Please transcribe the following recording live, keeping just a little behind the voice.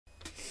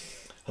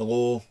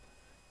Hello,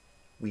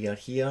 we are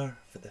here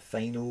for the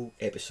final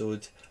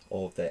episode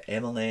of the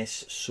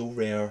MLS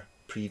SoRare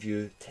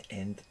preview to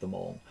end them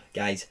all.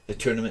 Guys, the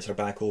tournaments are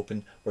back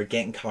open, we're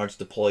getting cards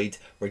deployed,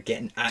 we're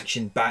getting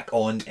action back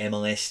on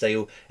MLS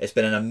style. It's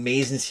been an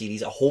amazing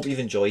series, I hope you've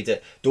enjoyed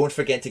it. Don't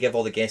forget to give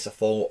all the guests a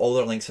follow, all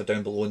their links are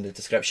down below in the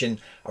description.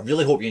 I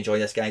really hope you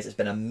enjoyed this, guys. It's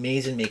been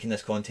amazing making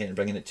this content and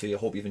bringing it to you. I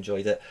hope you've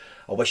enjoyed it.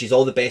 I wish you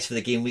all the best for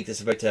the game week that's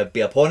about to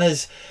be upon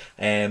us.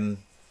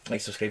 Like,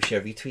 subscribe,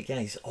 share, retweet,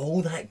 guys.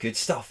 All that good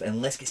stuff.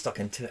 And let's get stuck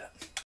into it.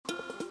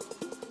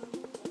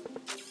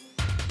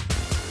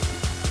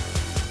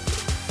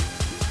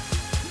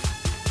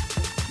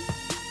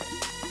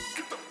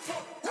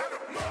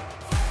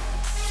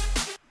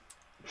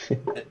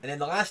 And then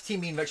the last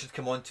team me and Richard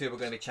come on to, we're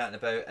going to be chatting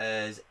about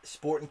is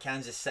Sporting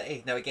Kansas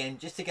City. Now again,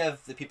 just to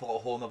give the people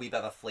at home a wee bit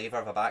of a flavour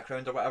of a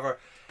background or whatever,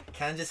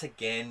 Kansas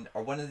again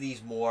are one of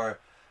these more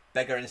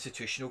bigger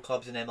institutional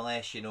clubs in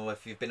MLS. You know,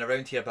 if you've been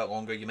around here a bit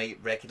longer, you might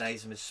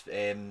recognise them as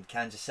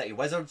Kansas City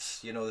Wizards.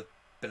 You know, they've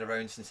been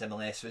around since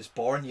MLS was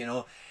born, you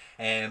know.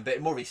 But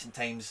in more recent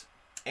times,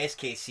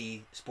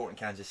 SKC, Sporting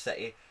Kansas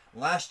City.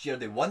 Last year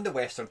they won the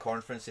Western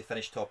Conference, they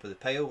finished top of the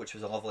pile, which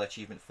was a lovely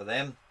achievement for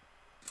them.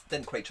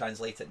 Didn't quite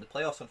translate it in the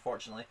playoffs,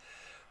 unfortunately.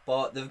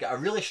 But they've got a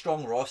really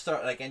strong roster.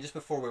 And again, just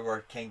before we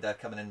were kind of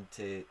coming in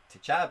to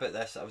chat about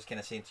this, I was kind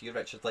of saying to you,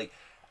 Richard, like,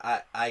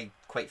 I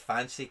quite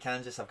fancy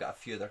Kansas. I've got a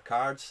few of their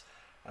cards,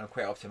 and I'm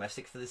quite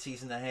optimistic for the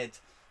season ahead.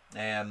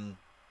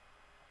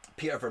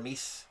 Peter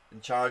Vermees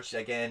in charge,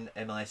 again,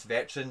 MLS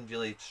veteran,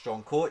 really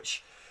strong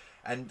coach.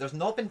 And there's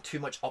not been too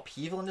much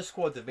upheaval in the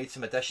squad. They've made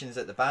some additions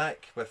at the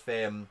back with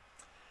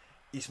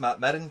Ismat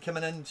Mirin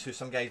coming in, who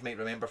some guys might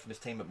remember from his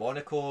time at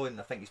Monaco, and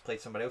I think he's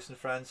played somewhere else in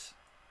France.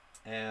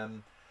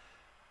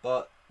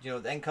 But you know,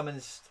 the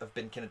incomings have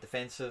been kind of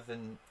defensive,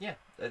 and yeah,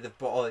 they've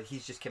brought.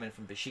 He's just come in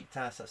from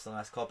Besiktas, that's the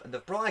last club, and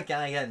they've brought a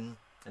guy in,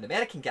 an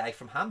American guy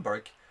from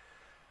Hamburg,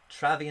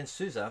 Travian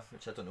Souza,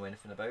 which I don't know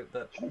anything about,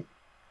 but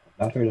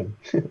I've heard him.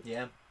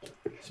 yeah,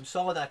 some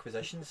solid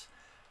acquisitions.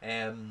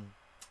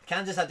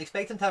 Kansas, I'd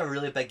expect them to have a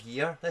really big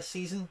year this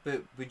season,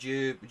 but would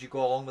you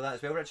go along with that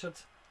as well, Richard?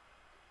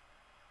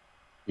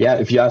 Yeah,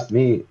 if you asked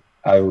me,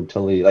 I would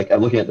totally like.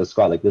 I'm looking at the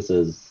squad. Like, this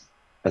is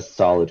a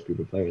solid group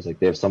of players. Like,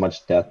 they have so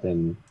much depth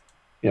in,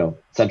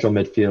 central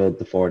midfield,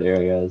 the forward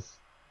areas.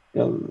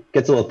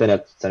 Gets a little thin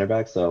at center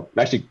back. So I'm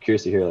actually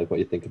curious to hear like what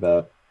you think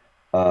about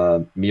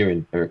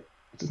Mirin, or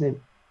what's his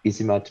name,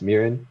 Isimat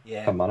Mirin,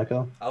 Yeah, from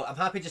Monaco. I'm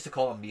happy just to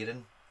call him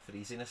Mirin for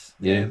easiness.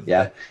 Mirin,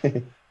 yeah.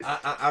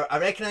 I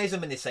recognise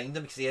him when they signed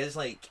him because he is,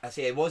 like I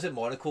say, he was at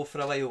Monaco for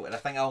a while, and I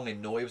think I only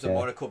know he was at Yeah.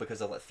 Monaco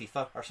because of like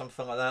FIFA or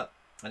something like that.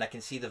 And I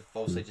can see they've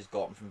obviously just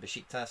got him from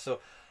Besiktas,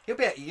 so he'll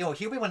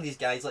be one of these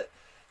guys. Like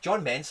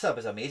John Mensah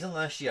was amazing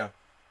last year,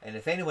 and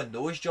if anyone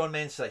knows John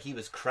Mensah, he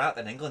was crap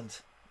in England.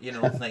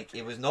 Like,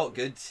 he was not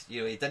good. He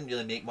didn't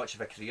really make much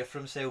of a career for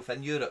himself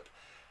in Europe,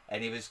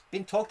 and he was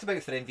being talked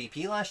about for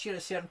MVP last year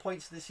at certain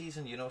points of the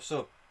season.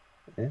 So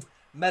Yeah.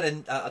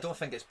 Mirin, I don't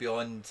think it's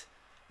beyond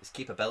his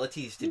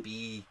capabilities to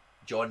be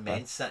John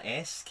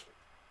Mensah-esque.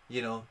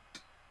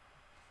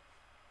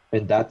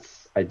 And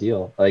that's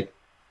ideal. Like,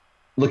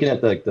 looking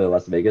at the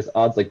Las Vegas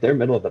odds, like, they're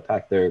middle of the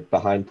pack. They're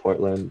behind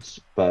Portland,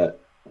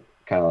 but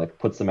kind of like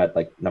puts them at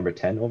like number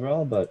 10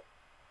 overall. But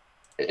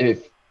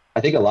if I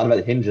think a lot of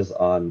it hinges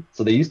on,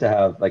 so they used to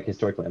have like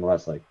historical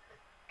MLS, like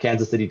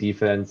Kansas City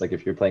defense. Like,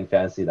 if you're playing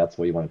fantasy, that's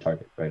what you want to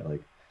target, right?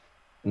 Like,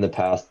 in the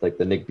past, like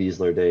the Nick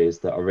Beasler days,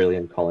 the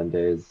Aurelian Cullen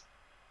days,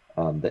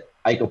 the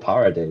Ike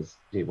Opara days.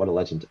 Gee, what a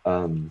legend.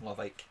 Love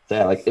Ike. So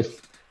yeah, like,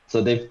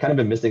 they've kind of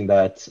been missing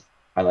that.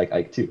 I like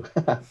Ike too.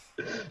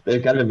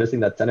 They've kind of been missing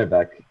that center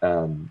back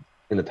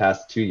in the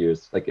past 2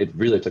 years. Like, it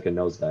really took a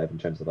nosedive in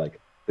terms of like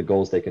the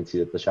goals they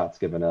conceded, the shots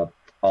given up,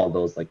 all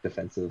those like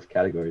defensive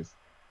categories.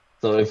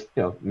 So if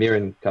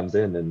Mirin comes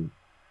in, and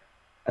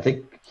I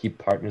think he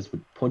partners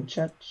with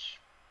Puncec,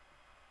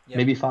 Yep.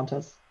 maybe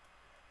Fontes.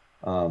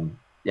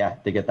 Yeah,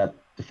 they get that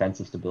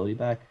defensive stability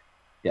back.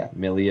 Yeah,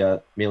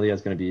 Melia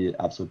is going to be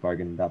absolute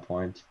bargain at that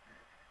point.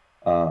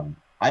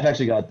 I've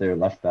actually got their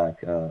left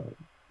back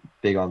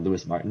big on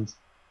Lewis Martins,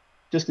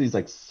 just because he's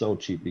like so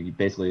cheap. He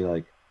basically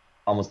like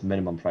almost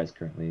minimum price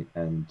currently,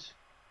 and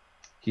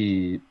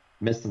he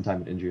missed some time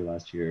with injury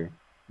last year,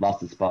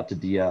 lost his spot to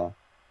Dia.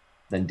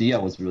 Then Dia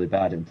was really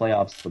bad in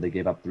playoffs, but they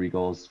gave up 3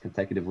 goals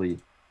consecutively.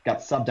 Got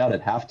subbed out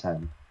at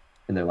halftime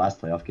in their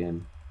last playoff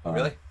game. Oh,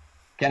 really?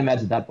 Can't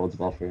imagine that bodes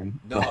well for him.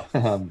 No.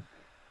 But,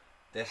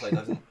 Definitely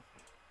doesn't.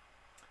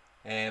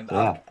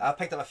 yeah. I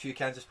picked up a few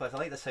Kansas players. I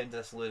like the sound of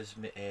this Lewis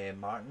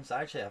Martins.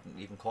 I actually haven't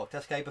even clocked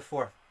this guy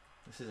before.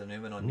 This is a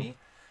new one on me.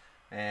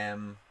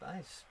 But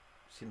it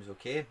seems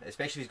okay,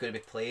 especially if he's going to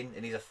be playing,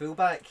 and he's a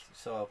fullback,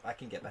 so I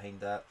can get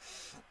behind that.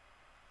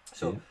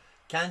 So Yeah.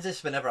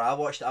 Kansas, whenever I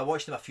watched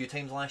him a few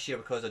times last year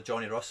because of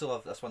Johnny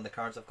Russell. That's one of the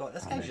cards I've got.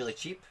 This guy's Nice. really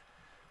cheap.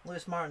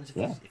 Lewis Martins,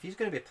 Yeah. if he's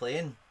going to be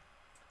playing,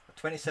 a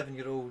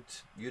 27-year-old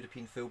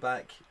European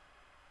fullback,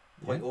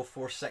 Yeah.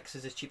 0.046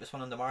 is his cheapest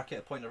one on the market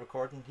at point of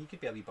recording. He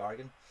could be a wee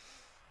bargain.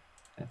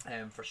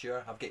 For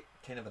sure. I've got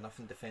kind of enough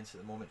in defence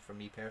at the moment for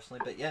me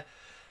personally, but yeah.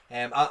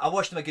 I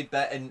watched them a good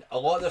bit, and a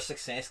lot of their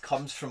success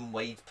comes from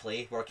wide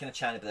play. We were kind of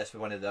chatting about this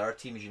with one of the other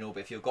teams, you know, but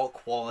if you've got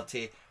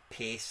quality,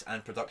 pace,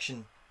 and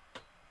production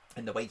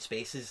in the wide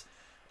spaces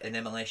in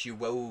MLS, you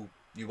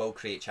will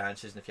create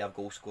chances, and if you have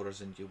goal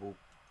scorers, and you'll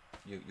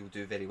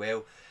do very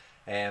well.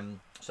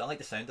 So I like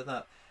the sound of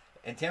that.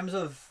 In terms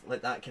of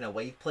like that kind of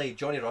wide play,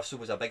 Johnny Russell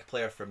was a big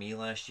player for me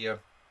last year.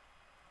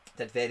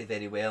 Did very,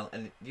 very well,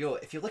 and you know,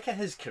 if you look at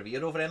his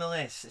career over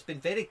MLS, it's been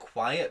very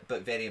quiet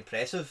but very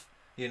impressive.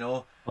 You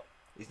know,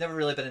 he's never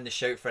really been in the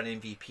shout for an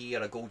MVP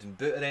or a Golden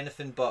Boot or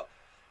anything, but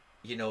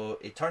you know,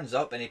 he turns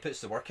up and he puts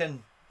the work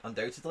in,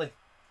 undoubtedly.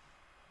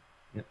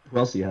 Yeah. Who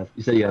else do you have?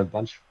 You said you have a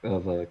bunch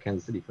of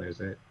Kansas City players,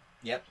 right?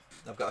 Yep,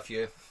 I've got a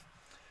few.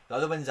 The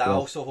other ones I Who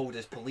else? also hold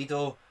is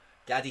Polido,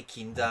 Gadi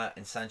Kinda,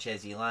 and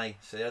Sanchez Eli.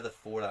 So they're the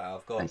four that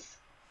I've got. Nice,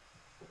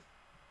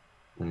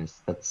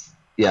 nice. That's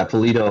yeah.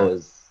 Polito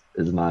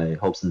is my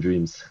hopes and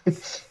dreams in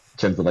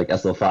terms of like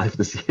SO5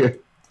 this year.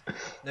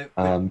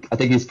 Now, I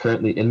think he's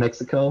currently in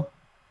Mexico,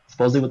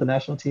 supposedly with the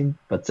national team,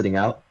 but sitting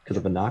out because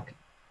of a knock.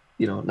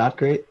 You know, not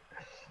great.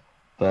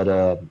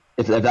 But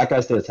if that guy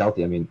stays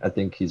healthy, I mean, I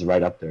think he's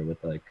right up there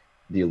with like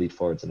the elite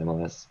forwards in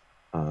MLS.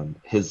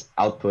 His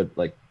output,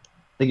 like,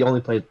 I think he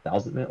only played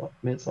 1,000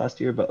 minutes last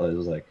year, but it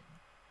was like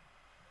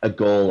a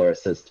goal or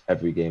assist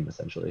every game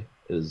essentially.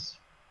 It was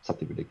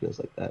something ridiculous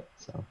like that.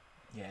 So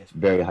yeah,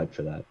 very hyped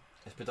for that.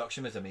 his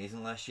production was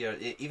amazing last year.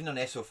 Even on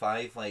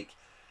SO5, like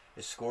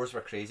his scores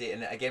were crazy.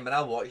 And again, when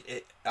I watched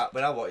it, I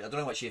don't know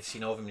how much you've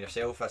seen of him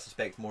yourself. I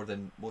suspect more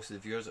than most of the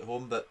viewers at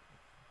home. But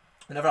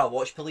whenever I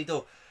watched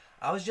Polido,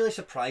 I was really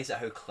surprised at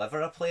how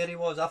clever a player he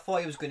was. I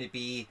thought he was going to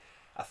be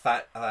a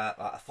flat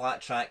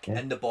track Yeah.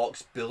 in the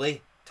box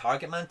bully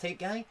target man type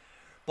guy,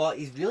 but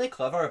he's really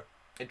clever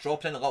at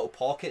dropping in the little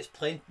pockets,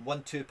 playing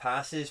 1-2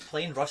 passes,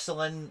 playing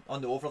Russell in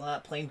on the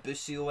overlap, playing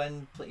Busio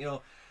in. You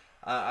know,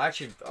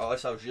 actually,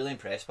 honestly, I was really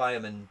impressed by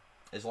him, and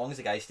as long as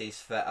the guy stays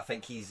fit, I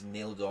think he's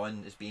nailed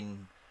on as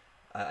being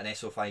an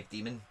SO5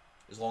 demon.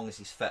 As long as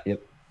he's fit,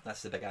 Yep.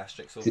 that's the big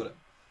asterisk over it.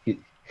 He,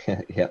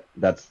 yeah,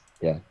 that's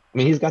yeah. I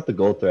mean, he's got the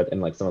goal threat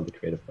and like some of the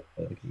creative,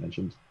 like you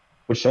mentioned,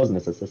 which shows in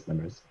his assist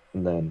numbers.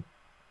 And then,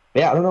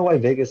 yeah, I don't know why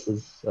Vegas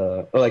is,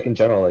 or like in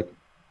general, like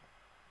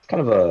it's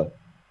kind of a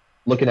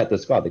looking at the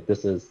squad. Like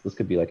this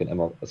could be like an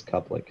MLS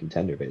Cup like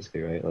contender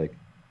basically, right? Like,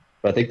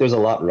 but I think there's a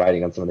lot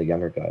riding on some of the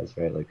younger guys,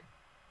 right? Like,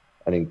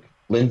 I think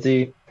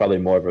Lindsay probably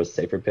more of a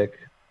safer pick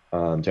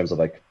in terms of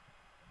like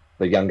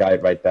the young guy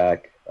at right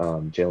back,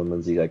 Jalen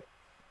Lindsay. Like,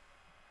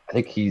 I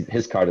think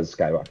his card has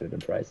skyrocketed in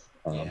price.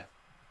 Yeah.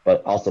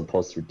 But also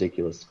posts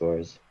ridiculous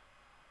scores.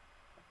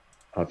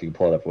 I don't know if you can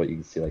pull it up what you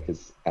can see like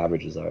his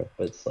averages are,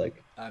 but it's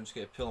like I'm just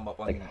going to pull him up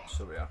on like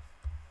SoRare.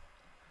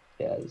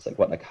 yeah, it's like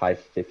what like high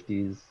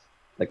 50s,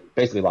 like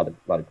basically a lot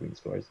of green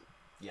scores.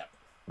 Yeah.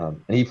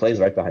 And he plays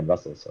right behind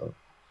Russell, so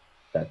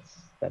that's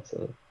a That's a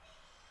good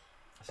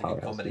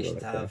powerhouse combination duo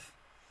to right there. have.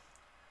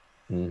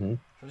 Mm-hmm.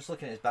 I'm just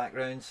looking at his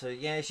background. So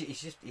yeah, he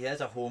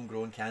is a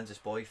homegrown Kansas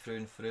boy through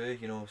and through.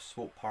 You know,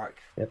 Swope Park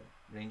Yep.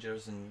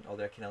 Rangers and all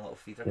their kind of little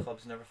feeder Yep.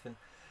 clubs and everything.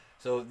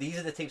 So these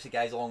are the types of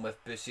guys, along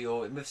with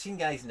Busio. And we've seen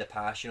guys in the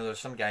past. You know, there's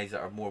some guys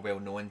that are more well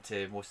known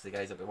to most of the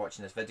guys that we're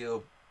watching this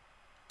video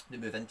that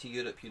move into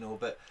Europe. You know,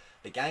 but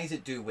the guys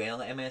that do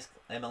well at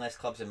MLS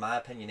clubs, in my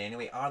opinion,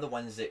 anyway, are the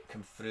ones that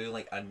come through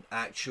like an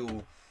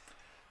actual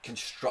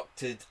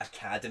constructed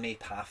academy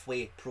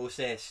pathway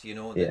process. You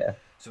know, Yeah.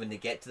 so when they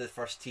get to the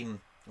first team,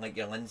 like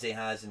your Lindsay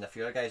has and a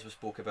few other guys we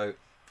spoke about,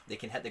 they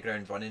can hit the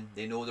ground running.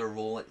 They know their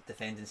role at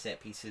defending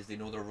set pieces. They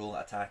know their role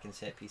at attacking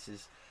set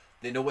pieces.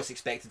 They know what's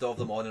expected of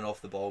them on and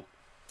off the ball.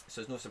 So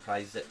it's no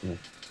surprise that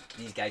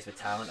these guys with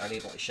talent are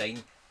able to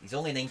shine. He's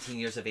only 19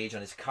 years of age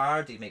on his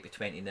card. He might be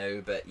 20 now,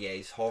 but yeah,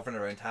 he's hovering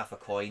around half a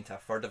coin to a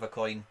third of a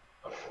coin.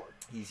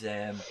 He's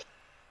a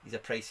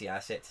pricey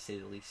asset to say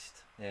the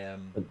least.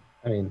 But,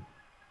 I mean,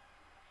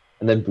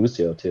 and then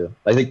Busio too.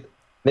 I think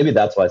maybe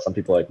that's why some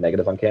people are like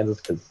negative on Kansas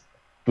because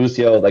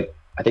Busio, like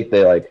I think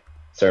they like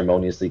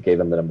ceremoniously gave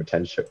him the number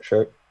 10 shirt.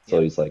 So Yeah.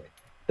 he's like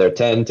they're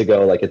 10 to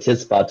go. Like it's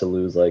his spot to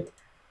lose. Like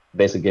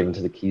basically gave him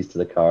to the keys to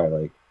the car.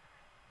 Like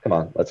come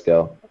on, let's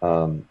go.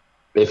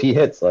 If he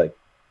hits, like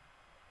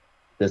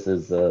this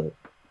is a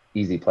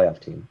easy playoff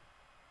team.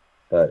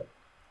 But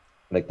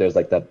like there's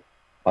like that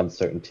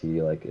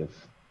uncertainty. Like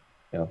if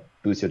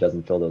Busio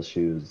doesn't fill those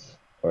shoes,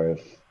 or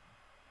if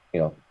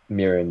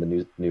Mirren,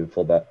 the new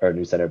fullback or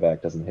new center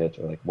back, doesn't hit,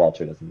 or like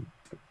Walter doesn't,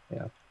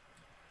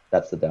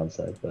 that's the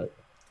downside. But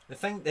The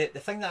thing that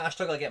I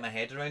struggle to get my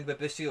head around with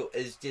Busio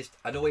is just,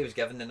 I know he was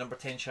given the number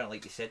 10 shirt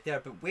like you said there,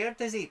 but where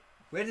does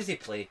he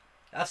play?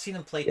 I've seen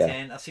him play Yeah.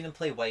 10, I've seen him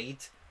play wide,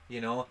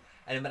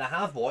 and when I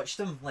have watched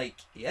him, like,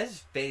 he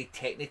is very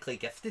technically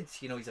gifted,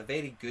 he's a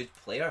very good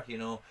player,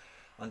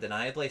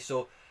 undeniably.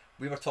 So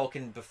we were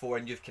talking before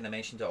and you've kind of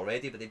mentioned it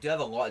already, but they do have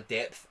a lot of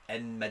depth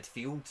in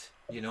midfield,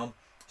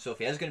 so if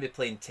he is going to be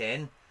playing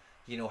 10,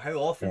 how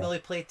often Yeah. will he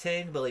play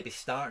 10? Will he be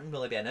starting?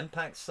 Will he be an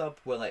impact sub?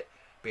 Will it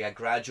be a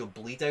gradual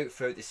bleed out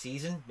throughout the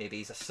season? Maybe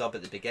he's a sub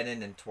at the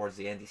beginning and towards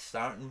the end he's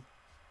starting.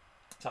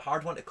 It's a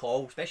hard one to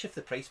call, especially if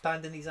the price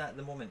banding he's at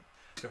the moment.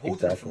 If you're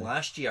holding him from Exactly.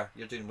 last year,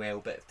 you're doing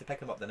well, but to pick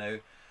him up the now,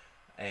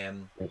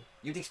 Yep.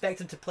 you'd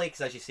expect him to play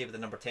because, as you say, with the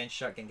number 10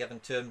 shirt getting given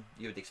to him,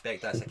 you would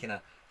expect that's a kind of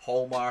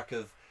hallmark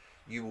of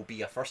you will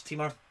be a first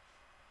teamer.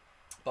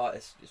 But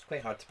it's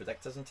quite hard to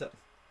predict, isn't it?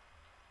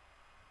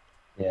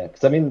 Yeah,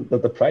 because I mean,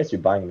 the price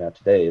you're buying him at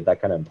today,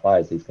 that kind of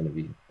implies he's going to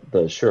be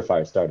the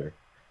surefire starter.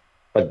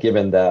 But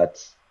given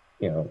that,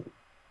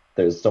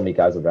 there's so many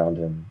guys around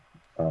him,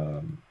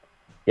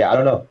 yeah, I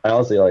don't know. I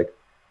honestly like.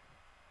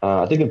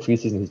 I think in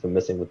preseason he's been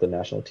missing with the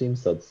national team,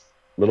 so it's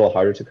a little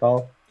harder to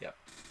call. Yeah.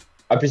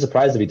 I'd be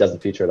surprised if he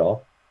doesn't feature at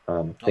all.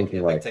 Oh,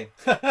 Thinking yeah, big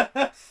like,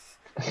 time.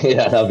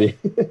 yeah, that'll be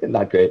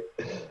not great.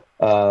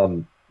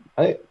 Um,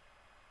 I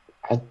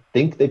I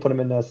think they put him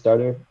in as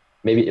starter,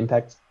 maybe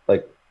impact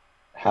like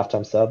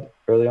halftime sub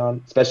early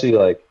on, especially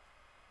like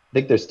I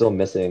think they're still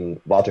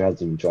missing. Walter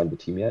hasn't even joined the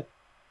team yet.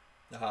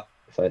 Uh-huh.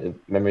 If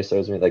memory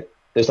serves me, like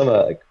there's some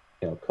like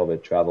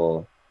COVID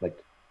travel, like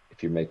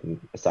if you're making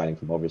a signing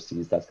from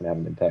overseas, that's gonna have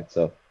an impact.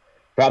 So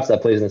perhaps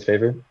that plays in his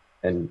favor,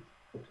 and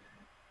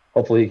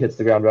hopefully he hits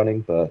the ground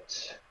running.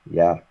 But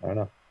yeah, I don't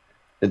know.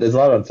 There's a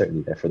lot of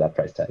uncertainty there for that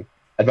price tag.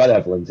 I'd rather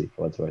have Lindsay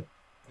for what's worth.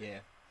 Yeah.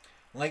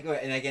 Like,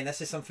 and again, this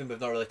is something we've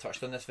not really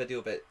touched on this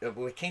video, but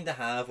we kind of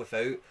have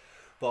without.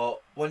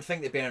 But one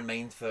thing to bear in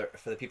mind for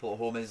the people at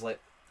home is like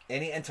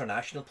any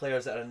international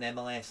players that are in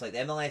MLS, like the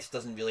MLS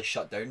doesn't really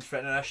shut down for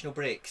international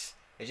breaks.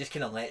 It just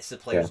kind of lets the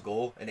players Yeah.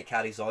 go and it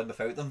carries on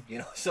without them,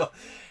 So,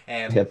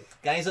 Yep.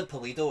 guys like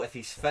Pulido, if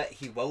he's fit,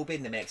 he will be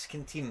in the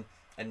Mexican team.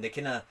 And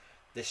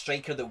the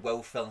striker that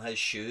will fill his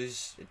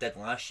shoes, it did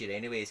last year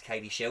anyway, is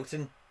Kyrie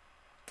Shelton.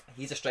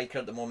 He's a striker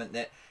at the moment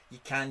that you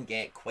can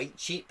get quite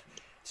cheap.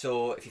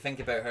 So if you think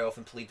about how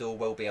often Pulido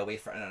will be away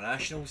for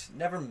internationals,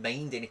 never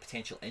mind any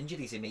potential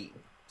injuries he might,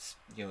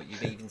 you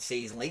may even say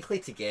he's likely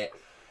to get,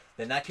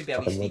 then that could be a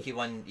wee sneaky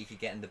one you could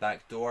get in the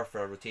back door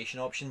for a rotation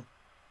option.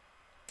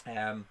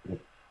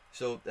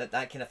 So that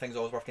kind of thing's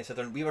always worth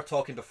considering. We were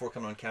talking before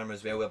coming on camera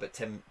as well about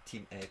Tim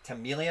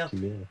Melia.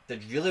 Yeah.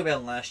 Did really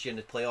well last year in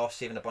the playoffs,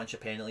 saving a bunch of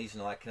penalties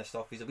and all that kind of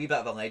stuff. He's a wee bit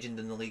of a legend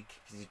in the league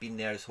because he's been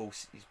there his whole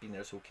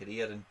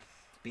career and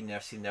been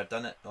there, seen there,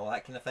 done it, all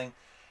that kind of thing.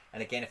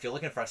 And again, if you're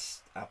looking for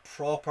a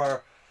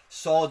proper,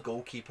 solid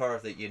goalkeeper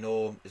that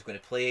is going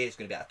to play, is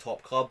going to be at a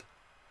top club,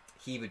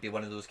 he would be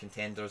one of those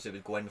contenders that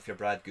would go in with your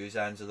Brad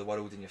Guzans of the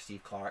world and your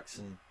Steve Clarks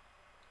and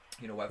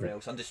whatever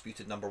else,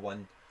 undisputed number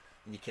one.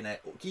 And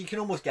you can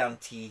almost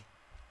guarantee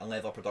a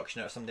level of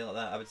production out of something like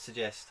that, I would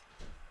suggest.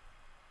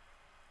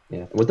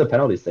 Yeah, with the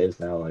penalty saves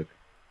now, like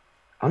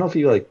I don't know if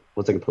he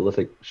was like a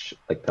prolific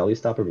like penalty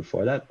stopper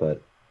before that,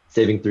 but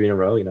saving three in a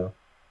row,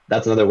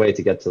 that's another way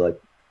to get to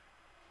like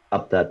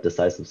up that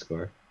decisive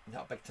score.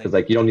 Not big time. Because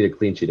like you don't need a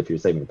clean sheet if you're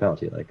saving a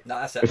penalty. Like no,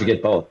 that's it, if you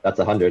get both, that's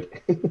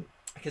 100.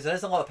 Because there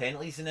is a lot of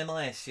penalties in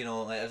MLS.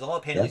 Like there's a lot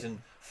of penalties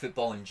in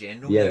football in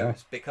general. Yeah, now.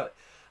 It's because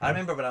I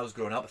remember when I was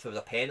growing up, if there was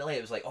a penalty,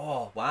 it was like,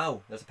 oh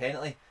wow, there's a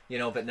penalty.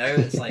 But now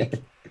it's like,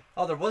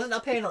 oh, there wasn't a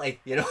penalty.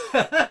 In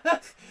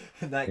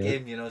that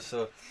game.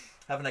 So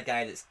having a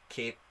guy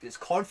that's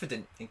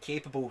confident and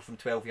capable from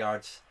 12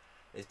 yards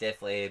is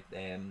definitely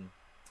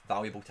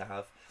valuable to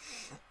have.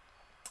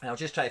 And I'll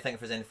just try to think if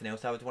there's anything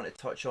else I would want to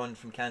touch on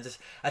from Kansas.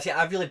 Actually,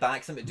 I really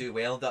backed them to do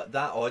well. That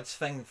odds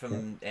thing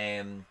from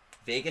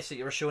Vegas that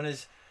you were showing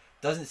us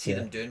doesn't see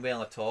them doing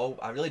well at all.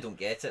 I really don't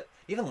get it.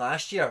 Even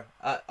last year,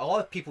 a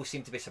lot of people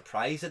seem to be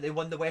surprised that they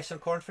won the Western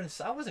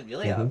Conference. I wasn't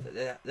really.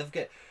 They've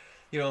got,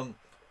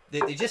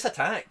 they just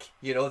attack.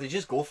 They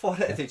just go for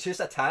it. They just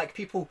attack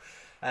people.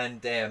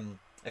 And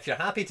if you're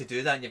happy to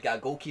do that and you've got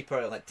a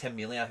goalkeeper like Tim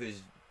Melia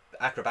who's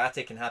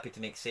acrobatic and happy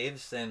to make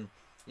saves, then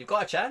you've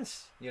got a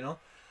chance. Yeah.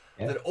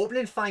 They're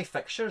opening 5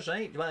 fixtures,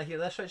 right? Do you want to hear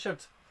this, Richard?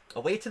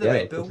 Away to the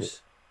Red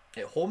Bulls,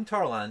 at home to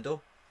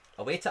Orlando,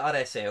 away to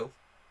RSL,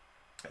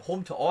 at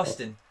home to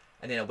Austin,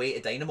 and then away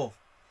to Dynamo.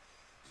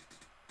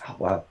 Oh,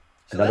 wow.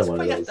 So that's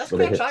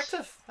quite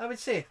attractive, I would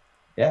say.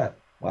 Yeah.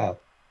 Wow.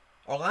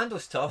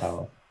 Orlando's tough.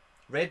 Wow.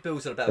 Red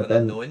Bulls are a bit of an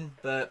unknown,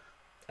 but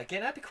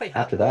again, I'd be quite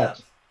happy after with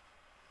that.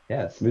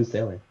 Yeah, smooth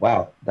sailing.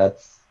 Wow.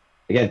 That's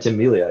again Tim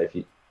Melia.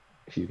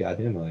 If you got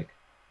him, like.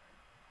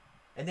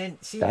 And then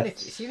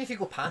even if you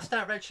go past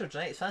that, Richard,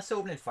 right? So that's the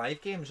opening 5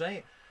 games,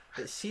 right?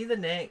 But see the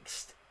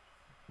next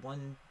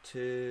 1,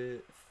 2,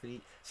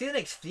 3. See the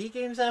next 3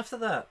 games after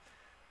that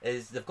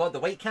is they've got the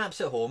Whitecaps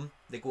at home.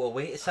 They go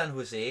away to San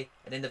Jose,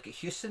 and then they've got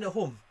Houston at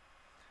home.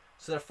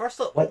 So their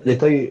first what they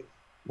play?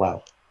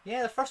 Wow.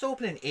 Yeah, their first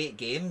opening 8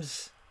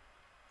 games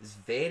is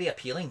very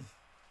appealing.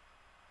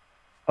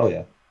 Oh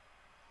yeah.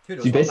 Who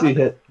knows? So you basically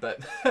hit. But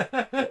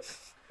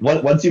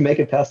once you make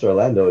it past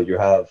Orlando, you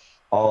have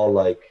all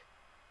like.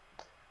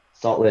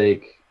 Salt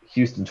Lake,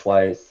 Houston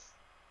twice.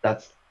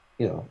 That's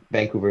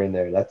Vancouver in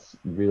there. That's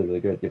really really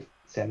good. If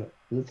is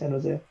it San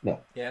Jose? No.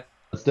 Yeah.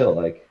 But still,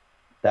 like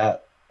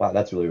that. Wow,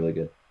 that's really really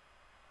good.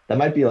 That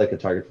might be like a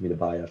target for me to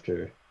buy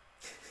after.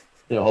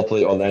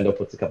 Hopefully Orlando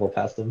puts a couple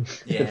past them.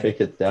 Yeah. If it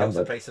gets down, the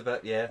but price a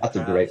bit. Yeah. that's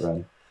perhaps a great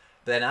run.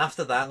 But then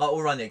after that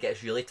little run, it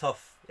gets really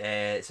tough.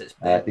 It's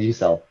You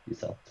sell.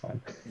 It's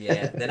fine.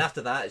 yeah. Then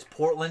after that, it's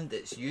Portland.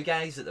 It's you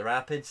guys at the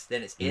Rapids.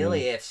 Then it's Mm,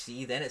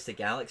 LAFC. Then it's the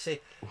Galaxy.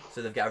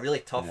 So they've got a really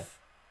yeah. tough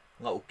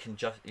little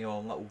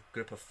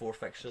group of 4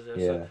 fixtures there.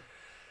 So Yeah.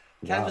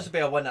 Canvas Wow. will be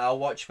a one that I'll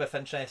watch with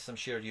interest. I'm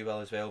sure you will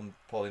as well, and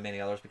probably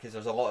many others, because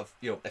there's a lot of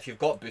if you've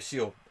got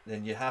Busio,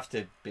 then you have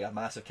to be a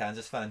massive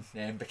Kansas fan,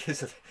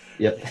 because of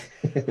Yep.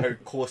 how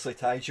closely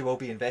tied you will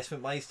be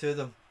investment wise to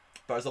them.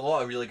 But there's a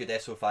lot of really good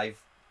SO5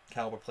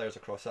 caliber players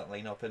across that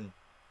lineup, and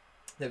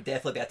there would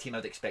definitely be a team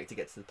I'd expect to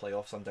get to the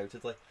playoffs,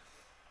 undoubtedly.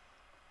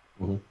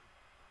 Hmm.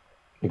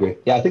 Agree.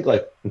 Yeah, I think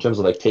like in terms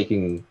of like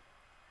taking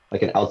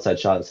like an outside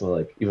shot at someone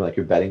like even like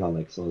you're betting on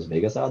like some of those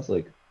Vegas odds,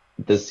 like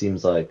this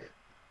seems like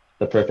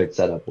the perfect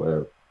setup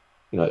where,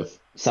 if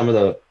some of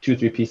the 2,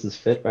 3 pieces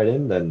fit right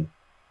in, then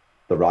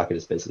the rocket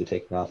is basically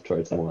taking off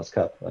towards MLS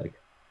Cup. Like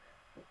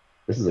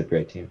this is a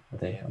great team, I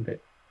think. Yeah, I'm great.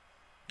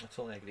 I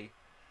totally agree.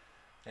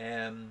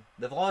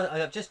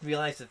 I've just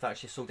realised they've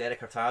actually sold Eric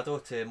Hurtado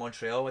to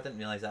Montreal. I didn't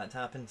realise that had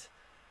happened.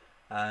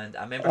 And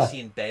I remember Ah,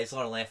 seeing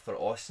Besler left for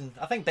Austin.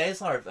 I think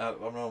Besler, I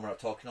know we're not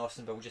talking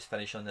Austin, but we'll just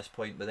finish on this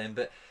point with them.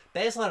 But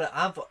Besler,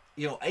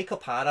 Iko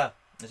Para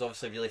is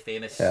obviously really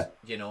famous, yeah.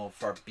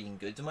 for being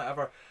good and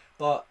whatever.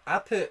 But I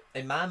put,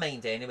 in my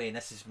mind anyway, and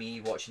this is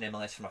me watching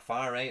MLS from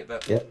afar, right?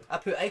 But Yeah. I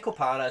put Iko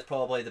Para as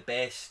probably the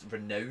best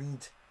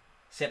renowned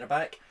centre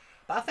back.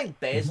 But I think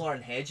Hmm. Besler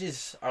and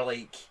Hedges are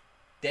like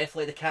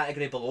definitely the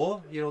category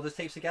below, those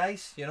types of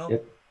guys. Yep.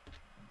 That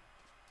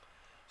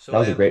So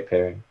was a great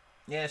pairing.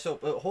 yeah, so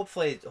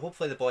hopefully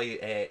the boy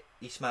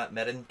Ismat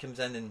Mirin comes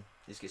in and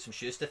he's got some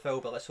shoes to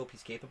fill, but let's hope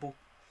he's capable.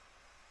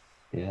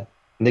 Yeah.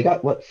 And they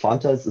got what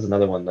Fontes is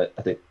another one that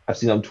I think I've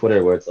seen on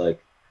Twitter where it's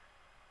like,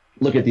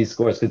 look at these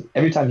scores because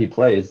every time he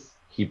plays,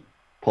 he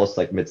posts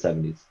like mid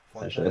 70s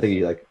essentially. I Fontas. think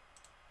he like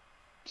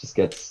just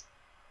gets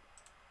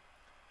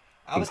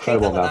I was kind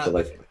incredible of like amounts that of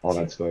with like all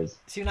around scores.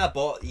 see when I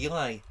bought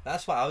Eli.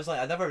 That's what I was like.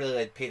 I never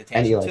really paid And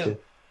attention Eli to him,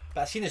 too.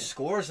 but I seen his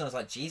scores and I was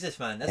like, Jesus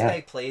man, this Yeah.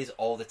 guy plays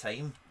all the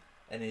time,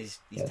 and he's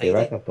Yeah. They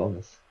rack tidy. up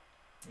bonus.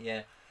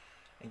 Yeah.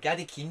 And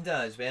Gadi Kinda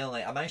as well.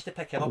 Like I managed to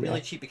pick him Oh up yeah.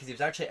 really cheap because he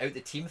was actually out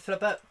the team for a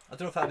bit. I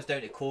don't know if that was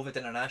down to COVID,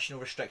 international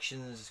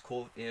restrictions,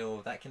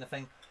 COVID, that kind of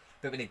thing.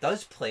 But when he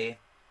does play,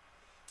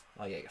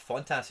 oh yeah,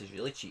 Fontas is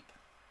really cheap,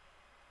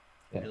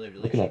 Yeah. really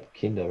really Looking cheap. at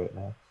Kinda right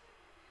now.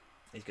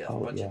 He's got a Oh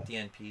bunch yeah. of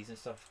T&Cs and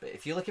stuff. But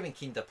if you look at when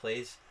Kinda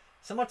plays,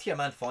 similar to your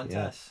man Yeah.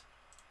 Fontas,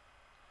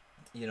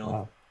 you know,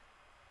 Wow.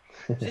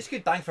 it's just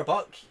good bang for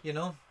buck.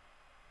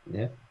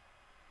 Yeah.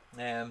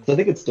 Um, So I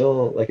think it's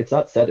still like it's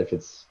not set if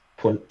it's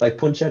like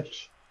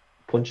Punchet,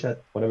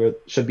 whatever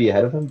should be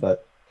ahead of him,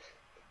 but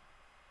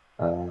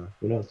who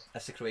knows?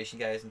 that's the Croatian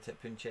guy, isn't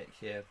it? Puncic,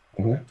 yeah,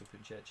 Hmm. Roberto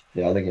Puncic.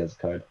 Yeah, I think he has a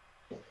card.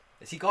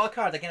 Has he got a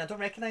card again? I don't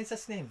recognise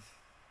this name.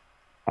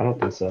 I don't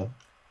think so.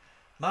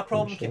 My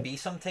problem can Punchet. be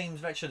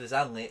sometimes, Richard, is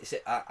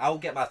I'll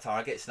get my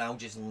targets and I'll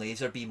just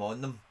laser beam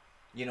on them.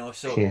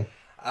 So Yeah.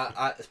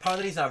 it's part of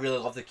the reason I really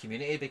love the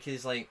community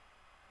because like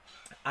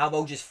I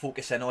will just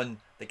focus in on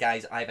the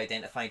guys I've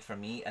identified for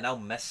me, and I'll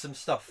miss some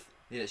stuff.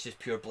 It's just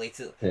pure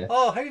blatant. Yeah.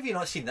 Oh, how have you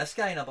not seen this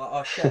guy? And I'm like,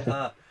 oh shit,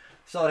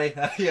 sorry,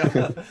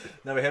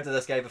 never heard of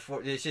this guy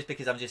before. It's just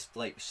because I'm just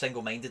like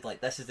single-minded.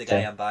 Like this is the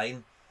guy Same. I'm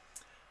buying.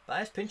 But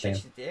as Pincic,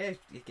 Same. yeah,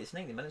 he gets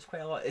 90 minutes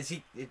quite a lot. Is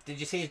he? Did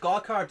you say he's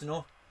got a card?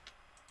 No,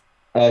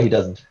 He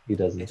doesn't. He he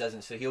doesn't.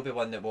 doesn't. So he'll be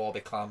one that we'll all be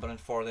clambering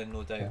for then,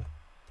 no doubt.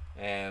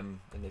 Yeah. In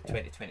the Yeah.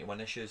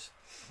 2021 issues.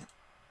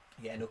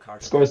 Yeah, no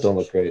cards on Scores don't Pincic.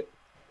 look great,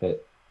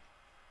 but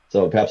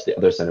so perhaps the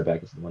other center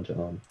back is the one to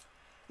own.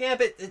 Yeah,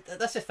 but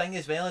that's the thing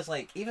as well. Is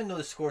like even though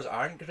the scores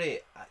aren't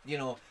great,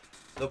 there'll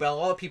be a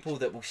lot of people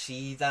that will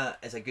see that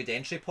as a good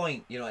entry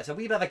point. It's a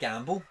wee bit of a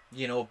gamble.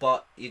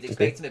 But you'd Okay.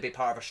 expect him to be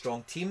part of a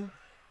strong team.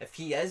 If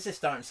he is the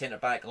starting centre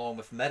back along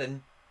with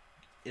Mirren,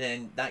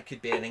 then that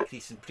could be an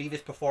increase in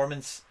previous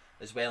performance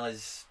as well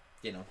as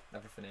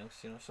everything else.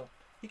 So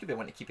he could be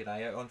one to keep an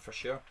eye out on for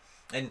sure.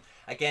 And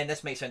again,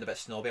 this might sound a bit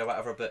snobby or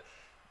whatever, but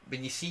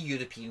when you see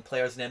European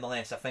players in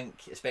MLS, I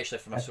think, especially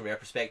from a SoRare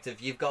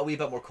perspective, you've got a wee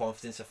bit more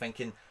confidence of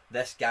thinking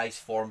this guy's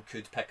form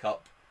could pick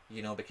up,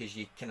 because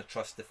you kind of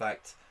trust the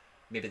fact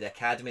maybe the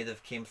academy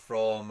they've came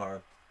from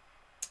or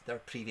their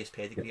previous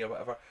pedigree or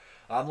whatever.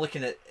 I'm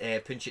looking at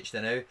Puncic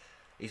now.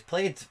 He's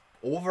played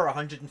over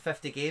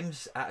 150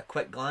 games at a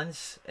quick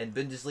glance in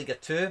Bundesliga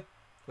 2,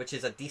 which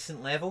is a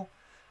decent level.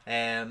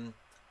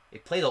 He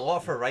played a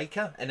lot for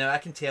Rijeka, and now I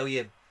can tell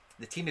you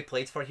the team he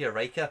played for here,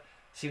 Rijeka,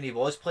 see when he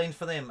was playing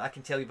for them, I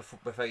can tell you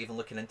without even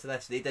looking into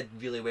this, they did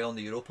really well in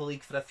the Europa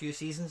League for a few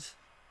seasons.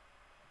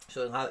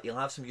 So he'll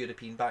have some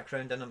European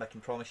background in him, I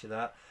can promise you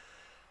that.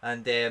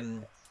 And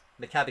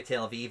Maccabi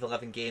Tel Aviv,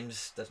 11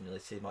 games, doesn't really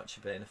say much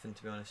about anything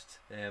to be honest.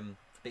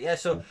 But yeah,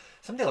 so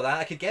something like that,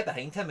 I could get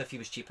behind him if he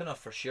was cheap enough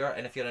for sure.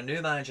 And if you're a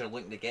new manager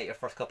looking to get your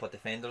first couple of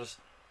defenders,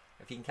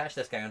 if you can catch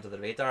this guy under the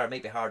radar, it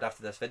might be hard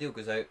after this video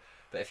goes out,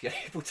 but if you're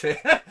able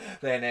to,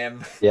 then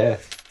Yeah.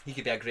 he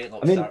could be a great I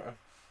little mean, starter.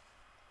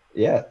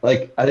 yeah.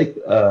 Like I think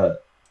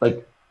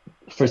like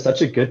for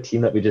such a good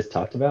team that we just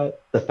talked about,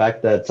 the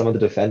fact that some of the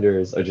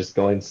defenders are just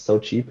going so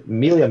cheap,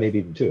 Melia maybe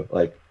even too.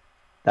 Like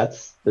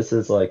this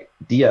is like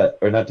Dia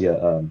or not Dia.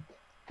 The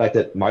fact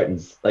that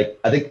Martin's like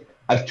I think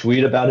I've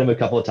tweeted about him a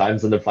couple of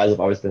times and the replies have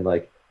always been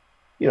like,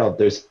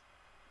 there's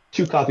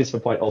 2 copies for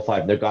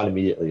 0.05 and they're gone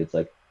immediately. It's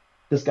like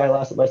this guy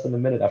lasted less than a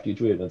minute after you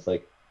tweeted. And it's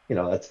like,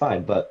 that's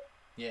fine. But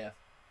Yeah.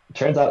 it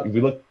turns out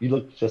you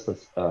looked just a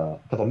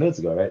couple minutes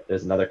ago, right?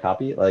 There's another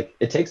copy. Like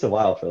it takes a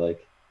while for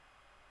like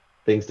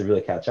things to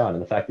really catch on,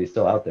 and the fact that he's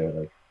still out there,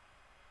 like,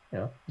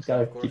 he's got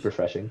to keep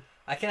refreshing.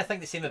 I kind of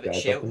think the same about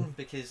Shelton,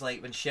 because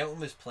like when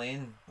Shelton was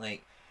playing,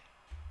 like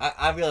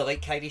I really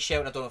like Kyrie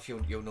Shelton. I don't know if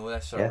you'll know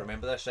this or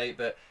remember this, right?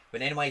 But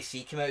when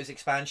NYC came out as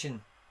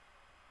expansion,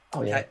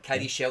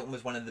 Kyrie Shelton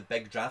was one of the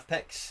big draft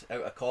picks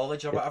out of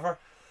college or whatever,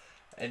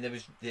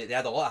 and they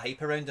had a lot of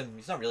hype around him.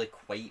 He's not really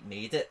quite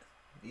made it.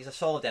 He's a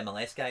solid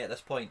MLS guy at this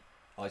point.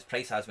 Oh, his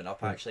price has went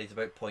up actually. It's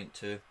about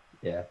 0.2.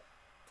 Yeah.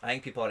 I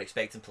think people are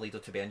expecting Toledo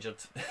to be injured.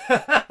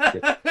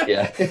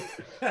 Yeah.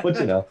 What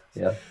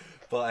yeah.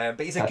 But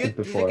he's a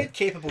good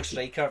capable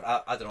striker.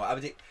 I don't know. I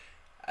would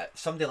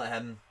somebody like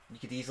him. You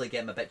could easily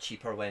get him a bit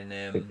cheaper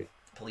when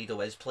Toledo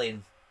is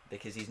playing,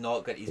 because he's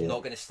not going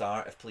to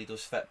start if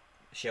Toledo's fit.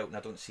 Shelton, I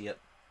don't see it.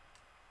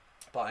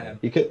 But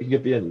he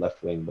could be in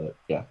left wing, but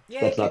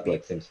that's not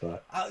like same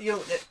spot.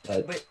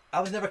 But I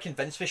was never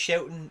convinced with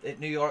Shelton at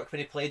New York when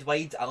he played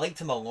wide. I liked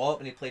him a lot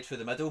when he played through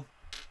the middle,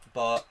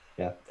 but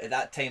at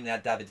that time they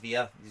had David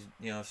Villa,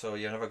 so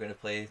you're never going to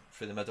play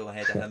through the middle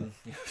ahead of him.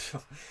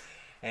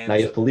 Now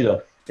you have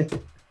Toledo.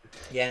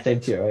 Same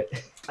tier, right?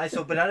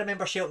 But I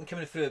remember Shelton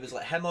coming through. It was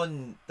like him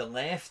on the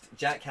left,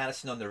 Jack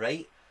Harrison on the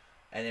right,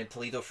 and then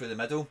Toledo through the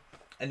middle.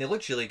 And they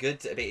looked really good,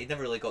 but he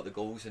never really got the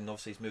goals, and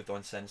obviously he's moved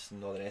on since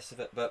and all the rest of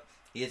it. But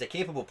he is a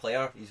capable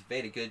player. He's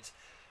very good,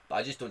 but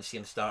I just don't see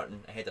him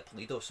starting ahead of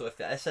Toledo. So if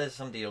this is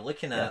somebody you're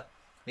looking at,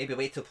 maybe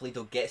wait till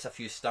Toledo gets a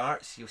few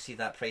starts. You'll see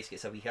that price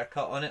gets a wee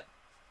haircut on it.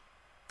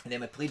 And then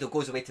when Toledo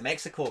goes away to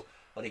Mexico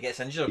or he gets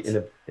injured,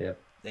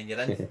 then you're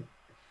in.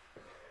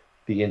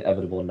 The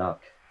inevitable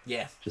knock.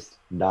 Yeah. Just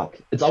knock.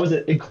 It's always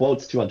in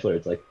quotes too on Twitter.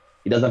 It's like,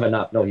 he doesn't have a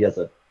knock. No, he has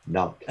a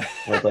knock.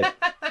 And it's like,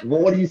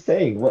 well, what are you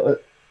saying?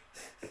 What?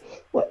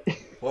 What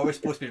are we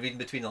supposed to be reading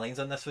between the lines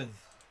on this one?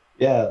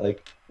 Yeah,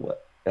 like,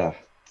 what? Yeah.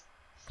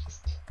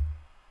 Just,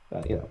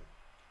 Let's go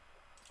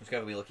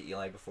have a wee look at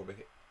Eli before we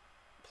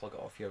plug it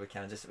off here with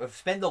Kansas. We've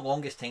spent the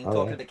longest time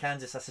talking about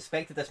Kansas. I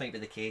suspected this might be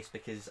the case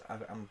because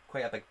I'm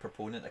quite a big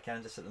proponent of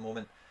Kansas at the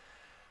moment.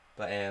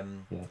 But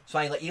so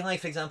like Eli,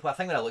 for example, I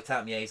think when I looked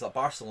at him, he's like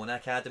Barcelona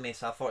Academy,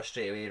 so I thought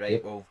straight away,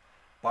 right, well,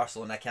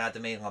 Barcelona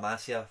Academy, La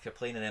Masia, if you're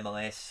playing in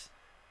MLS,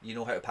 you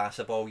know how to pass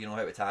a ball, you know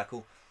how to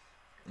tackle,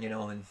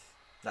 and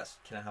that's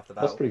kind of half the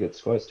battle. That's pretty good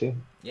scores too.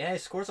 Yeah,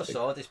 his scores are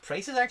solid. His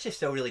price is actually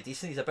still really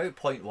decent. He's about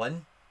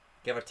 0.1,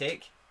 give or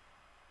take.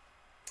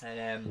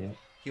 And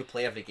he'll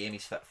play every game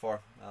he's fit for.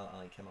 I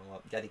like him a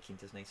lot. Gary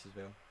Quinta's nice as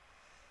well.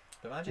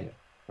 But imagine. Yeah.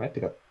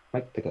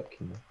 Might pick up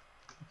Quinta.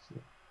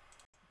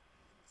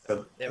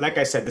 So, like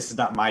I said, this is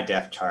not my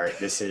depth chart.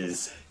 This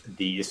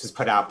was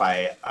put out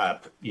by an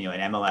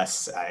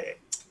MLS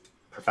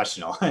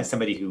professional,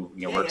 somebody who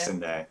works in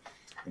the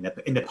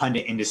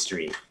pundit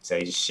industry. So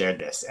he just shared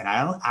this, and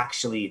I don't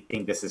actually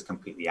think this is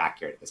completely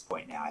accurate at this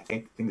point now. I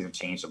think things have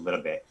changed a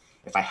little bit.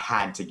 If I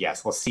had to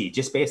guess, we'll see,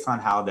 just based on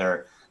how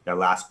their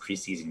last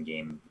preseason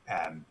game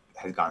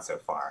has gone so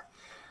far.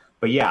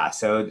 But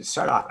so to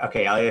start off,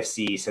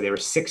 LAFC, so they were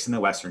 6th in the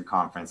Western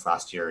Conference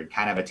last year,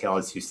 kind of a tale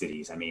of two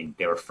cities. I mean,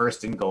 they were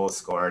first in goals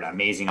scored,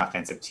 amazing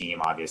offensive team,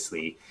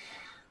 obviously.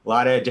 A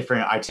lot of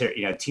different,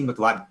 team looked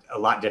a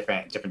lot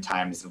different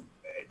times.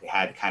 They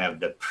had kind of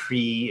the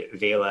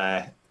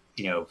pre-Vela,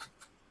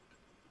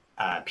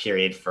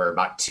 period for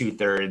about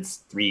 2/3,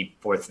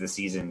 3/4 of the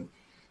season.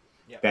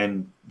 Yep.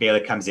 Then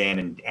Vela comes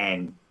in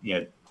and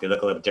they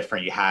look a little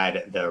different. You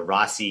had the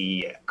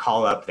Rossi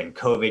call-up, then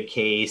COVID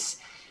case.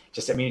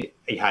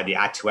 You had the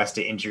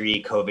Atuesta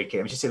injury, COVID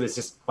case. It was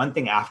just one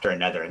thing after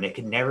another, and they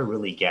could never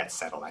really get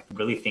settled. I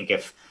really think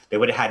if they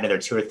would have had another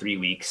 2 or 3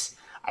 weeks,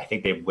 I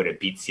think they would have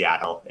beat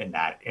Seattle in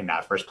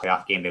that first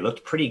playoff game. They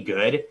looked pretty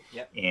good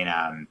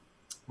in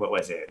what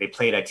was it? They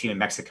played a team in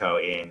Mexico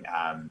in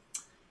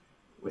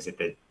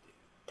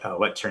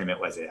what tournament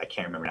was it? I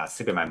can't remember now. It's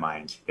slipping my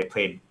mind. They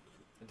played.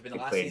 It been the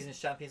last season's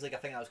Champions League. I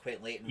think that was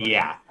quite late.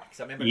 Because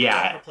I remember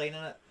playing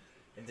in it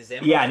in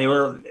December. Yeah, and they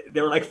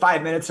were like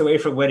 5 minutes away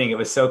from winning. It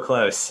was so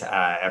close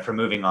from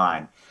moving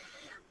on.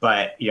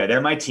 But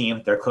they're my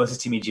team. They're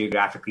closest to me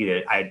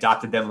geographically. I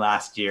adopted them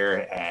last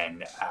year,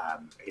 and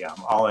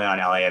I'm all in on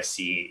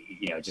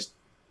LAFC. Just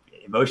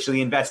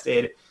emotionally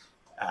invested,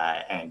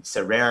 and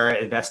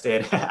SoRare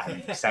invested.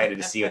 I'm excited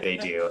to see what they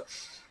do.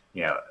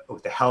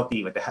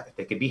 If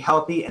they could be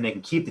healthy and they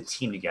can keep the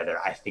team together,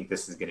 I think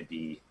this is going to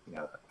be,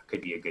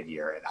 could be a good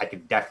year. I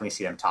could definitely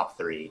see them top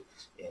 3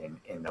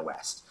 in the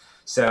West.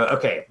 So,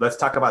 let's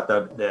talk about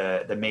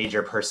the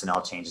major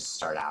personnel changes to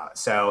start out.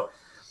 So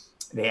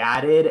they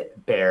added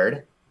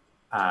Baird.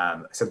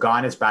 So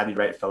gone is Bradley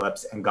Wright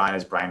Phillips and gone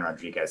is Brian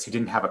Rodriguez, who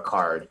didn't have a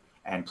card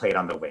and played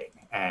on the wing.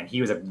 and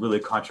he was a really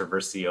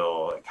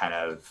controversial kind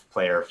of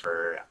player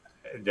for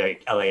the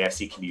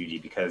LAFC community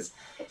because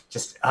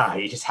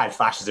he just had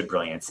flashes of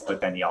brilliance,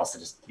 but then he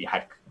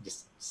had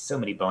just so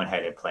many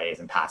boneheaded plays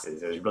and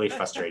passes. It was really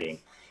frustrating.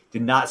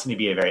 Did not seem to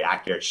be a very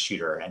accurate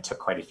shooter and took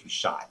quite a few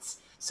shots.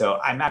 So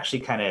I'm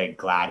actually kind of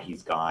glad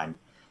he's gone.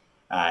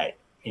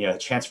 The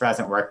transfer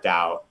hasn't worked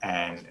out,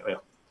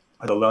 or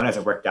the loan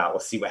hasn't worked out.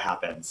 We'll see what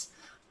happens.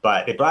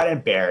 But they brought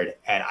in Baird,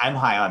 and I'm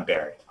high on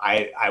Baird.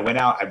 I went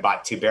out, I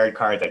bought 2 Baird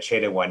cards. I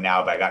traded one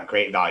now, but I got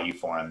great value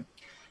for him.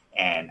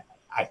 And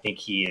I think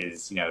he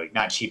is,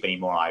 not cheap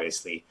anymore,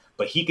 obviously.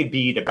 But he could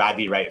be the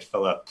Bradley Wright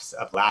Phillips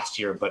of last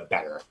year, but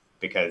better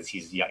because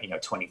he's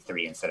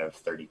 23 instead of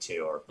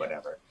 32 or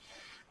whatever.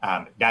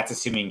 That's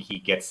assuming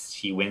he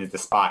wins the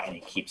spot and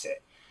he keeps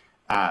it.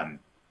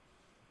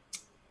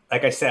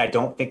 Like I said, I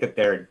don't think that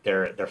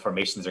their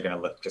formations are going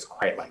to look just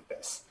quite like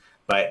this.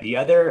 But the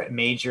other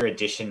major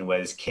addition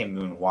was Kim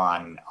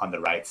Moon-Wan on the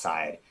right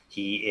side.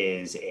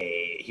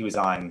 He was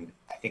on,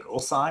 I think,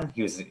 Ulsan.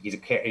 He's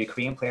a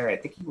Korean player. I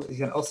think he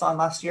was on Ulsan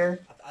last year.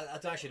 I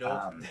don't actually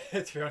know.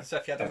 To be honest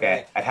with you,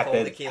 I'd have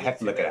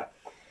to look it up.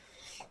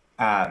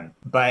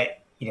 But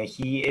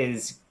he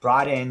is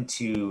brought in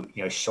to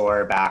shore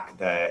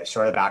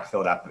the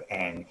backfield up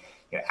and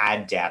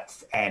add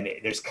depth. And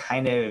there's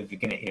kind of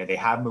they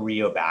have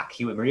Murillo back.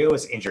 Murillo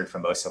was injured for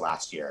most of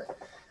last year,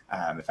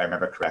 if I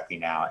remember correctly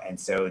now. And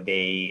so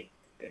they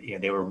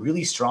were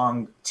really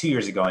strong 2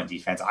 years ago in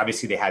defense.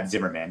 Obviously, they had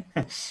Zimmerman,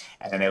 and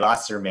then they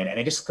lost Zimmerman, and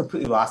they just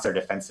completely lost their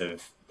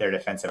defensive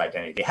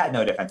identity. They had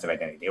no defensive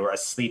identity. They were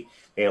asleep.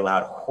 They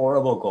allowed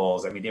horrible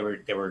goals. I mean,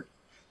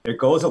 their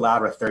goals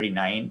allowed were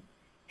 39,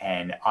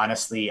 and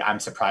honestly, I'm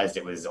surprised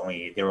they were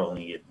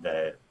only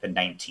the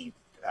 19th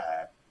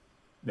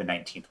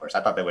worst.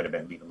 I thought they would have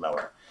been even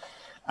lower.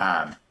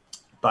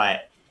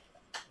 But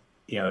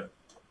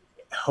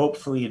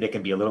hopefully they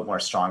can be a little more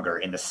stronger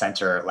in the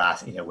center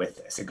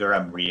with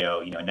Segura Murillo,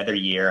 another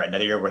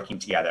year working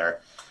together,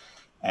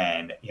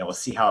 and we'll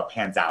see how it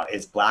pans out.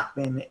 Is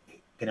Blackman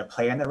going to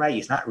play on the right?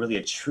 He's not really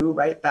a true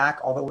right back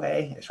all the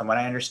way, from what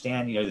I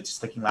understand.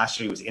 Just looking last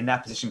year, he was in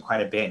that position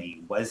quite a bit, and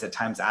he was at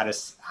times out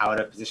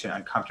of position,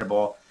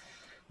 uncomfortable.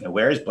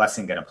 Where is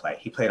Blessing going to play?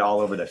 He played all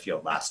over the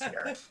field last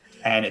year.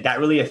 And that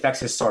really affects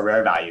his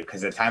SoRare value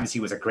because at times he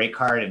was a great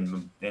card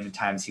and then at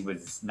times he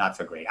was not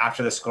so great.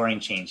 After the scoring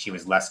change, he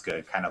was less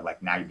good, kind of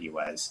like Nagby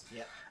was.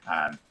 Yeah.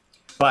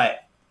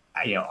 But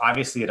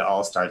obviously it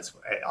all starts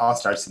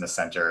in the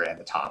center and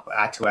the top.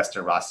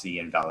 Atuesta, Rossi,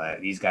 and Vela,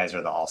 these guys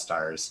are the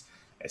all-stars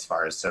as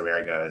far as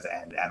SoRare goes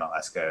and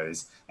MLS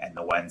goes, and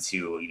the ones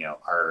who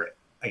are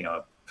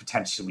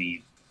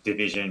potentially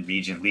division,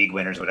 region, league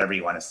winners, whatever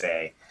you want to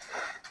say.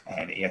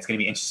 And it's going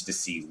to be interesting to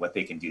see what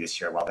they can do this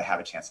year while they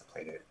have a chance to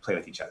play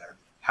with each other.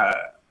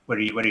 What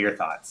are your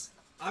thoughts?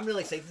 I'm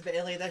really excited about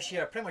LA this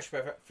year, pretty much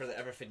for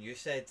everything you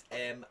said.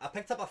 I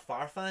picked up a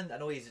Farfan. I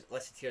know he's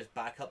listed here as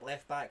backup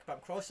left back, but I'm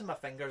crossing my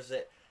fingers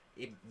that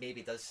he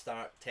maybe does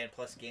start 10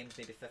 plus games,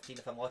 maybe 15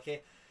 if I'm lucky.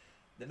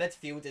 The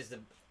midfield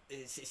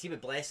see with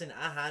Blessing.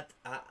 I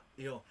don't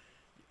know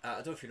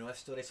if you know this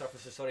story,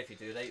 Surface, so sorry if you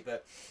do, right?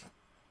 But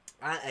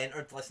I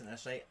entered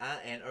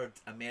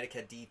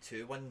America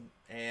D2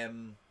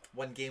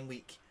 one game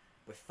week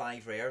with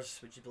 5 rares,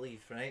 would you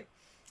believe, right?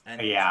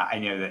 And yeah, I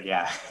know that,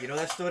 yeah. You know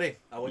that story?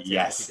 I won't tell you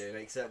if you do,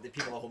 right? Because the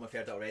people at home have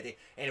heard it already.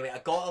 Anyway, I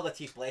got a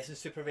Latif Blessing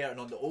super rare, and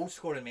on the old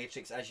scoring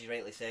matrix, as you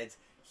rightly said,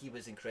 he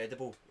was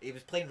incredible. He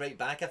was playing right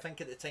back, I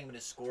think, at the time when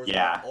his scores were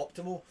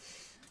optimal.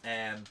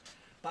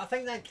 But I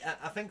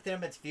think their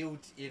midfield,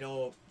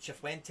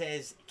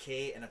 Cifuentes,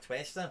 K, and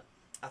Atuesta,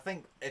 I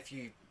think if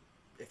you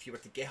were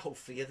to get all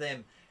 3 of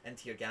them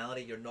into your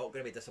gallery, you're not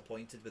going to be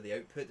disappointed with the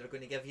output they're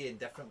going to give you in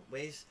different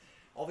ways.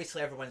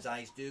 Obviously, everyone's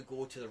eyes do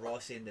go to the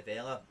Rossi and the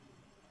Vela,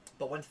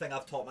 but one thing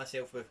I've taught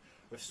myself with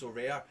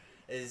SoRare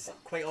is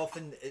quite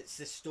often it's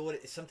the story.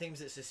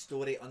 Sometimes it's the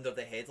story under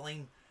the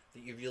headline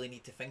that you really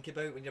need to think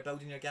about when you're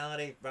building your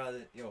gallery. Rather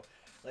than,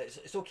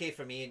 it's okay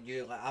for me and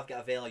you. Like, I've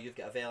got a Vela, you've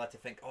got a Vela, to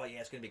think, oh yeah,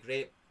 it's going to be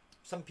great.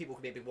 Some people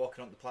could maybe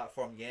walking on the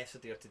platform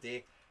yesterday or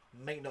today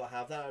might not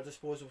have that at their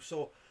disposal.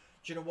 So,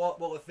 do you know what?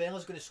 Well, if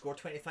Vela's going to score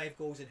 25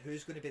 goals, and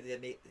who's going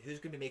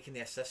to be making the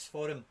assists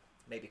for him?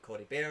 Maybe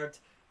Corey Baird,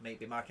 might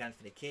be Mark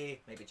Anthony Kay,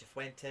 maybe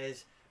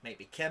Cifuentes, might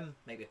be Kim,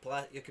 maybe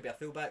you could be a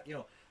fullback.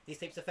 These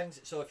types of things.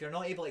 So if you're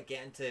not able to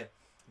get into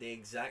the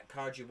exact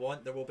card you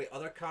want, there will be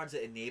other cards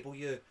that enable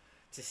you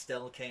to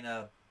still kind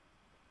of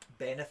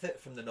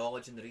benefit from the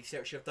knowledge and the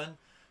research you've done.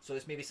 So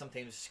it's maybe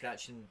sometimes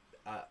scratching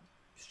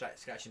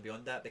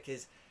beyond that,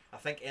 because I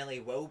think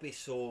LA will be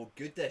so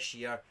good this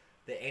year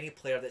that any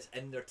player that's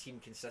in their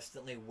team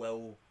consistently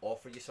will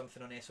offer you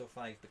something on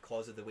SO5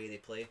 because of the way they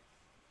play.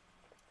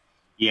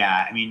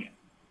 Yeah, I mean,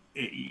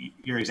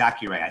 you're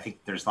exactly right. I think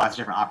there's lots of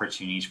different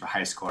opportunities for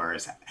high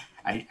scorers.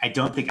 I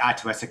don't think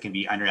Atuesta can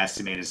be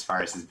underestimated as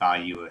far as his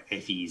value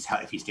if he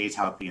stays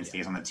healthy and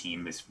stays on the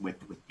team with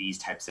these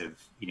types of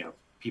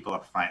people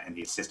up front and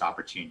the assist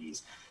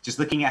opportunities. Just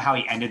looking at how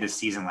he ended the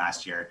season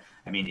last year,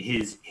 I mean,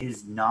 his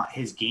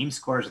game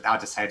scores without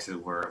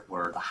decisive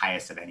were the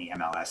highest of any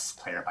MLS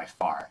player by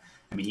far.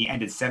 I mean, he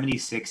ended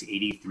 76,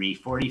 83,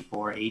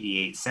 44,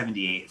 88,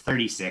 78,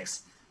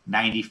 36,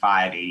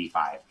 95,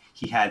 85.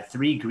 He had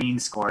 3 green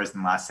scores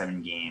in the last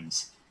 7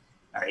 games,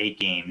 or 8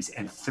 games,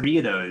 and 3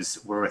 of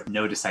those were with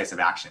no decisive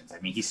actions. I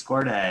mean, he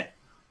scored a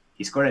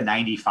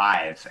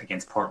 95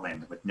 against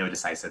Portland without a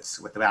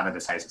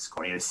decisive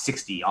score. He had a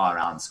 60 all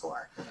around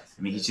score.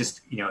 I mean, he's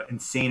just,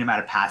 insane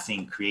amount of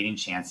passing, creating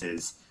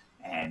chances,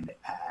 and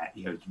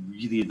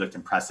really looked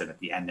impressive at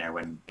the end there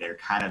when they're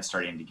kind of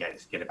starting to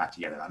get it back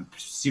together. I'm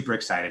super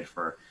excited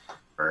for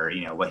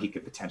what he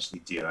could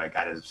potentially do. I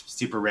got his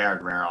super rare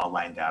and rare all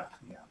lined up.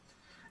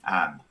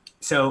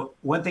 So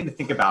one thing to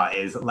think about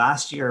is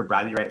last year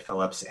Bradley Wright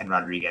Phillips and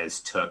Rodriguez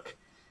took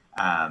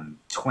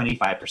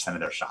 25% of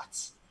their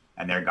shots,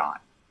 and they're gone.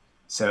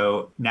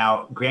 So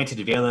now, granted,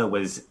 Vela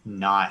was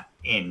not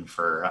in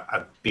for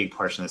a big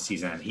portion of the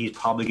season, and he's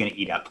probably going to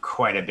eat up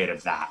quite a bit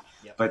of that.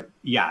 Yep. But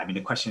yeah, I mean,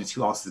 the question is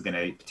who else is going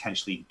to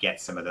potentially get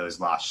some of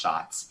those lost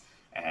shots?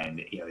 And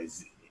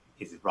is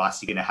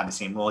Rossi going to have the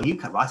same role?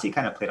 Rossi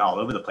kind of played all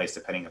over the place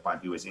depending upon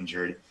who was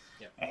injured.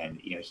 Yep. And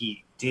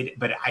he did,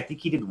 but I think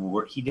he did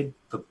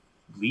the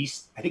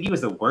least. I think he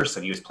was the worst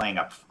when he was playing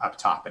up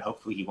top, and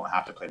hopefully he won't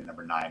have to play the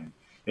number 9.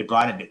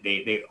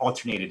 They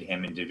alternated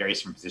him into various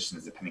different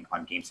positions depending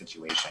upon game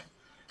situation.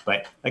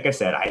 But like I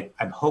said,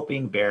 I'm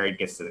hoping Baird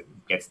gets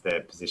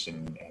the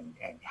position and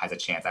has a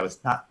chance. I was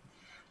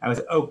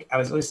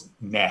always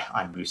meh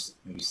on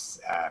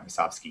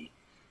Musovski.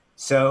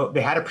 So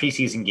they had a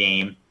preseason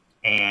game,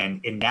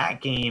 and in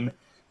that game,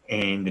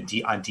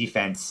 on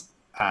defense,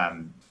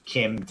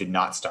 Kim did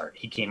not start.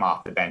 He came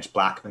off the bench.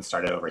 Blackman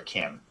started over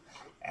Kim,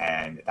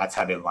 and that's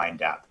how they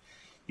lined up.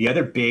 The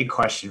other big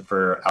question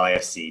for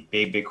LAFC,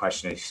 big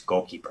question is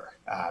goalkeeper.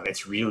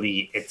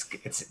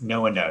 It's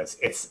no one knows.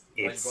 It's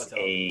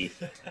a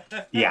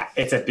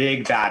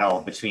big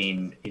battle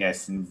between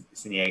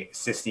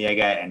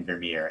Cisniega and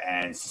Vermeer,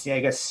 and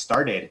Cisniega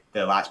started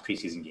the last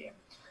preseason game.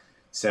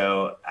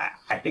 So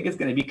I think it's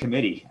going to be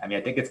committee. I mean,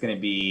 I think it's going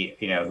to be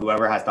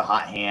whoever has the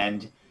hot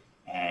hand,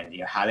 and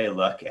how they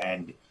look.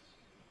 And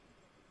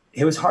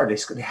it was hard.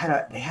 They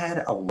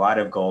had a lot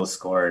of goals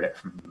scored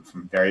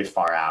from very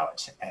far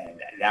out,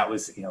 and that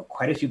was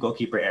quite a few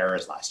goalkeeper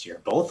errors last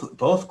year. Both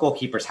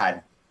goalkeepers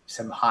had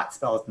some hot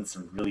spells and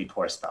some really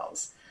poor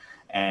spells,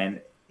 and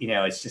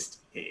it's just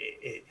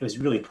it was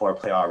really poor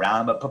play all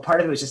around. But part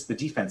of it was just the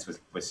defense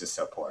was just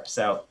so poor.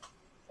 So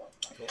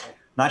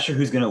not sure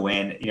who's going to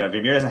win.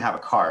 Vermeer doesn't have a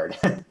card,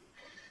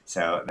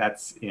 so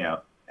that's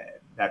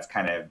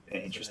kind of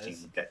an interesting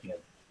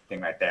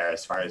thing right there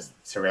as far as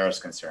SoRare is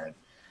concerned.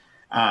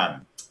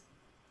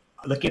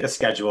 Looking at the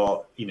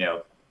schedule,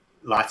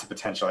 lots of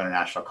potential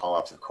international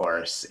call-ups, of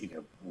course.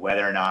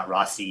 Whether or not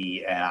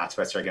Rossi and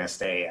Atwes are going to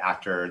stay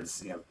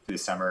afterwards, through the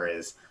summer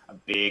is a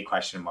big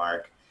question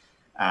mark.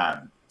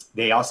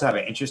 They also have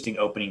an interesting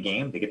opening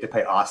game. They get to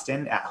play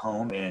Austin at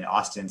home in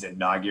Austin's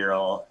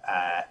inaugural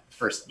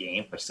first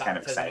game, which is kind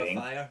of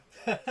exciting.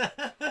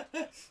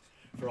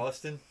 For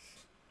Austin.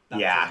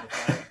 Yeah.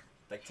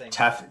 Big time.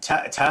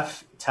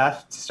 Tough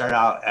to start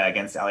out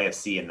against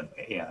LAFC in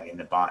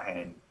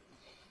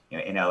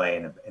LA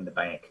in the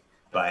bank,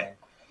 but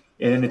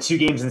and the 2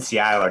 games in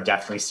Seattle are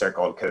definitely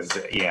circled because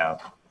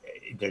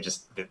they're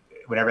just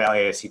whenever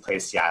LAFC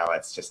plays Seattle,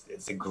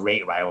 it's a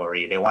great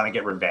rivalry. They want to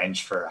get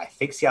revenge for, I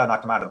think Seattle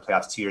knocked them out of the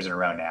playoffs 2 years in a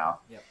row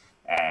now. Yep.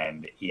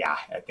 And yeah,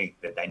 I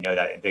know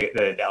that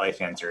the LA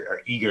fans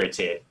are eager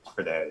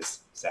for those.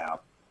 So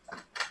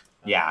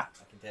yeah, I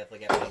can definitely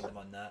get behind them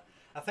on that.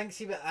 I think,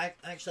 but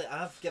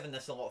I've given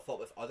this a lot of thought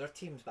with other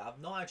teams, but I've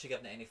not actually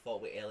given it any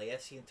thought with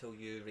LAFC until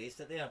you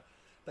raised it there.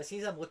 But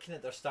since I'm looking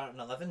at their starting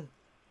 11,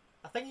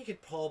 I think you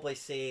could probably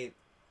say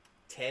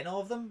 10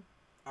 of them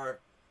are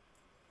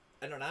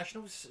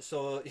internationals.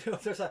 So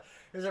there's a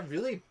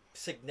really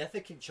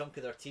significant chunk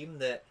of their team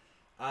that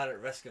are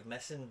at risk of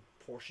missing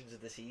portions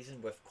of the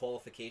season with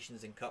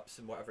qualifications and cups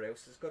and whatever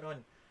else is going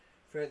on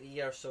throughout the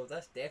year. So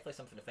that's definitely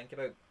something to think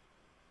about.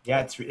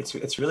 Yeah,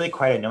 it's really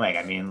quite annoying.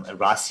 I mean,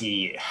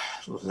 Rossi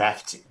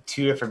left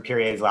 2 different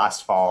periods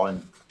last fall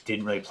and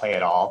didn't really play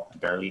at all.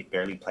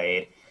 Barely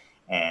played,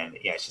 and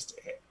yeah, it's just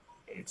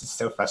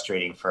so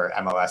frustrating for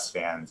MLS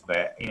fans.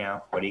 But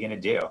what are you going to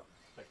do?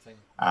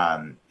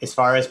 As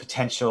far as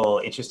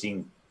potential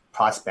interesting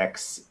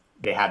prospects,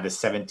 they have the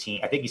 17.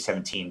 I think he's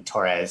 17.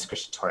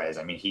 Christian Torres.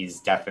 I mean,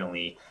 he's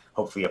definitely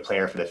hopefully a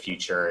player for the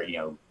future.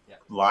 A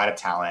lot of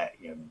talent.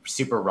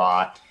 Super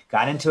raw.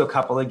 Got into a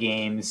couple of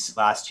games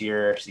last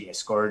year.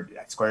 Scored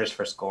his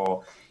first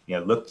goal.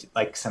 Looked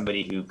like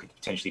somebody who could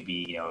potentially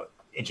be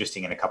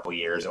interesting in a couple of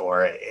years,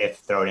 or if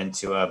thrown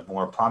into a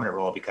more prominent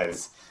role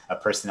because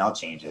of personnel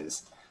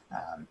changes.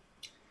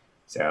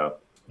 So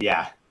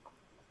yeah,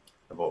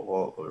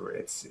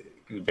 it's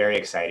very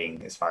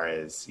exciting as far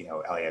as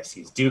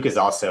LAFC's. Duke is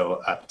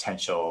also a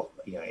potential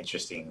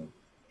interesting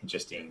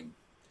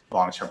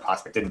long-term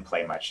prospect. Didn't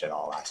play much at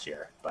all last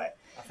year, but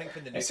I think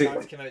when the new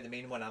cards come out, the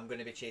main one I'm going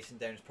to be chasing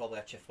down is probably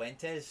a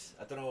Cifuentes.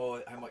 I don't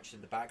know how much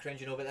of the background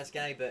you know about this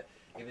guy, but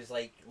he was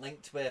like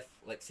linked with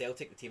like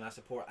Celtic, the team I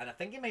support, and I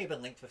think he might have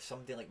been linked with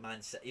somebody like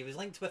Man City. He was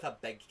linked with a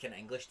big kind of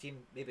English team,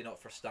 maybe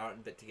not for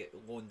starting, but to get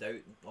loaned out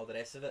and all the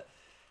rest of it.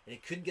 And he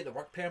couldn't get the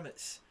work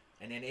permits,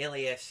 and then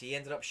LAFC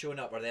ended up showing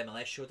up, or the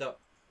MLS showed up,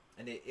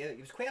 and he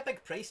was quite a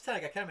big price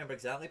tag. I can't remember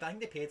exactly, but I think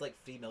they paid like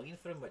 $3 million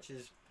for him, which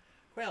is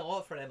quite a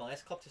lot for an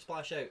MLS club to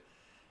splash out.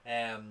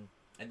 And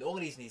the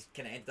only reason he's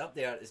kind of ended up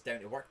there is down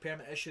to work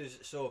permit issues.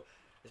 So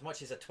as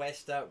much as a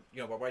Twesta,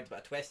 you know, we're worried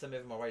about a Twesta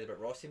moving, we're worried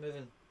about Rossi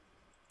moving.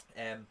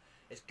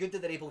 It's good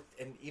that they're able,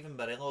 and even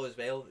Barillo as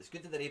well, it's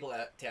good that they're able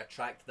to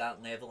attract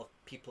that level of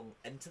people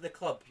into the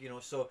club, you know.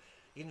 So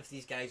even if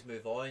these guys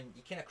move on,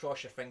 you kind of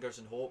cross your fingers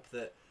and hope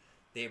that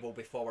they will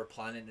be forward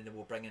planning and they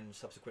will bring in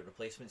subsequent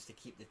replacements to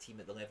keep the team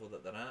at the level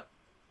that they're at.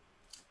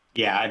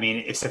 Yeah, I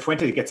mean, if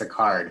Cifuentes gets a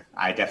card,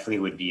 I definitely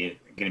would be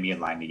going to be in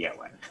line to get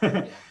one.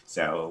 Yeah.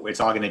 So it's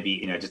all going to be,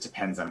 you know, it just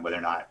depends on whether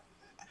or not.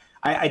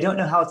 I don't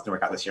know how it's going to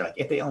work out this year. Like,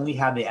 if they only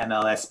have the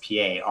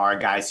MLSPA, are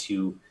guys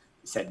who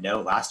said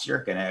no last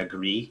year going to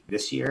agree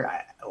this year?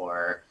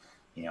 Or,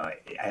 you know,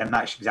 I'm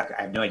not sure exactly.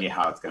 I have no idea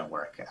how it's going to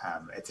work.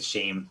 It's a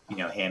shame, you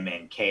know, him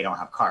and Kay don't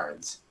have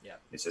cards. Yeah.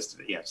 It's just,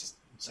 you know, it's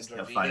just no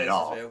Rodriguez fun at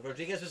all. Well.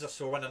 Rodriguez was a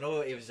sore one. I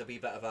know he was a wee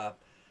bit of a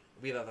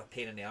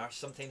pain in the arse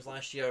sometimes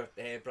last year,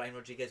 Brian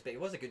Rodriguez, but he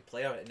was a good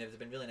player, and it would have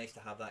been really nice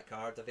to have that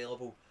card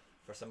available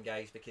for some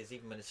guys, because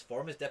even when his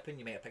form is dipping,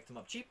 you might have picked him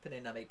up cheap, and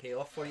then that might pay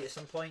off for you at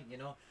some point, you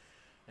know.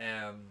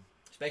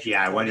 Especially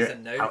I wonder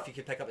now, if you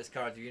could pick up his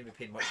card, you wouldn't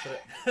be paying much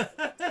for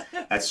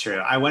it. That's true.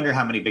 I wonder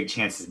how many big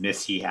chances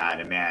missed he had,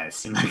 and man, it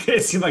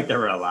seemed like there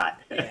were a lot.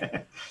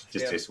 Yeah,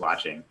 just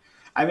watching.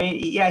 I mean,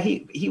 yeah,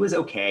 he was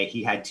okay.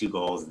 He had 2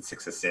 goals and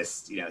 6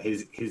 assists. You know,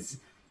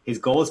 his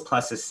goals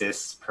plus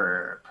assists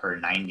per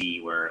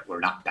 90 were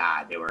not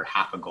bad. They were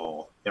half a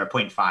goal. They were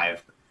 0.5,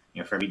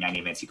 you know, for every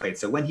 90 minutes he played.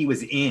 So when he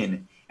was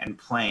in and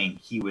playing,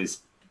 he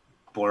was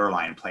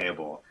borderline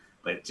playable.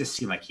 But it just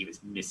seemed like he was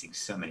missing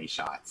so many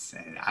shots,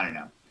 and I don't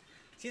know.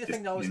 See, the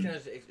thing that always kind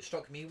of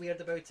struck me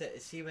weird about it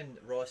is, see, when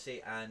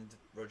Rossi and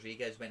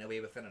Rodriguez went away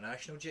with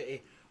international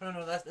duty. Oh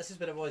no, this is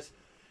what it was.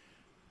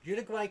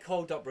 Uruguay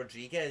called up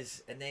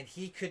Rodriguez, and then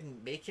he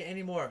couldn't make it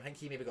anymore. I think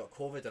he maybe got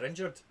COVID or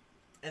injured.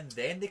 And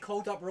then they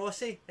called up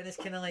Rossi, and it's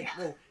kind of like,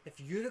 well,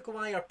 if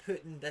Uruguay are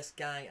putting this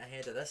guy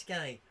ahead of this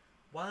guy,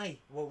 why?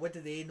 Well, what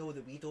do they know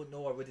that we don't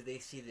know, or what do they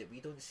see that we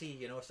don't see?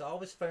 You know, so I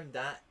always found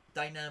that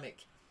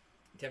dynamic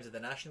in terms of the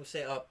national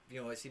setup.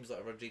 You know, it seems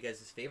like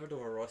Rodriguez is favoured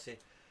over Rossi.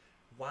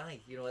 Why?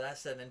 You know,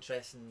 that's an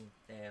interesting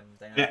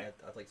dynamic.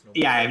 Yeah. I'd like to know.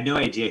 Yeah, I have no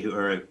idea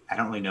I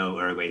don't really know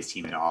Uruguay's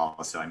team at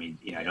all. So I mean,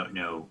 you know, I don't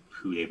know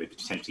who they would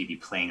potentially be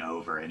playing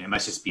over, and it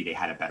must just be they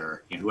had a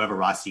better, you know, whoever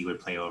Rossi would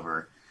play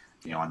over,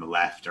 you know, on the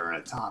left or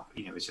at the top,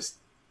 you know, it's just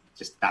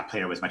that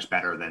player was much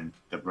better than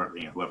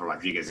whoever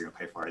Rodriguez is going to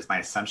play for, is my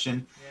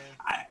assumption.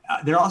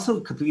 Yeah. They're also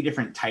completely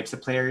different types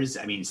of players.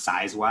 I mean,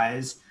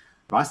 size-wise,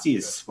 Rossi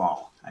is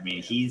small. I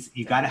mean,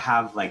 you got to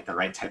have like the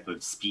right type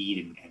of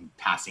speed and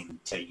passing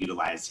to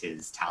utilize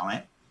his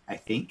talent, I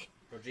think,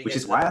 which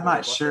is why I'm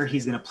not sure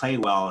he's going to play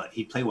well.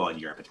 He'd play well in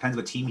Europe. It depends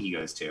what team he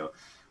goes to.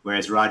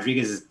 Whereas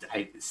Rodriguez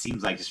it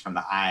seems like, just from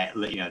the eye,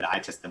 you know, the eye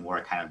test, the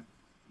more kind of,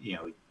 you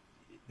know,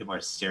 the more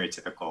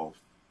stereotypical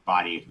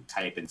body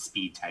type and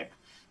speed type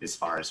as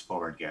far as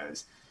forward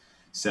goes.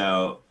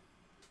 So,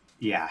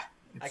 yeah.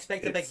 I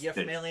expect a big year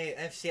from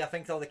LAFC. I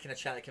think all the kind of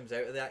chat that comes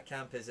out of that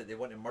camp is that they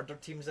want to murder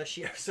teams this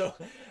year. So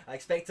I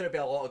expect there to be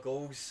a lot of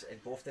goals in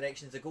both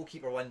directions. The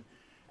goalkeeper one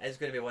is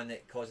going to be one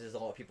that causes a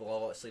lot of people a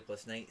lot of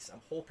sleepless nights.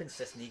 I'm hoping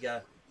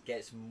Cisniga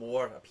gets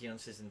more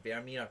appearances than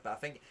Vermeer. But I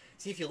think,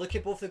 see, if you look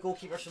at both the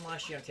goalkeepers from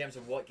last year in terms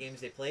of what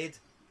games they played,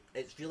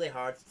 it's really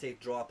hard to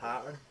draw a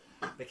pattern,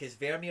 because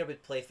Vermeer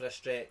would play for a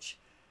stretch,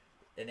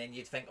 and then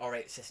you'd think, all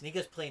right,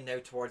 Cisniga's playing now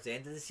towards the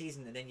end of the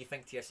season, and then you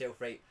think to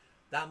yourself, right,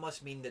 that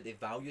must mean that they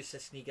value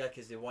Cisniga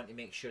because they want to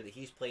make sure that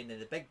he's playing in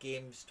the big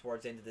games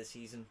towards the end of the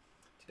season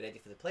to be ready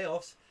for the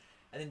playoffs.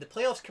 And then the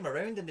playoffs come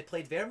around and they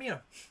played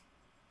Vermeer.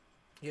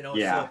 You know,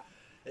 yeah. So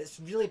it's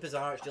really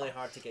bizarre. It's really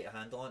hard to get a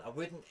handle on. I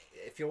wouldn't,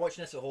 if you're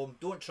watching this at home,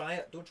 don't try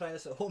it. Don't try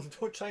this at home.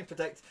 Don't try and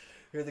predict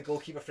who the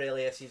goalkeeper for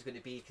LAFC is going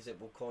to be, because it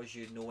will cause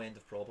you no end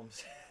of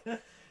problems.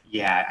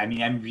 Yeah, I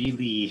mean, I'm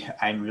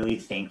really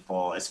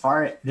thankful.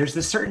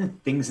 There's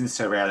certain things in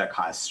SoRare that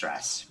cause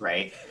stress,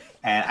 right?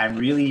 And I'm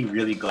really,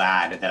 really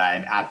glad that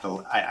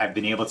I've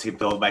been able to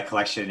build my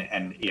collection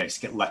and, you know, just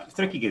get lucky.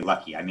 It's get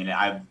lucky. I mean,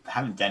 I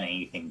haven't done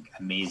anything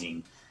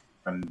amazing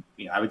from,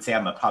 you know, I would say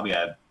I'm probably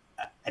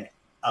an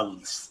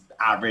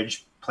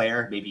average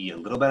player, maybe a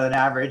little bit of an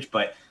average,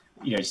 but,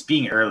 you know, just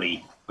being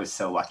early was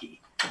so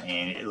lucky,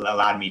 and it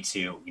allowed me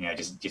to, you know,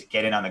 just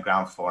get in on the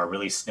ground floor,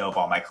 really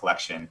snowball my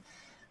collection.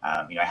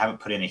 You know, I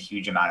haven't put in a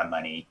huge amount of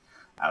money.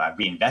 I've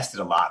reinvested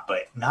a lot,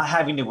 but not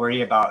having to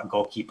worry about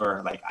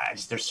goalkeeper. Like,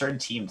 there's certain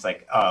teams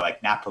like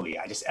Napoli.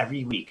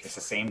 Every week it's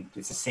the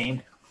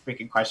same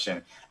freaking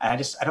question,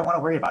 and I don't want to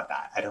worry about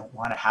that. I don't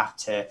want to have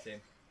to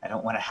I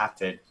don't want to have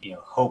to,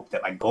 hope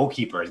that my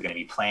goalkeeper is going to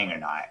be playing or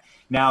not.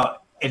 Now,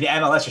 in the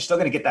MLS, you're still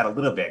going to get that a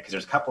little bit because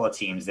there's a couple of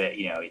teams that,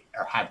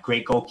 have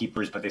great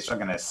goalkeepers, but they're still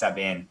going to sub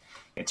in.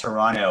 And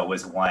Toronto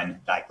was one,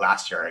 like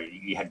last year,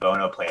 you had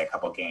Bono play a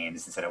couple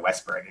games instead of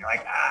Westberg. And you're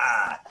like,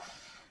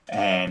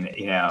 And,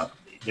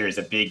 there's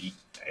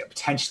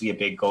potentially a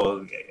big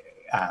goal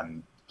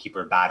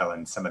keeper battle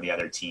in some of the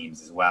other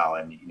teams as well.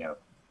 And,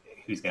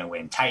 who's going to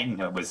win? Titan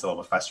was a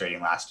little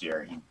frustrating last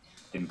year. He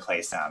didn't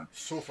play some.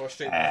 So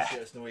frustrating last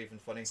year, it's not even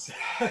funny.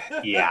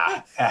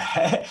 Yeah.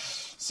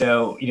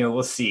 So,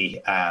 we'll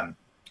see.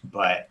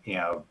 But,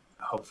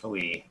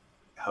 hopefully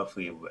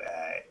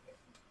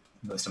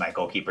most of my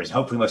goalkeepers,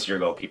 hopefully most of your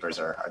goalkeepers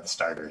are the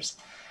starters.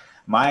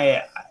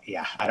 I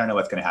don't know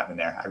what's going to happen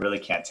there. I really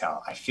can't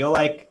tell. I feel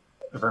like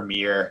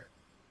Vermeer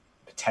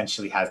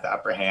potentially has the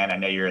upper hand. I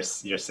know you're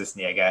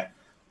Cisniega,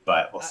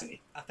 but we'll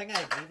see. I think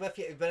I agree with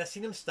you. When I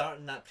seen him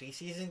starting that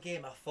preseason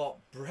game, I thought,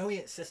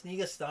 brilliant.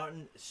 Cisniega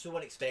starting, so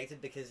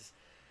unexpected because,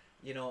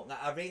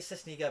 I rate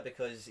Cisniega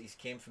because he's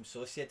came from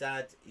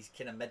Sociedad. He's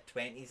kind of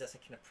mid-20s. That's a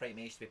kind of prime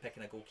age to be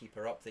picking a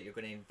goalkeeper up that you're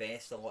going to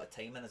invest a lot of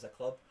time in as a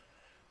club.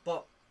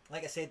 But,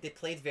 like I said, they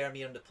played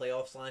Vermeer in the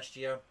playoffs last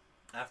year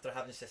after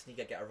having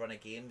Cisniega get a run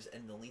of games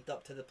in the lead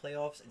up to the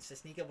playoffs. And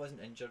Cisniega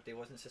wasn't injured. He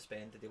wasn't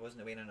suspended. He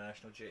wasn't away on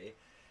international duty.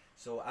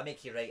 So I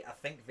make you right. I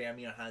think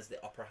Vermeer has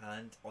the upper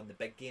hand on the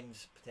big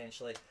games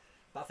potentially,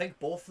 but I think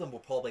both of them will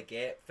probably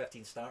get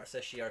 15 starts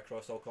this year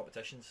across all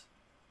competitions.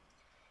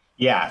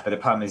 Yeah, but the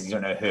problem is you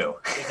don't know who.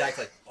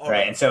 Exactly.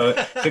 Right, and so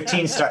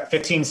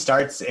 15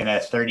 starts in a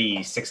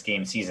 36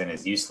 game season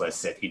is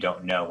useless if you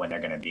don't know when they're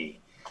going to be.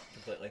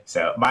 Completely.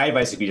 So my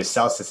advice would be to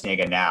sell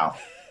Cisniega now,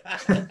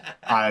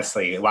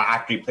 honestly,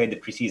 after you played the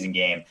preseason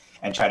game,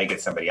 and try to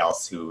get somebody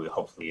else who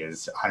hopefully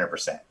is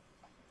 100%.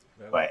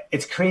 But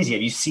it's crazy.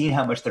 Have you seen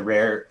how much the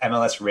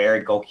MLS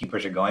rare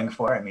goalkeepers are going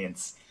for? I mean,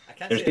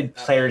 there's been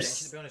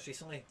players. To be honest,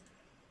 recently,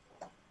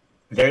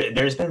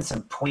 there's been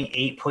some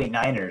 0.8,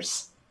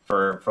 0.9ers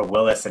for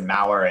Willis and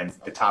Maurer and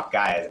the top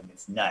guys. I mean,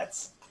 it's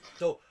nuts.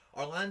 So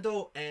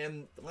Orlando,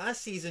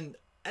 last season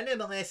in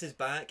MLS is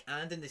back,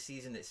 and in the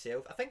season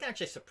itself, I think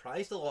actually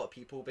surprised a lot of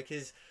people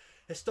because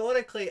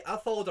historically, I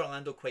followed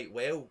Orlando quite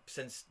well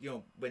since,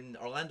 when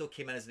Orlando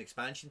came in as an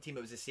expansion team,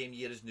 it was the same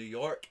year as New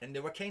York, and they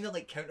were kind of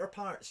like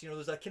counterparts. There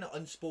was a kind of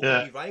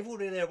unspoken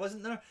rivalry there,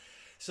 wasn't there?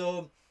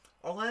 So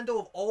Orlando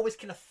have always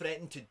kind of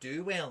threatened to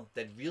do well,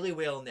 did really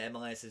well in the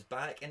MLS is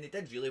back, and they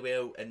did really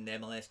well in the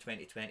MLS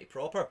 2020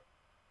 proper.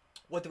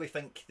 What do we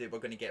think that we're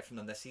going to get from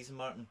them this season,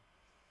 Martin?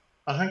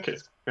 I think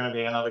it's going to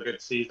be another good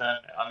season.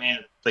 I mean,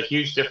 the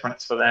huge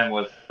difference for them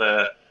was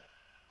the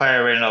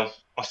hiring of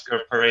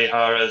Oscar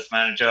Pereira as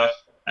manager.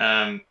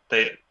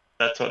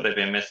 That's what they've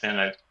been missing,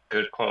 a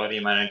good quality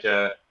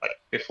manager. Like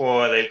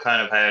before, they've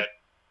kind of had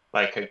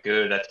like a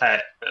good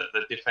attack, but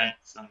the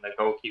defense and the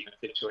goalkeeping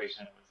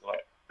situation was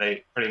like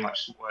they pretty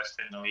much worst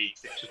in the league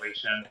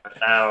situation. But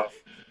now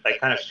they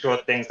kind of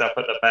shored things up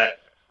at the back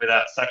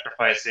without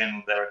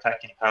sacrificing their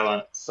attacking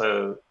talent.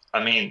 So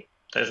I mean,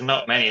 there's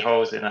not many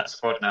holes in that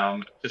squad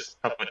now. Just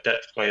a couple of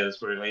depth players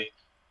really,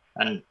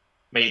 and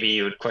maybe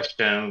you would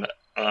question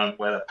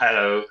whether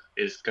Pato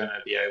is going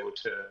to be able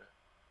to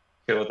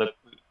fill the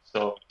boots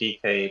of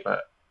DK,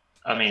 but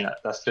I mean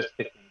that's just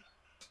picking.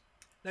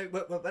 Now,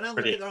 when I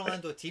look at the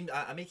Orlando team,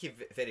 I make you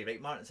very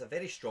right, Martin. It's a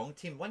very strong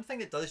team. One thing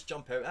that does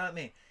jump out at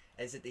me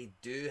is that they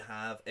do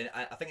have, and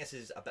I think this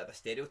is a bit of a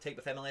stereotype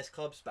with MLS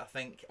clubs, but I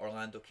think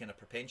Orlando kind of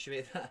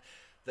perpetuate that.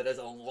 There is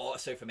a lot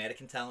of South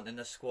American talent in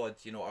this squad.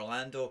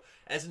 Orlando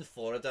is in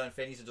Florida, and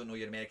for any who don't know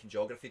your American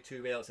geography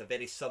too well, it's a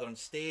very southern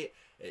state.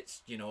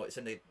 It's it's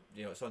in the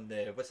it's on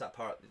the, what's that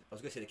part? I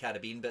was going to say the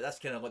Caribbean, but that's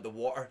kind of like the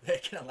water that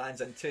it kind of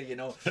lands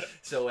into.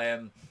 So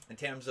in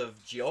terms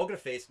of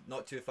geography, it's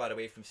not too far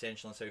away from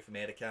Central and South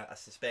America. I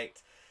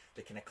suspect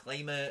the kind of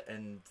climate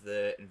and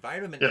the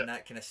environment in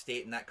that kind of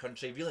state in that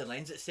country really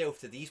lends itself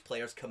to these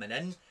players coming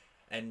in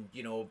and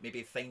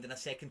maybe finding a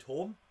second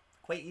home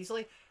quite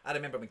easily. I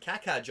remember when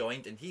Kaká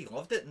joined and he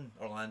loved it in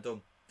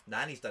Orlando.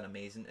 Nani's done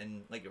amazing,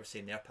 and like you were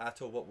saying there,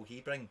 Pato, what will he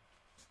bring?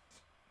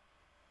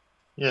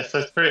 Yeah, so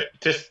it's pretty,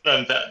 just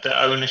the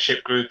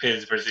ownership group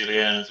is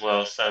Brazilian as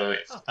well, so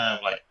it's kind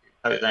of like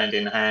goes hand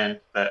in hand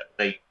that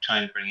they try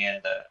and bring in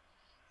the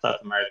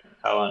South American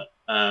talent.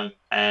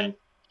 And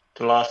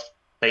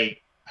they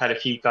had a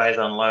few guys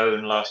on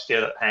loan last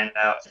year that panned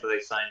out, so they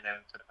signed them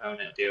to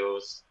permanent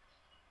deals.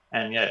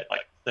 And yeah,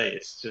 like I say,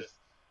 it's just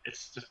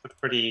a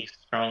pretty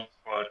strong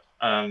squad.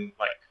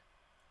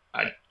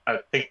 I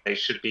think they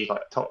should be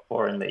like top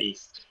 4 in the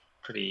East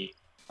pretty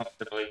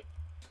comfortably.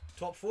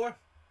 Top 4?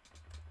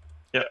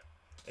 Yep.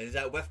 Is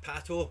that with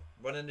Pato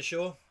running the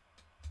show?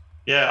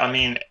 Yeah, I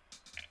mean,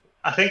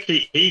 I think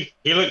he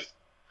looks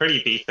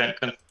pretty decent.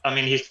 I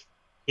mean,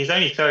 he's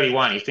only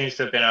 31. He seems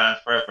to have been around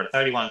forever.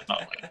 31's not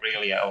like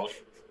really old,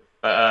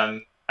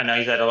 but I know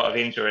he's had a lot of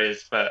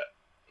injuries, but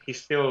he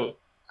still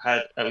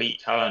had elite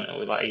talent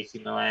with like AC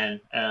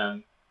Milan.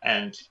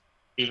 And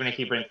even if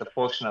he brings a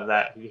portion of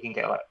that, if you can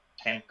get like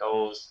 10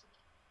 goals,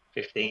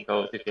 15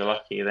 goals if you're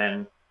lucky,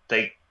 then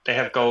they they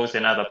have goals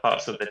in other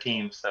parts of the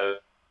team. So,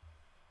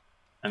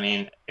 I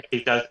mean,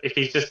 if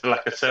he's just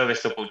like a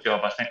serviceable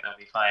job, I think they'll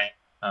be fine.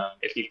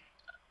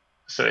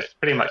 So it's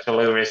pretty much a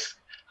low risk,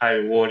 high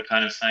reward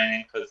kind of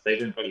signing because they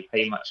didn't really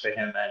pay much for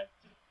him. And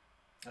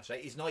that's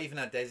right. He's not even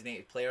a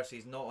designated player, so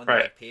he's not on the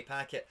right. big pay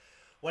packet.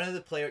 One of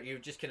the players you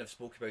just kind of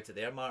spoke about it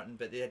there, Martin,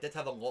 but they did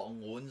have a lot of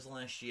loans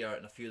last year,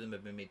 and a few of them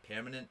have been made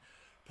permanent.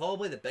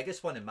 Probably the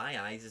biggest one in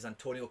my eyes is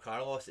Antonio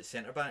Carlos at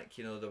centre back.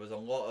 You know, there was a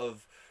lot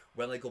of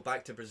will he go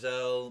back to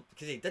Brazil,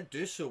 because he did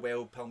do so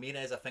well.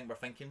 Palmeiras, I think, were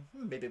thinking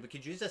maybe we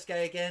could use this guy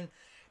again,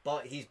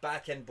 but he's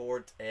back in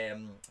board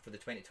for the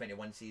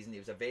 2021 season. He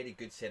was a very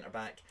good centre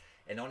back,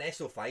 and on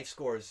SO5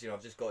 scores, you know,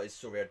 I've just got his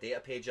SoRare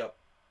data page up.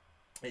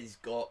 He's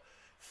got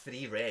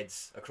 3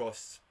 reds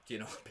across, you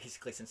know,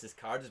 basically since his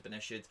card has been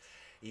issued.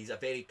 He's a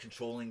very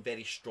controlling,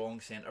 very strong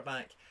centre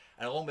back,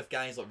 and along with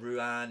guys like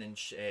Ruan and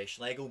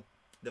Schlegel,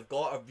 they've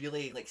got a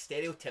really like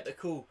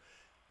stereotypical,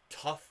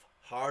 tough,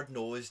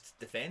 hard-nosed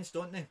defence,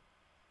 don't they?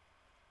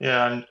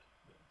 Yeah, and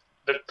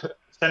the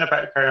centre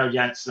back Carlo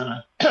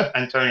Janssen,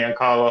 Antonio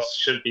Carlos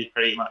should be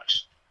pretty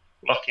much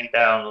locking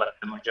down like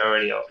the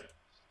majority of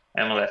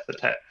MLS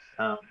attacks.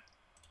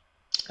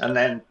 And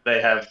then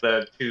they have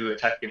the 2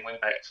 attacking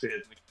wingbacks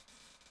with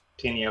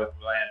Coutinho and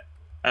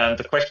Ruan.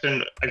 The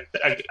question,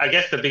 I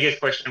guess the biggest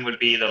question would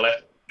be the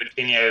left.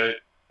 Coutinho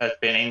has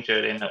been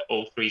injured in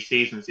all 3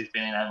 seasons he's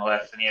been in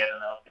MLS, and he had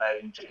another bad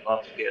injury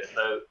last year.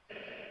 So,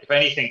 if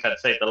anything, I'd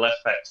say the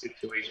left back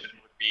situation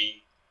would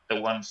be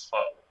the one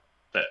spot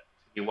that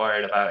to be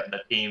worried about in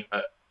the team.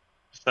 But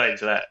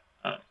besides that,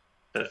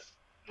 there's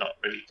not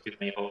really too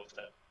many holes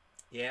there.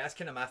 Yeah, that's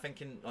kind of my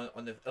thinking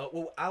on the.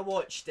 Well, I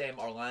watched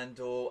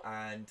Orlando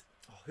and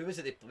who was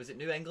it? Was it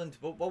New England?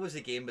 What was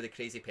the game with the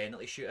crazy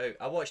penalty shootout?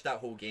 I watched that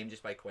whole game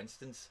just by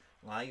coincidence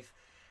live,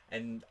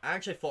 and I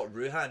actually thought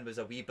Ruhan was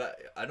a wee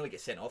bit. I know he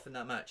gets sent off in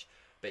that match,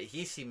 but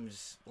he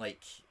seems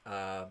like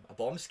a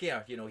bomb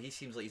scare. You know, he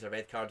seems like he's a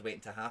red card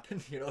waiting to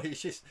happen. You know,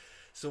 he's just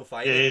so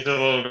fiery. Yeah, he's a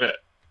little bit.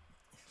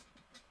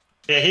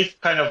 Yeah, he's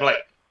kind of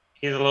like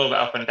he's a little bit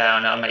up and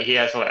down. I mean, he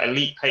has like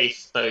elite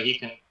pace, so he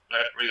can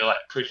really like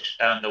push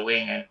down the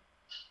wing, and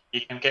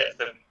he can get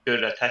some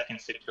good attacking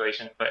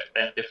situations. But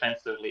then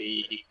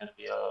defensively, he can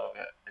be a little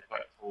bit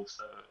neglectful.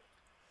 So.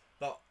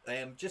 But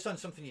just on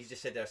something you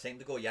just said there a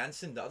second ago,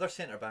 Janssen, the other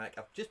centre back,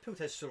 I've just put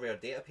his SoRare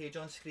data page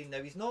on screen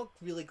now. He's not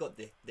really got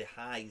the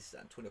highs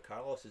that Antonio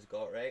Carlos has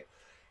got, right?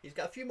 He's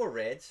got a few more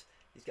reds,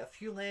 he's got a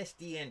few less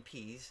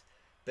DNPs,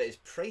 but his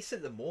price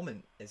at the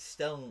moment is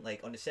still,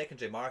 like, on the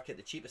secondary market,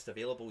 the cheapest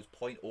available is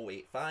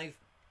 0.085,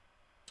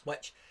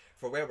 which,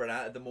 for where we're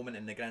at the moment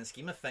in the grand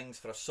scheme of things,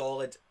 for a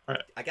solid,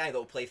 a guy that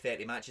will play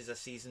 30 matches this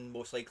season,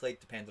 most likely,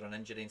 depending on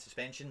injury and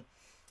suspension,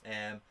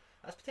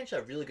 that's potentially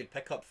a really good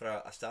pickup for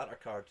a starter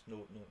card.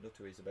 No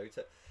two ways about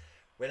it.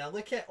 When I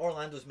look at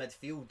Orlando's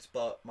midfield,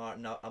 but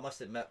Martin, I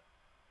must admit,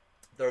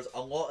 there's a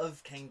lot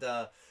of kind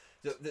of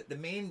the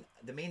main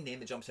name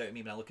that jumps out at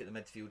me when I look at the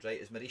midfield, right,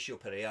 is Mauricio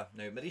Pereira.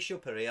 Now,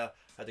 Mauricio Pereira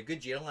had a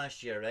good year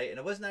last year, right, and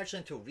it wasn't actually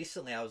until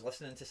recently I was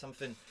listening to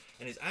something,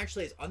 and his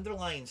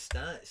underlying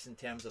stats in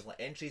terms of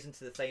like entries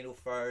into the final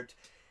third,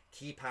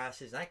 key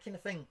passes, that kind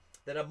of thing,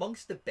 they're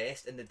amongst the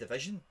best in the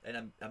division,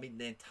 and I mean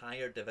the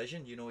entire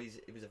division. You know, he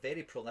was a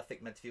very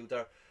prolific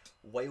midfielder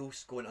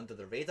whilst going under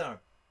the radar.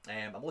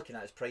 I'm looking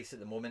at his price at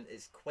the moment.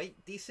 It's quite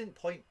decent.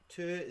 0.2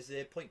 is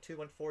the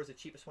 0.214 is the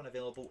cheapest one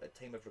available at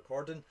time of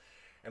recording.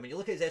 And when you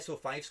look at his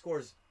SO5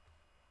 scores,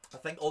 I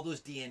think all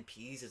those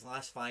DNPs, his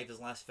last 5, his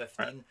last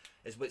 15,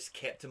 is what's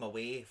kept him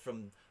away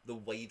from the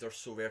wider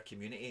SoRare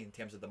community in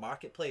terms of the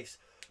marketplace.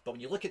 But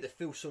when you look at the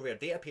full SoRare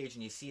data page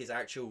and you see his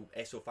actual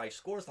SO5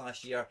 scores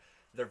last year,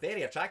 they're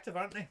very attractive,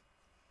 aren't they?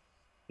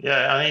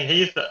 Yeah, I mean,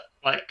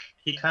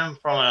 he came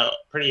from a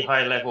pretty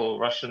high level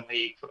Russian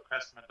league for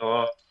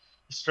Krasnodar.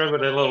 He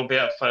struggled a little bit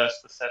at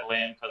first to settle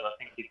in because I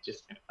think he'd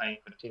just been playing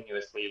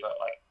continuously.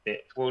 But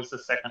towards the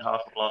second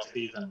half of last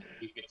season,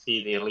 you could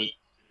see the elite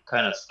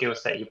kind of skill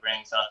set he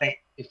brings. And I think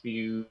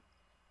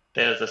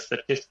there's a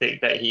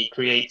statistic that he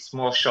creates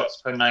more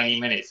shots per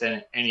 90 minutes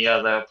than any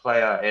other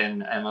player in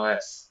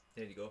MLS.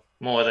 There you go.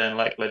 More than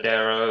like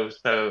Ladero,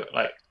 so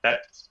like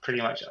that's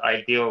pretty much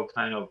ideal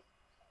kind of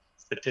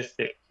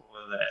statistic for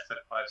the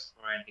SF5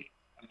 scoring.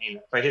 I mean,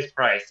 for his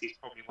price, he's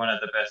probably one of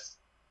the best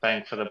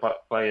bang for the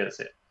buck players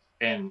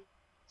in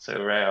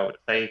SoRare, I would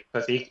say,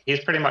 because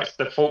he's pretty much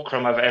the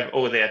fulcrum of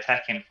all the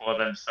attacking for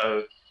them.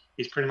 So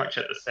he's pretty much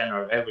at the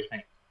center of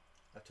everything.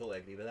 I totally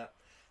agree with that.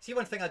 See,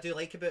 one thing I do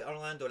like about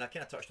Orlando, and I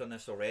kind of touched on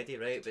this already,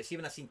 right? But see,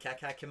 when I seen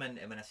Kaká come in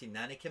and when I seen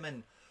Nani come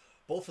in,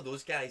 both of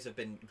those guys have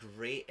been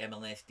great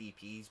MLS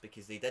DPs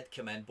because they did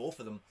come in, both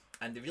of them,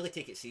 and they really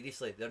take it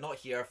seriously. They're not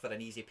here for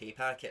an easy pay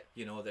packet.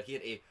 You know, they're here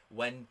to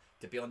win,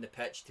 to be on the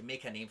pitch, to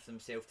make a name for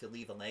themselves, to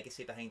leave a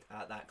legacy behind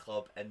at that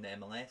club in the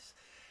MLS.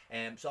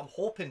 So I'm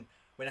hoping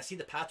when I see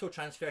the Pato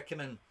transfer come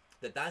in,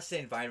 that's the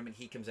environment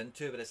he comes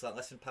into, where it's like,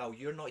 listen, pal,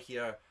 you're not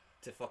here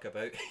to fuck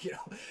about. You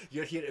know,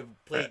 you're here to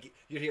play.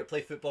 You're here to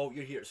play football.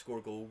 You're here to score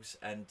goals,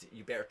 and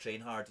you better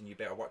train hard and you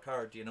better work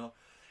hard. You know.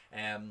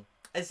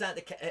 Is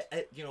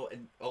that you know,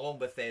 along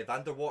with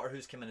Vanderwater,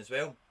 who's coming as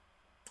well?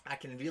 I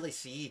can really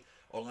see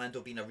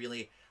Orlando being a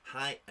really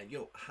high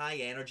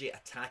energy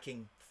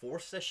attacking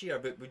force this year.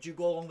 But would you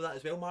go along with that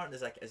as well, Martin?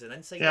 As an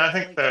insight? Yeah, I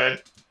think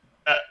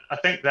I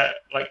think that,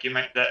 like you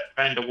meant, that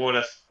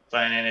Vanderwater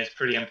signing is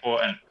pretty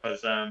important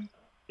because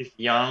he's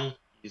young.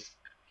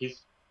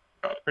 He's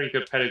got a pretty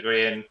good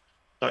pedigree in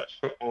Dutch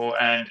football,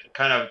 and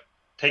kind of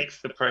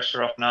takes the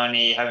pressure off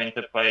Nani having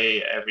to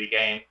play every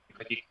game,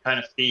 because you can kind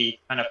of see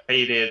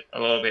faded a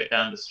little bit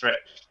down the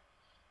stretch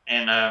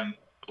in the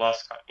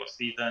last couple of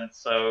seasons.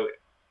 So,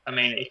 I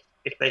mean,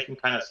 if they can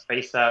kind of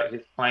space out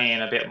his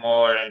playing a bit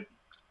more and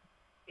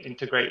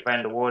integrate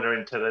Vanderwater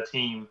into the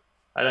team,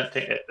 I don't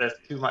think that there's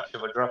too much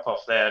of a drop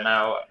off there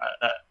now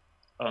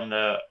on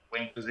the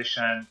wing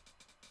position,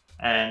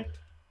 and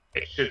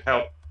it should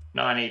help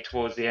Nani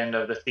towards the end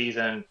of the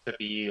season to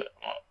be a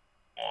lot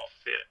more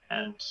fit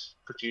and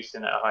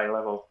producing at a high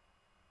level.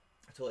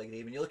 I totally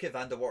agree. When you look at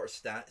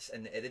Vanderwater's stats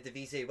in the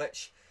Eredivisie,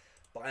 which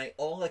by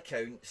all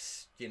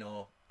accounts, you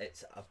know,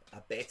 it's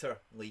a better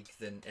league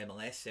than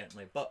MLS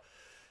certainly, but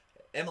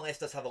MLS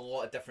does have a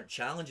lot of different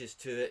challenges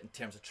to it in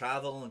terms of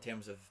travel, in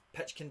terms of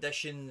pitch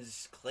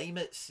conditions,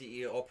 climates that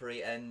you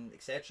operate in,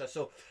 etc.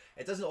 So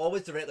it doesn't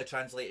always directly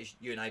translate, as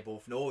you and I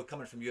both know.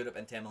 Coming from Europe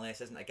into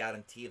MLS isn't a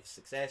guarantee of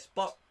success,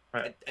 but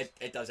right.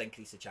 it does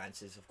increase the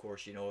chances, of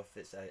course, you know, if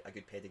it's a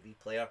good pedigree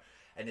player.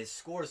 And his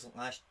scores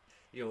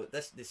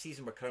the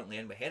season we're currently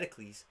in with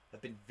Heracles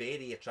have been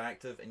very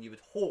attractive, and you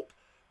would hope,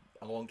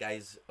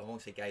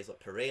 alongside guys like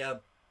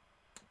Perea,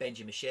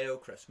 Benji Michel,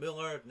 Chris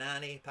Muller,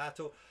 Nani,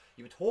 Pato,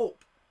 you would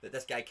hope that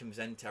this guy comes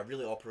into a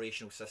really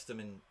operational system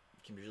and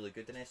can be really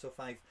good in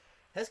SO5.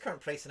 His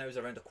current price now is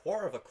around a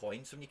quarter of a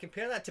coin, so when you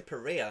compare that to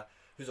Perea,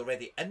 who's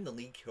already in the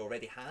league, who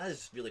already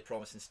has really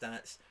promising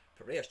stats,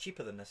 Perea's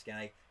cheaper than this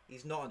guy.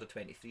 He's not under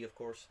 23, of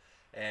course,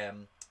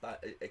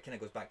 but it kind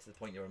of goes back to the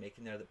point you were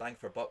making there, that bang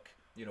for buck,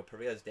 you know,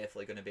 Perea's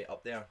definitely going to be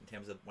up there in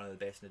terms of one of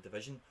the best in the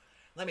division.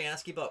 Let me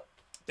ask you, but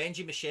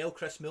Benji Michel,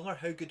 Chris Muller,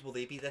 how good will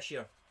they be this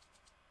year?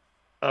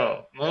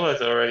 Oh,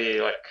 Muller's already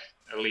like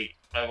elite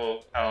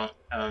level talent.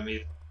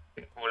 He's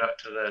been called up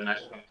to the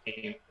national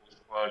team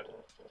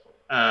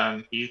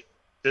squad. He's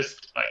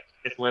just like,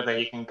 it's whether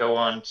he can go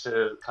on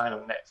to kind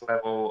of next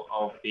level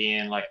of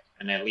being like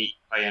an elite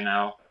player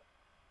now.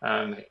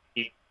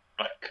 He,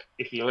 like,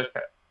 if you look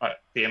at like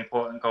the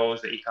important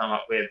goals that he come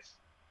up with,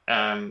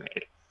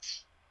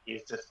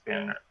 he's just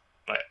been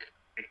like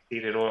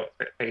exceeded all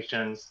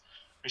expectations.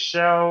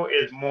 Michelle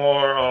is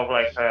more of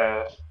like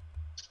a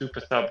super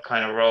sub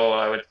kind of role,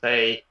 I would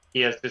say.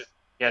 He has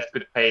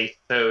good pace.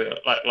 So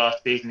like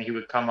last season, he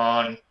would come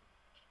on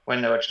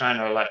when they were trying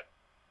to like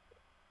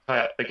tie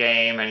up the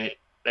game, and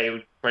they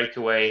would break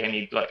away, and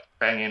he'd like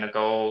bang in a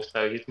goal.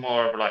 So he's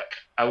more of like,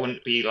 I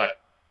wouldn't be like,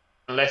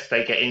 unless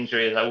they get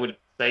injuries, I would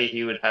say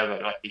he would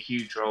have like a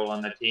huge role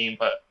on the team.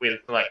 But with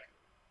like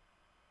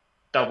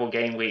double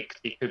game weeks,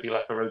 he could be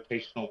like a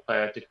rotational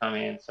player to come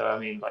in. So I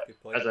mean, like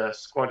as a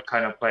squad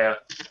kind of player,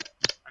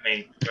 I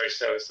mean, very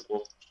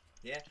serviceable.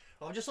 Yeah.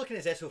 Well, I'm just looking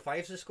at his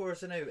SO5's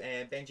scores now,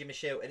 Benji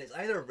Michel, and it's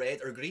either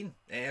red or green.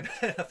 I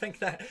think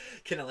that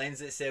kind of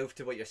lends itself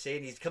to what you're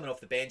saying. He's coming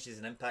off the bench as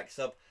an impact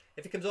sub.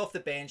 If he comes off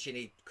the bench and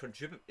he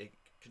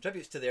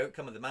contributes to the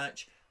outcome of the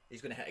match,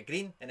 he's going to hit a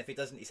green, and if he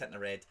doesn't, he's hitting a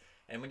red.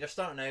 And when you're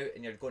starting out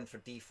and you're going for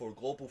D4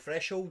 global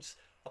thresholds,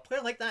 a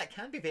player like that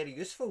can be very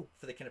useful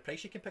for the kind of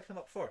price you can pick them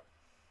up for.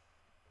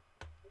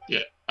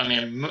 Yeah, I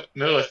mean,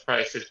 Muller's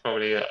price is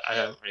probably, I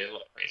haven't really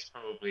looked, but it's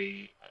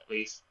probably at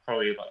least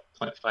about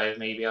 0.5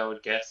 maybe, I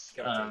would guess.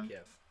 Yeah.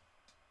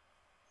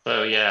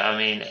 So yeah, I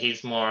mean,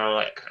 he's more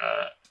like,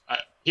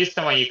 he's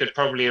someone you could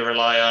probably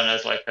rely on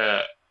as like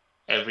a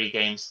every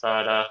game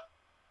starter.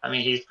 I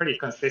mean, he's pretty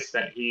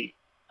consistent.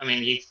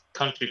 He's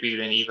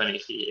contributing even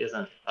if he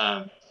isn't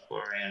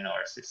scoring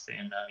or assisting.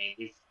 I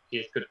mean, he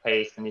has good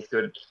pace and he's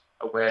good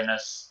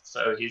awareness,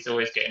 so he's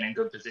always getting in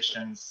good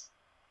positions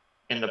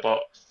in the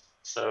box.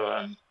 So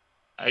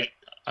I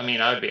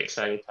would be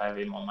excited to have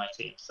him on my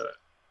team. So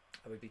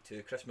I would be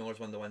too. Chris Miller's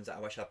one of the ones that I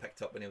wish I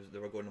picked up when they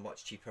were going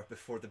much cheaper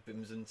before the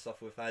booms and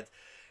stuff we've had,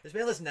 as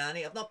well as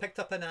Nani. I've not picked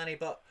up a Nani,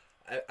 but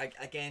I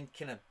again,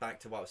 kind of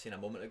back to what I was saying a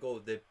moment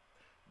ago,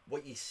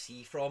 what you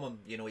see from him,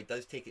 you know, he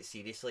does take it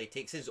seriously. He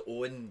takes his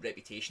own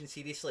reputation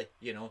seriously,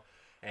 you know,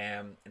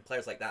 and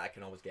players like that I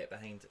can always get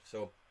behind.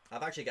 So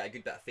I've actually got a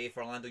good bit of faith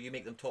for Orlando. You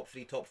make them top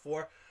 3, top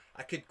 4.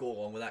 I could go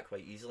along with that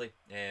quite easily,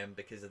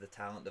 because of the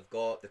talent they've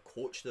got, the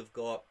coach they've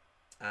got,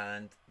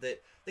 and the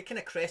kind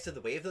of crest of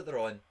the wave that they're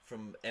on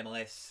from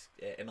MLS.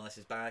 MLS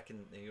is back,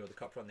 and you know, the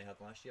cup run they had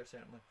last year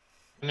certainly.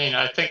 I mean,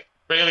 I think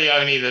really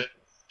only the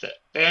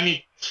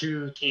only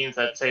 2 teams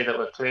I'd say that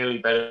were clearly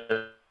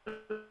better.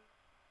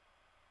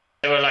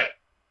 They were like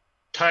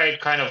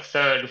tied kind of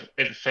third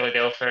with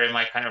Philadelphia in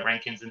my kind of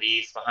rankings in the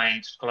East,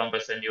 behind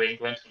Columbus and New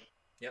England.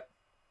 Yep.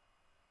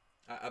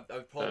 I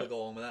would probably go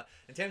along with that.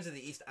 In terms of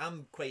the East,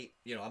 I'm quite,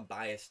 you know, I'm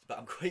biased, but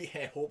I'm quite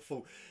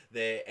hopeful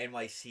the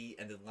NYC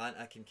and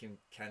Atlanta can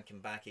come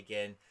back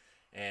again.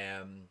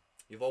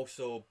 You've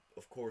also,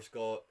 of course,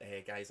 got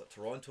guys like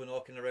Toronto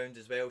knocking around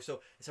as well.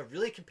 So it's a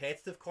really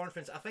competitive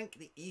conference. I think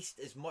the East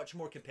is much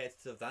more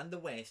competitive than the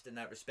West in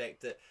that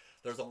respect, that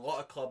there's a lot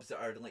of clubs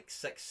that are like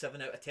 6, 7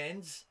 out of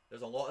 10s.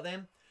 There's a lot of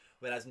them.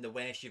 Whereas in the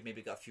West, you've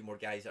maybe got a few more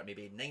guys that are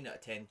maybe 9 out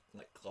of 10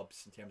 like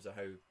clubs in terms of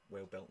how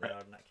well built they are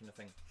and that kind of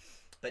thing.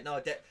 But no,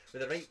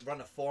 with the right run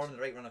of form,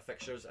 the right run of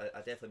fixtures, I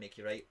definitely make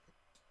you right.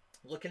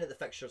 Looking at the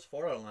fixtures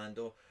for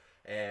Orlando,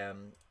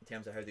 in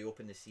terms of how they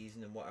open the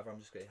season and whatever, I'm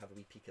just going to have a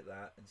wee peek at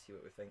that and see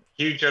what we think.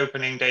 Huge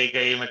opening day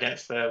game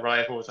against the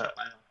rivals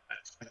Atlanta.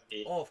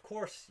 Oh, of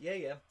course,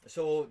 yeah.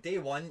 So day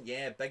one,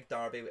 big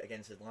derby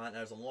against Atlanta.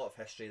 There's a lot of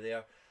history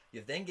there.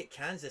 You then get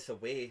Kansas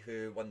away,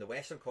 who won the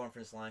Western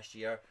Conference last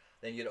year.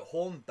 Then you're at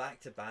home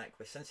back-to-back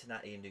with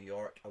Cincinnati and New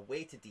York,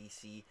 away to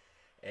DC,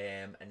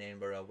 and then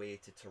we're away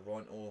to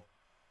Toronto.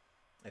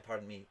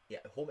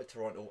 Home at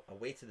Toronto,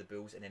 away to the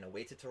Bulls, and then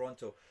away to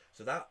Toronto.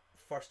 So that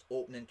first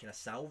opening kind of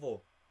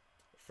salvo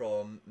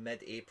from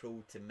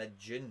mid-April to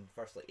mid-June,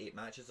 first like 8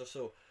 matches or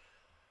so,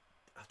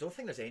 I don't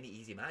think there's any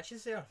easy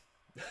matches there,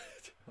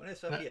 to be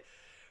honest with you.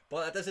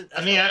 But it doesn't...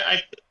 I mean,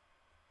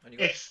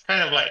 it's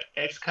kind of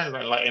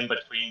like in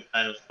between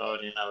kind of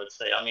starting, I would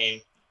say. I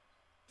mean,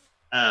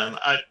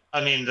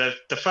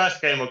 the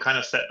first game will kind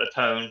of set the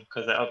tone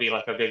because that'll be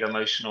like a big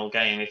emotional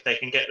game. If they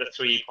can get the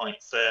 3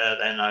 points there,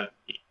 then I'd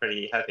be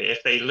pretty happy.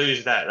 If they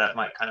lose that, that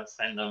might kind of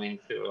send them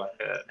into like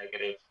a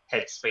negative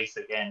headspace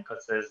again,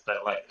 because there's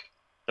that like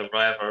the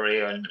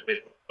rivalry and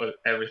with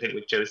everything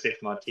with Joseph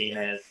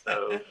Martinez.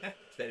 So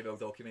it's very well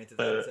documented,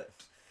 isn't it?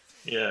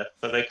 Yeah,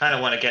 so they kind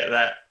of want to get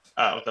that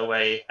out of the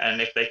way,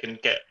 and if they can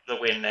get the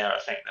win there, I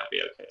think they'll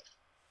be okay.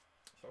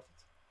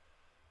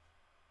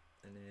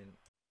 And then,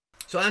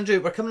 so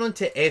Andrew, we're coming on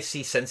to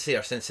FC Cincy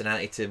or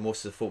Cincinnati to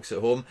most of the folks at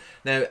home.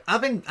 Now,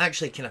 I've been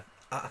actually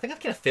I think I've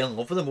kind of fell in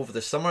love with them over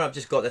the summer. I've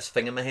just got this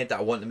thing in my head that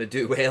I want them to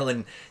do well,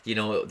 and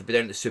they'll be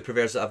down to the Super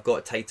Rares that I've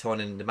got tight on,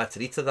 and the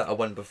Matarita that I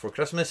won before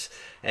Christmas.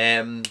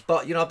 But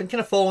I've been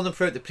kind of following them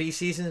throughout the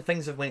pre-season.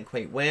 Things have went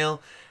quite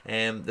well.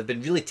 They've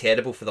been really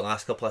terrible for the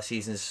last couple of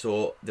seasons,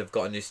 so they've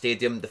got a new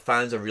stadium. The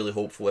fans are really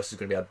hopeful this is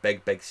going to be a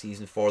big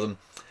season for them.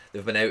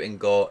 They've been out and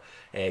got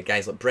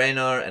guys like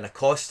Brenner and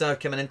Acosta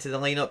coming into the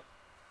lineup,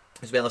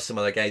 as well as some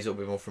other guys that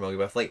we'll be more familiar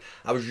with. Like,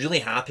 I was really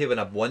happy when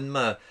I won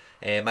my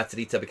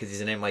Matarita because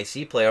he's an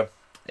NYC player,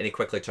 and he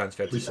quickly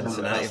transferred to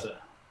Cincinnati.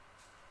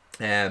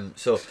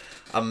 So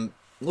I'm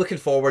looking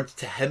forward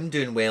to him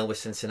doing well with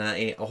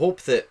Cincinnati. I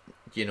hope that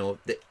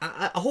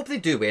I hope they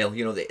do well.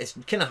 It's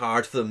kind of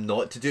hard for them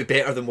not to do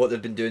better than what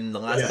they've been doing in the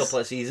last couple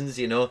of seasons.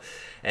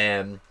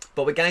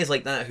 But with guys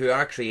like that who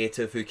are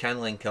creative, who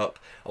can link up,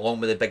 along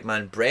with the big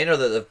man Brenner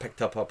that they've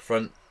picked up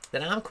front,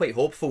 then I'm quite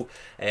hopeful.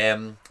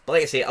 But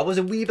like I say, I was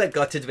a wee bit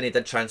gutted when he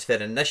did transfer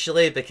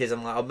initially, because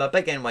I'm a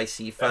big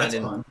NYC fan,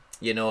 and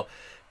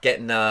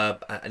getting an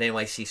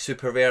NYC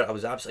Super Rare, I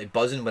was absolutely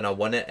buzzing when I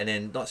won it, and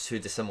then not too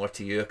dissimilar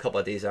to you, a couple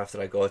of days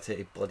after I got it,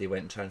 he bloody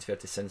went and transferred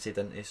to Cincy,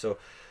 didn't he? So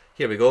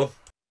here we go.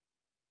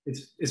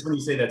 It's when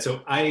you say that.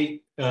 So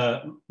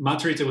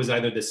Matarita was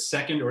either the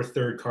second or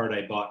third card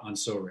I bought on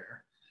SoRare.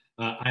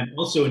 I'm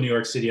also a New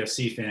York City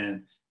FC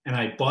fan, and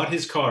I bought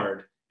his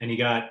card, and he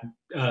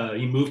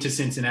moved to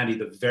Cincinnati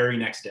the very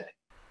next day.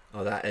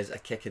 Oh, that is a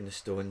kick in the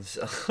stones.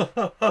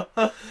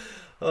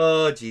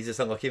 Oh, Jesus,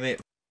 unlucky, mate.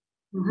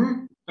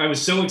 Mm-hmm. I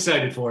was so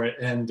excited for it,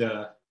 and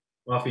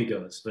off he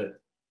goes.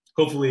 But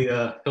hopefully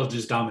he'll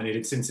just dominate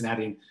in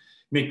Cincinnati and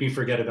make me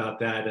forget about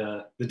that,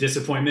 the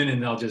disappointment,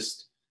 and I'll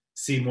just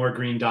see more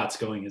green dots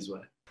going his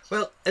way.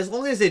 Well, as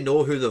long as they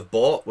know who they've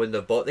bought when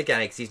they've bought the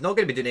guy, because he's not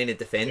going to be doing any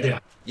defending,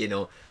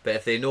 But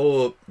if they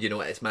know,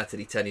 it's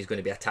Matarita and he's going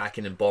to be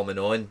attacking and bombing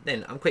on,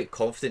 then I'm quite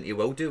confident he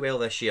will do well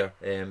this year.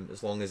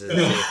 As long as,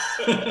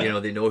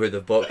 they know who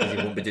they've bought, because he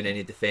won't be doing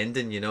any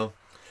defending,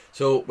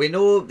 So we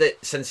know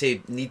that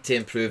Cincy need to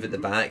improve at the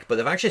back, but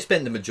they've actually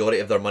spent the majority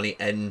of their money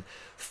in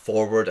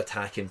forward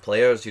attacking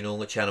players,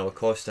 Luciano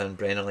Acosta and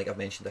Brenner, like I've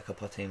mentioned a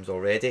couple of times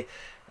already.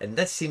 And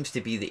this seems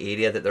to be the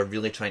area that they're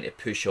really trying to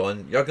push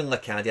on. Jurgen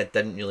Lacadia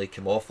didn't really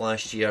come off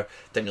last year,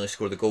 didn't really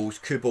score the goals.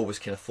 Kubo was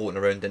kind of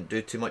floating around, didn't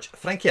do too much.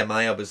 Frankie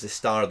Amaya was the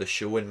star of the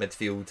show in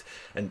midfield,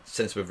 and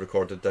since we've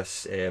recorded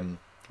this, you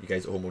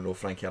guys at home will know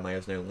Frankie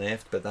Amaya's now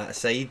left. But that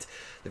aside,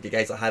 they've got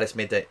guys like Harris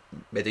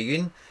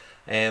Medellin.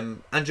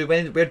 Andrew,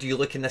 where do you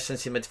look in this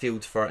Cincy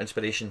midfield for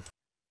inspiration?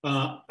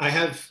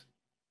 I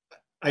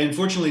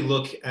unfortunately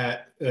look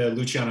at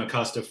Luciano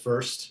Acosta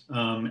first,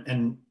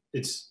 and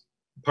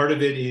part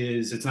of it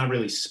is it's not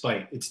really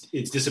spite,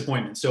 it's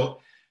disappointment. So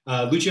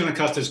Luciano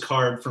Acosta's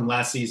card from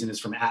last season is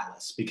from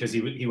Atlas, because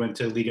he went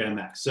to Liga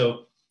MX.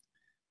 So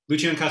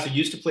Luciano Acosta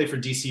used to play for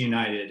DC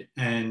United,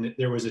 and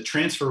there was a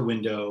transfer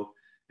window,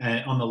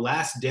 and on the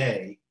last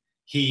day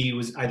he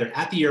was either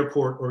at the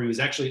airport or he was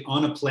actually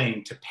on a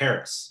plane to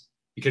Paris,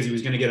 because he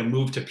was going to get a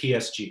move to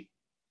PSG,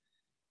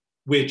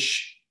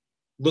 which,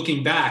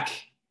 looking back,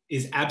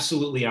 is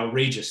absolutely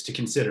outrageous to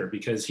consider,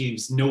 because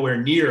he's nowhere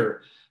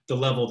near the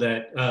level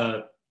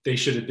that they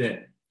should have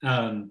been.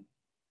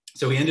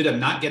 So he ended up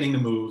not getting the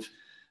move.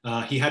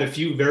 He had a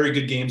few very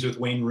good games with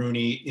Wayne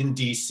Rooney in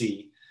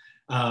DC.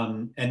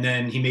 and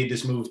then he made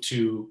this move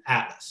to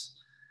Atlas.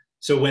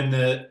 So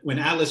when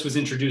Atlas was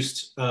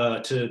introduced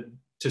to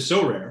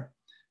SoRare,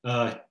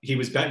 he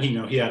was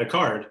he had a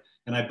card,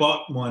 and I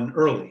bought one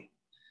early,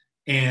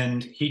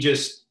 and he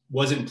just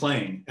wasn't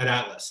playing at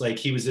Atlas. Like,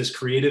 he was this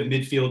creative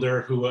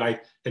midfielder who I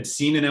had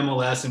seen in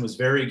MLS and was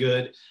very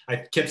good. I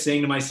kept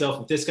saying to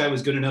myself, if this guy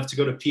was good enough to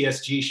go to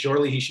PSG,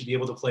 surely he should be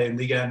able to play in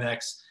Liga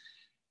MX.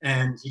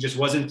 And he just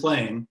wasn't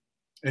playing.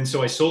 And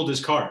so I sold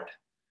his card,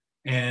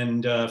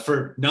 and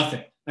for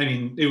nothing. I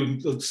mean,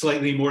 it was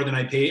slightly more than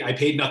I paid. I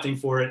paid nothing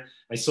for it.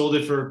 I sold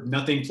it for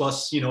nothing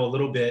plus, a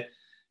little bit.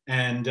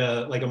 And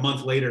like a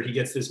month later, he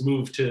gets this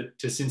move to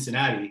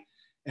Cincinnati.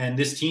 And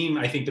this team,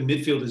 I think the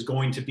midfield is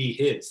going to be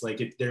his.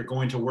 Like, they're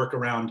going to work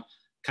around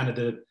kind of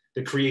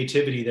the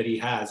creativity that he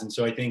has. And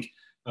so I think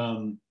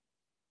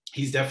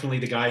he's definitely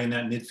the guy in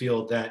that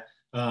midfield that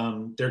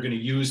they're going to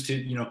use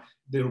to,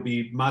 there'll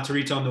be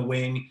Matarrita on the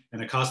wing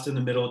and Acosta in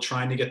the middle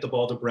trying to get the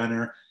ball to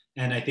Brenner.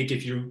 And I think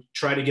if you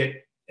try to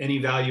get any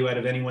value out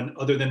of anyone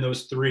other than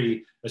those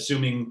three,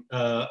 assuming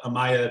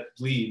Amaya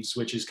leaves,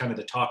 which is kind of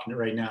the talk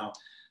right now,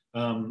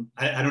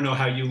 I don't know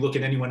how you look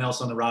at anyone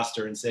else on the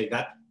roster and say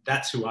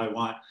that's who I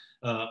want,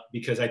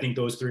 because I think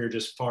those three are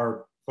just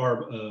far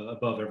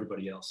above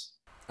everybody else.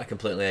 I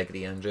completely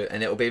agree, Andrew,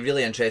 and it'll be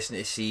really interesting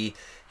to see,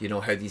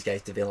 how these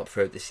guys develop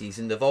throughout the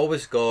season. They've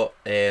always got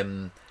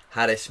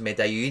Haris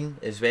Medellin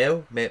as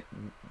well,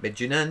 Medellin.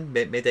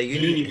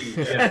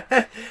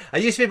 Yeah. I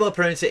used to be able to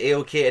pronounce it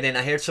A-OK, and then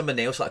I heard someone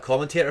else, like a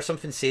commentator or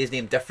something, say his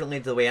name differently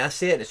the way I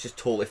say it, and it's just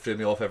totally threw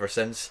me off ever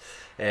since.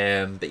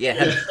 But yeah,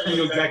 him. I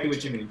know exactly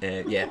what you mean.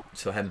 Yeah,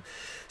 so him.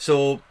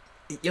 So,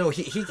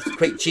 he's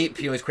quite cheap,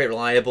 he's quite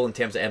reliable in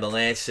terms of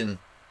MLS, and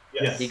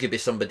yes. He could be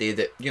somebody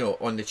that,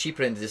 on the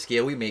cheaper end of the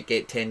scale, we may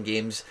get 10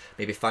 games,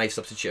 maybe 5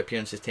 substitute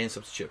appearances, 10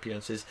 substitute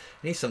appearances,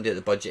 and he's somebody at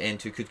the budget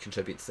end who could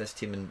contribute to this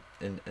team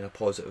in a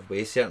positive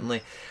way,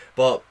 certainly.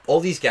 But all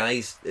these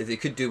guys, they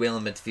could do well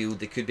in midfield,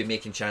 they could be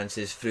making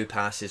chances through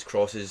passes,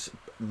 crosses,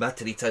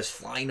 Matarrita's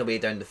flying away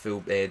down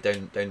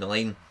the down the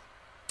line.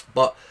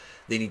 But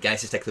they need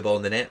guys to stick the ball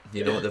in the net.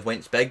 They've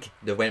went big,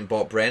 they've went and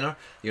bought Brenner.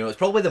 It's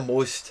probably the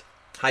most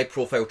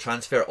high-profile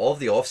transfer of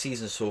the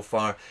off-season so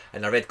far,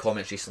 and I read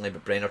comments recently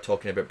about Brenner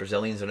talking about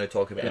Brazilians are now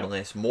talking about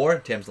MLS more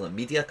in terms of like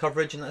media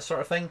coverage and that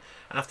sort of thing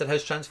after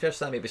his transfer,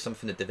 so that may be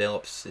something that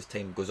develops as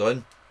time goes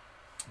on.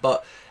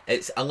 But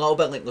it's a little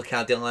bit like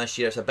Locadia last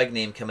year. It's a big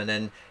name coming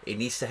in, he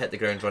needs to hit the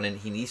ground running,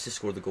 he needs to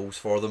score the goals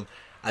for them.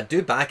 I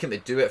do back him to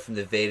do it from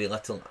the very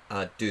little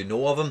I do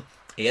know of him.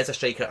 He is a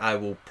striker I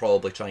will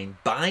probably try and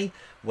buy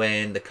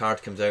when the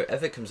card comes out,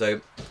 if it comes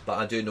out, but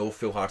I do know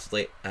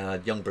full-heartedly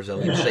young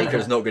Brazilian striker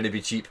is not going to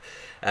be cheap,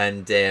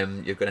 and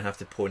you're going to have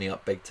to pony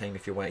up big time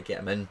if you want to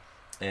get him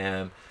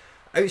in.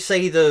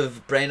 Outside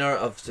of Brenner,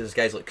 there's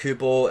guys like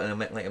Kubo, and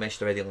like I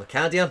mentioned already,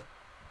 Locadia.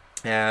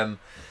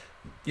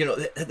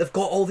 They've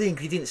got all the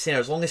ingredients there.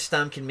 As long as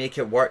Stam can make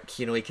it work,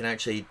 he can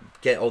actually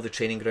get all the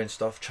training ground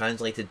stuff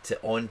translated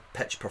to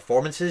on-pitch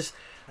performances.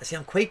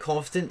 I'm quite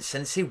confident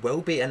Cincy will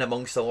be in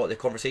amongst a lot of the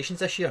conversations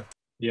this year.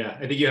 Yeah,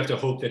 I think you have to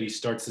hope that he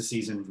starts the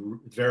season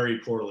very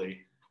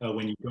poorly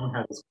when you don't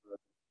have his card,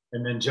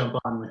 and then jump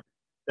on.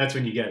 That's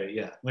when you get it,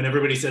 yeah. When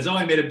everybody says, oh,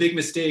 I made a big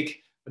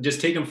mistake, just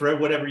take him for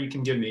whatever you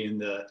can give me,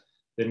 and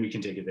then we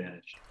can take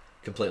advantage.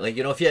 Completely.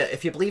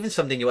 If you believe in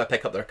something, you want to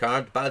pick up their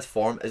card. Bad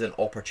form is an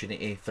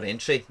opportunity for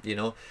entry,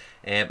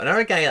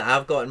 Another guy that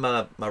I've got in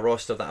my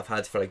roster that I've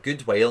had for a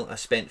good while, I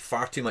spent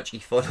far too much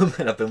ETH on him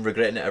and I've been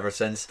regretting it ever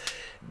since.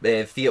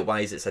 Fiat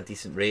wise, it's a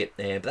decent rate.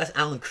 But that's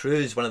Alan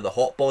Cruz, one of the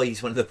hot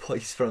boys, one of the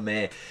boys from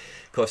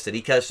Costa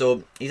Rica.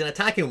 So he's an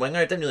attacking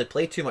winger. Didn't really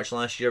play too much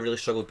last year, really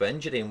struggled with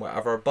injury and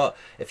whatever, but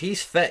if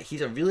he's fit,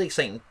 he's a really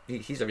exciting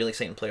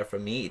player for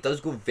me. He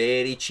does go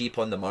very cheap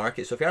on the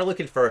market, so if you're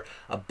looking for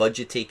a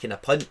budget taking a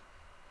punt,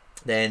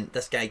 then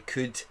this guy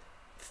could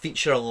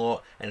feature a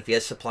lot, and if he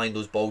is supplying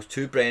those balls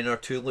to Brenner,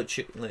 to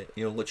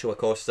Lucho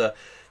Acosta,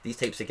 these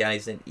types of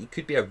guys, then he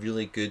could be a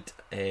really good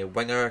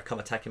winger come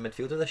attacking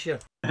midfielder this year.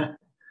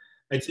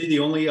 I'd say the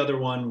only other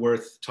one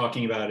worth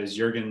talking about is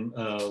Jurgen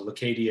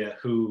Locadia,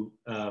 who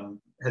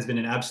has been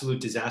an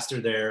absolute disaster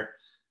there,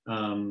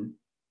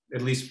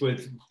 at least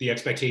with the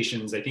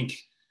expectations. I think,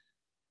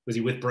 was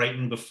he with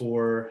Brighton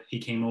before he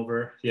came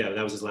over? Yeah,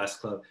 that was his last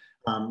club.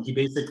 He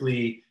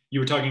basically, you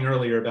were talking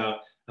earlier about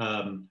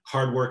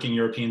hardworking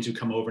Europeans who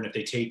come over, and if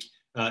they take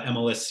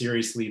MLS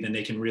seriously, then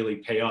they can really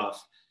pay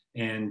off.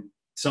 And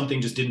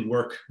something just didn't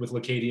work with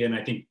Locadia, and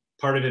I think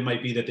part of it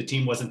might be that the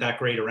team wasn't that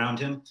great around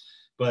him.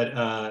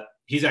 But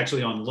he's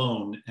actually on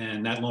loan,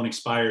 and that loan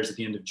expires at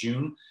the end of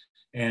June,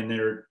 and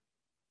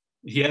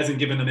he hasn't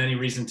given them any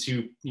reason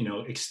to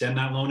extend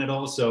that loan at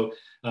all. So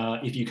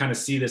if you kind of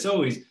see this,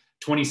 oh, he's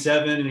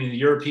 27 and he's a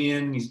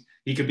European,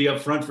 he could be up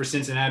front for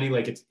Cincinnati.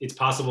 Like it's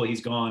possible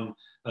he's gone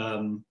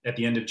at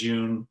the end of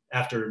June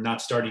after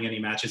not starting any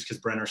matches because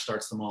Brenner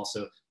starts them all.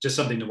 So just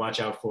something to watch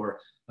out for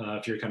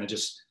if you're kind of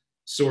just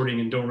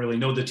sorting and don't really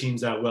know the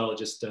teams that well.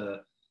 Just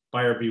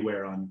buyer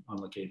beware on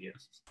Locadia.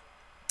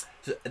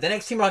 So the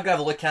next team we're going to have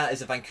a look at is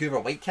the Vancouver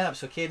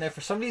Whitecaps. Okay, now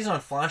for some reason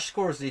on Flash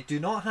Scores they do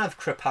not have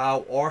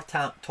Kripal or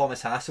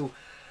Thomas Hassel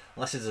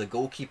listed as a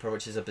goalkeeper,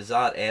 which is a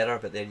bizarre error,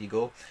 but there you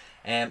go.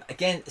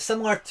 Again,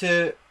 similar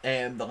to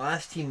the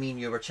last team me and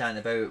you were chatting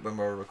about when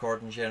we were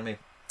recording, Jeremy,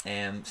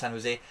 San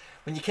Jose,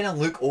 when you kind of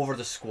look over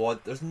the squad,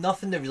 there's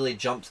nothing that really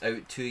jumps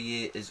out to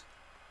you as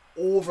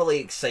overly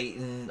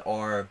exciting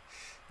or,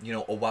 you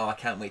know, oh wow, I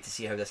can't wait to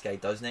see how this guy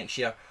does next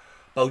year.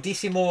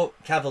 Baldissimo,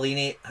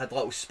 Cavallini had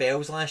little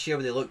spells last year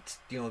where they looked,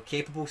 you know,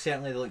 capable.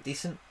 Certainly they looked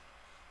decent.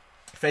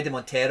 Freddie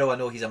Montero, I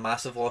know he's a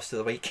massive loss to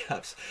the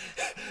Whitecaps.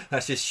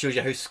 That just shows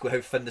you how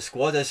thin the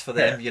squad is for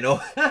them, you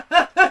know.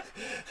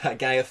 That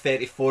guy of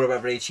 34 or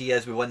whatever age he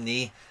is with one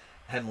knee,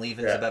 him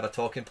leaving is a bit of a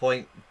talking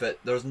point. But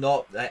there's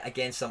not,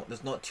 again,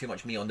 there's not too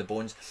much meat on the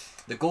bones.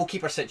 The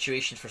goalkeeper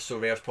situation for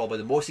SoRare is probably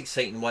the most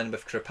exciting one,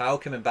 with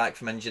Kripal coming back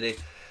from injury.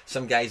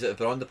 Some guys that have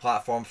been on the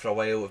platform for a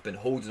while have been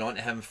holding on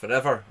to him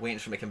forever, waiting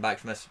for him to come back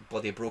from this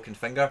bloody broken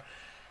finger.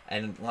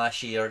 And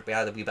last year we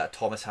had a wee bit of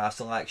Thomas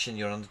Hassel action.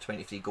 You're under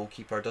 23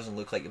 goalkeeper. Doesn't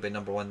look like he'll be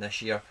 #1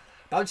 this year.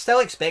 But I would still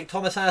expect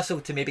Thomas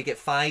Hassel to maybe get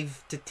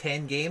 5 to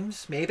 10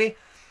 games, maybe,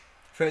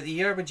 throughout the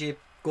year. Would you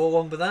go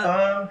along with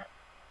that?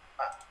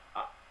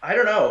 I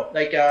don't know.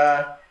 Like,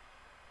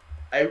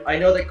 I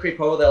know that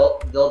Kripo,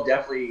 they'll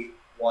definitely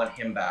want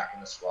him back in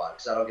the squad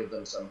because that'll give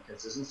them some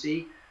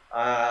consistency.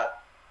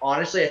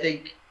 Honestly, I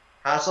think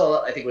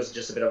Hassel, was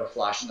just a bit of a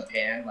flash in the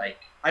pan. Like,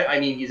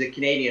 I mean, he's a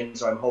Canadian,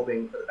 so I'm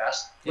hoping for the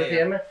best with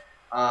him.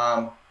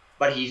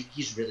 But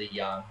he's really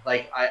young.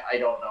 Like, I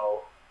don't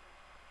know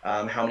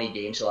how many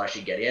games he'll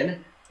actually get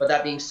in. But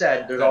that being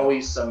said, there's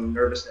always some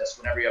nervousness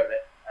whenever you have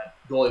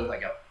a goalie with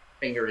like a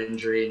finger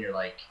injury and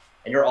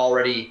you're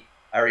already,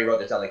 I already wrote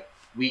this down, like,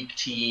 weak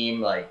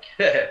team, like,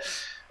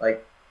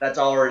 like that's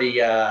already,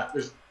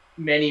 there's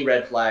many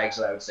red flags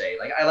that I would say.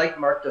 Like, I like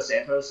Mark Dos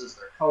Santos as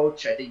their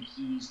coach. I think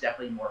he's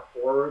definitely more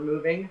forward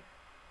moving.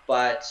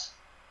 But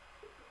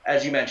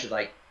as you mentioned,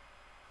 like,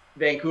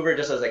 Vancouver,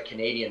 just as a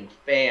Canadian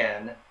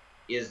fan,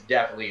 is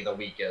definitely the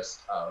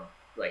weakest of,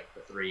 like,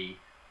 the three.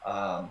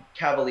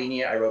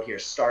 Cavallini, I wrote here,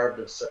 starved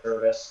of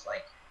service.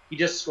 Like, he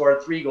just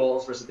scored 3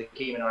 goals versus the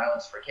Cayman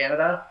Islands for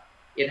Canada.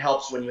 It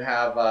helps when you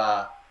have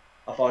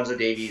Alphonso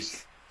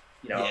Davies,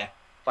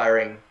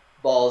 firing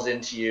balls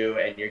into you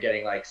and you're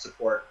getting, like,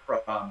 support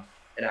from,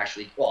 and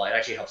actually, well, it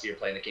actually helps you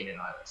playing the Cayman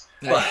Islands.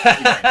 But,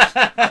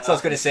 that's what I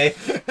was going to say.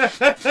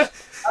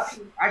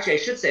 Actually, I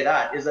should say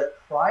that, is that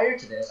prior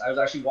to this, I was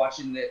actually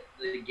watching the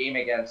game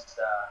against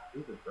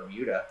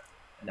Bermuda,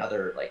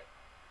 another, like,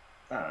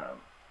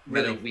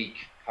 really weak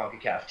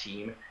CONCACAF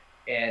team,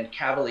 and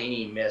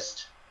Cavallini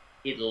missed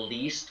at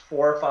least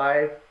 4 or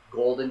 5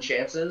 golden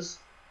chances,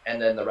 and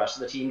then the rest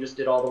of the team just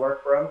did all the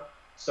work for him.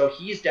 So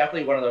he's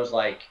definitely one of those,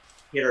 like,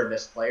 hit or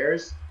miss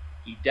players.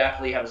 He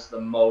definitely has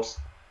the most,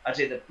 I'd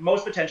say the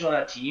most potential on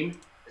that team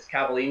is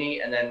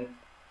Cavallini, and then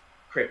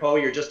Kripo,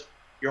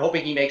 you're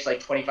hoping he makes like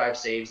 25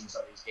 saves in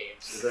some of these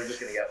games, because they're just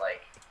going to get,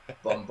 like,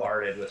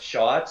 bombarded with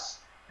shots,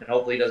 and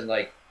hopefully he doesn't,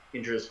 like,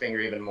 injure his finger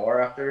even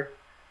more after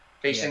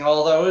facing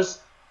all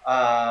those.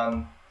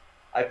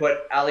 I put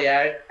Ali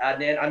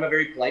Adnan. I'm a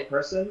very polite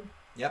person,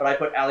 but I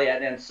put Ali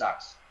Adnan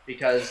sucks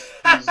because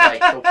he's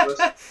like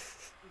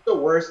the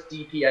worst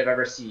DP I've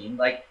ever seen.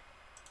 Like,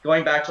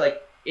 going back to,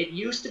 like, it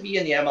used to be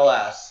in the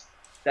MLS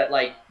that,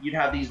 like, you'd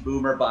have these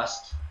boomer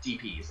bust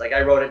DPs. Like,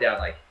 I wrote it down,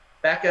 like,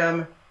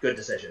 Beckham, good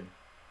decision.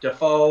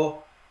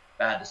 Defoe,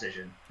 bad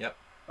decision.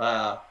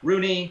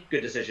 Rooney,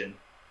 good decision.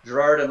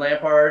 Gerrard and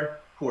Lampard,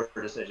 poor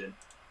decision.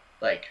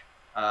 Like,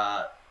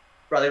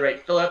 Bradley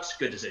Wright Phillips,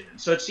 good decision.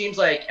 So it seems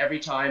like every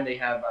time they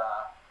have,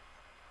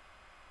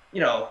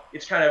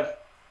 it's kind of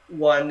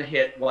one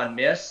hit, one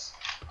miss.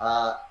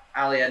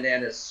 Ali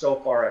Adnan is so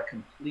far a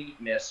complete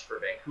miss for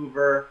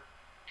Vancouver.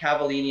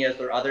 Cavallini is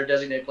their other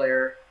designated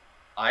player.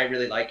 I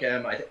really like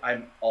him.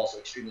 I'm also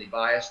extremely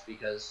biased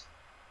because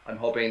I'm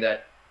hoping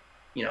that,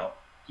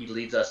 he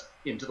leads us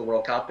into the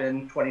World Cup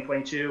in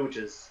 2022, which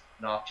is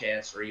an off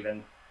chance, or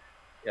even,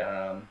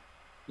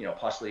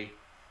 possibly.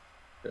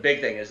 The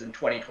big thing is in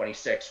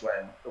 2026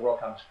 when the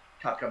World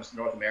Cup comes to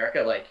North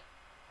America, like,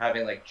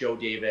 having, like, Joe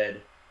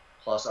David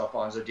plus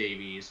Alphonso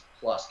Davies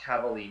plus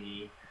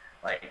Cavallini,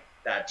 like,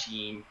 that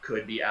team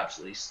could be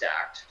absolutely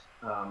stacked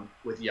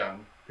with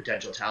young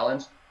potential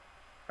talent.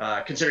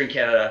 Considering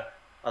Canada,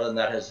 other than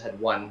that, has had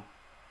one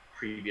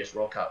previous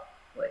World Cup,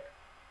 like,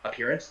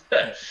 appearance.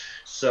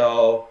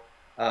 So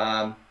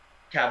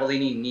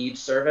Cavallini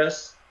needs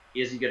service.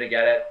 Is he going to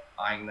get it?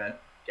 I'm going to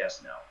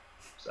guess no.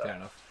 So, fair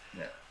enough.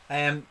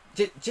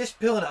 Just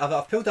pulling it up,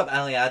 I've pulled up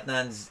Ali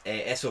Adnan's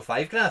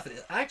SO5 graph.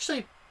 It's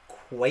actually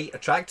quite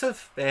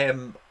attractive.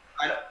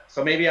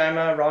 So maybe I'm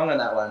wrong on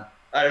that one.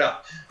 I don't know.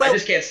 Well, I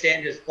just can't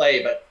stand his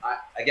play, but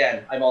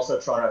I'm also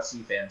a Toronto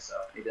FC fan, so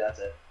maybe that's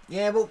it.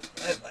 Yeah, well,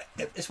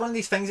 it's one of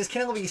these things. It's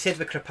kind of like what you said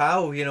with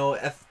Kripal.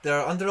 If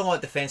they're under a lot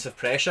of defensive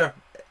pressure,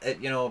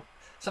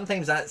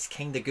 sometimes that's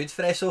kind of good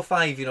for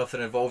SO5. If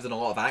they're involved in a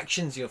lot of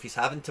actions. If he's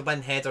having to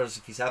win headers,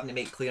 if he's having to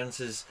make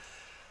clearances,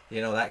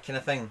 that kind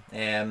of thing.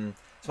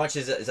 as much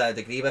as I'd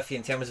agree with you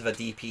in terms of a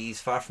DP,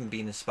 he's far from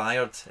being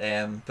inspired.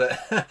 But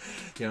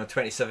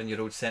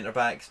 27-year-old centre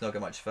back's not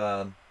got much of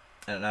a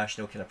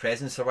international kind of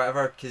presence or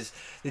whatever. Because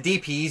the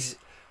DPs,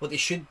 what they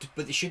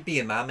should be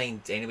in my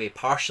mind anyway,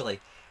 partially,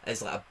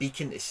 is like a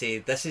beacon to say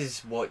this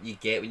is what you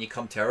get when you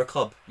come to our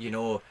club.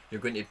 You're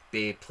going to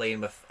be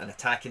playing with an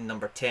attacking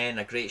number 10,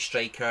 a great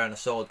striker, and a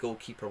solid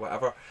goalkeeper,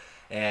 whatever.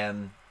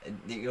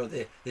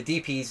 The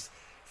DPs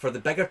for the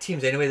bigger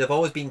teams anyway, they've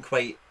always been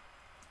quite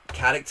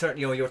character.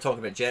 You were talking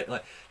about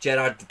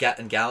Gerrard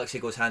and Galaxy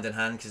goes hand in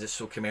hand because it's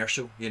so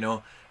commercial,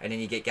 and then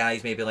you get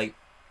guys maybe like,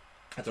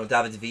 I don't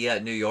know, David Villa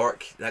at New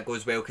York, that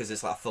goes well because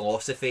it's like a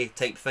philosophy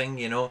type thing,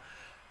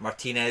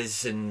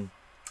 Martinez and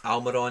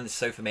Almiron,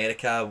 South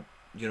America,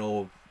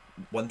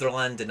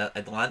 Wonderland in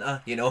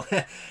Atlanta,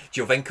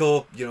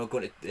 Giovinco,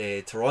 going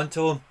to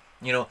Toronto,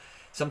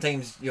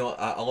 sometimes, a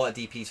lot of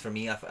DPs for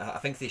me, I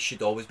think they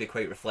should always be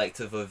quite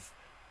reflective of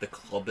the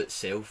club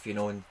itself,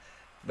 and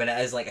when it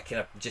is like a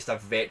kind of just a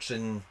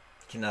veteran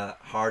kind of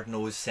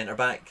hard-nosed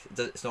centre-back,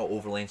 it's not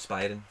overly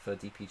inspiring for a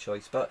DP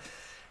choice. But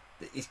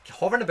he's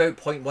hovering about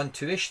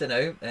 0.12ish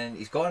now, and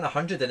he's got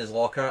 100 in his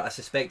locker. I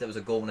suspect that was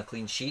a goal and a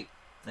clean sheet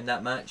in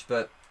that match,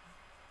 but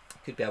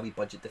could be a wee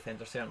budget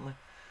defender certainly.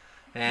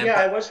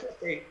 I was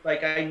going to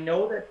say, I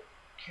know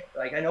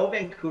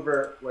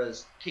Vancouver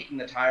was kicking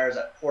the tires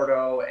at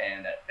Porto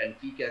and at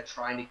Benfica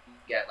trying to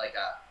get like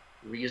a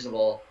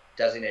reasonable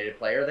designated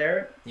player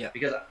there. Yeah.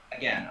 Because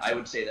again, I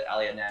would say that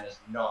Ali Adnan is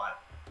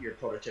not your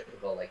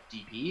prototypical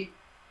DP.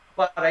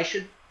 But I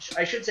should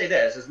say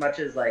this, as much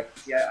as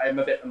I'm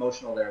a bit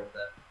emotional there with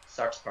the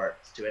sucks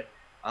parts to it.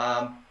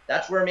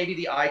 That's where maybe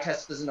the eye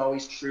test isn't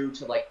always true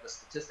to the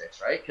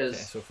statistics, right?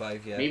 Because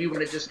maybe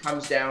when it just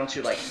comes down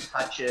to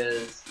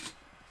touches,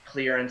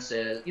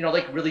 clearances,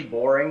 really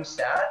boring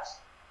stats,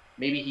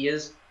 maybe he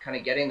is kind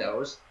of getting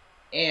those.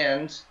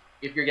 And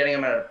if you're getting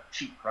him at a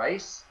cheap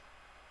price,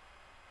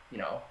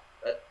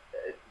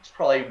 it's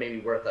probably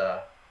maybe worth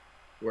a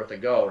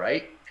go,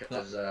 right?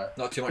 Because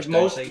not too much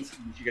most downside.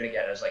 You're going to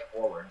get as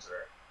forwards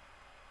or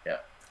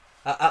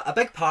a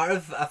big part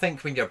of, I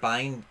think, when you're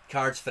buying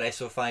cards for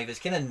SO5 is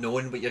kind of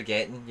knowing what you're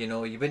getting.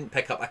 You wouldn't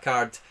pick up a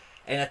card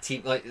in a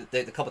team like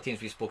the couple of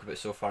teams we spoke about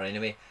so far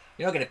anyway.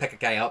 You're not going to pick a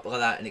guy up like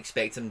that and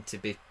expect him to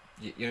be,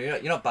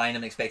 you're not buying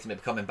him and expecting him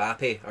to become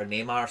Mbappe or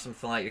Neymar or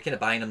something like that. You're kind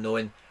of buying him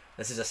knowing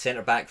this is a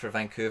centre back for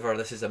Vancouver,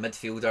 this is a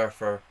midfielder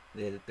for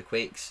the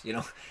Quakes. You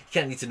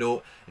kind of need to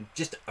know and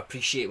just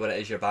appreciate what it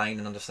is you're buying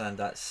and understand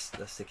that's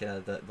the kind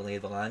of the lay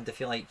of the land, if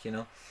you like.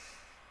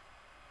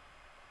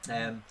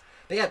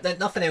 But yeah,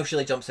 nothing else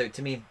really jumps out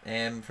to me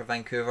for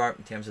Vancouver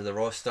in terms of the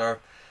roster.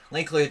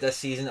 Likelihood this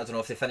season, I don't know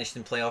if they finished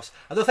in playoffs.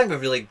 I don't think we've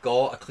really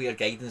got a clear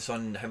guidance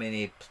on how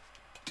many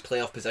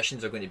playoff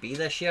positions are going to be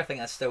this year. I think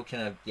that's still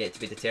kind of yet to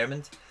be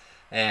determined.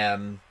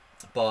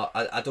 But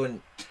I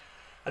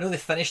know they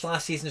finished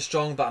last season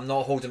strong, but I'm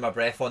not holding my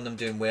breath on them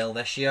doing well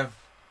this year.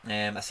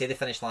 I say they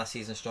finished last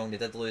season strong. They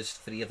did lose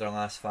 3 of their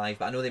last 5,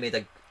 but I know they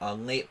made a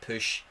late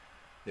push.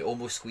 They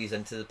almost squeezed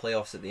into the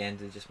playoffs at the end.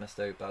 They just missed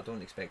out, but I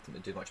don't expect them to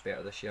do much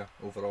better this year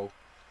overall.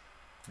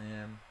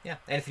 Yeah.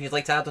 Anything you'd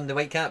like to add on the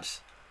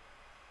Whitecaps?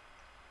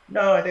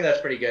 No, I think that's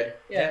pretty good.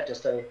 Yeah,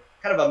 just a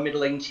kind of a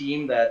middling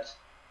team that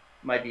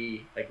might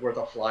be worth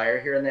a flyer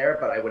here and there,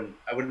 but I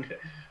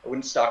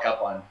wouldn't stock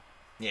up on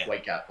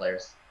Whitecap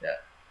players. Yeah.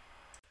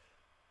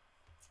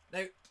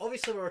 Now,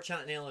 obviously, we were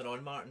chatting earlier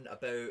on, Martin,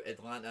 about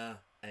Atlanta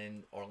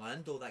and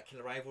Orlando, that kind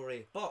of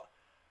rivalry, but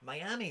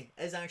Miami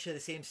is actually the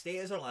same state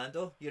as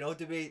Orlando.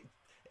 Do we,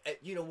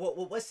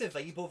 what's the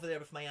vibe over there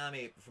with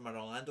Miami from an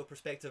Orlando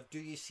perspective? Do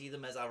you see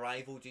them as a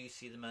rival? Do you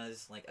see them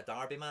as a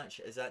derby match?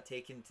 Is that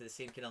taken to the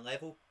same kind of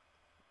level?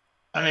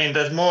 I mean,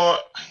 there's more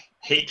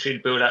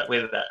hatred built up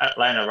with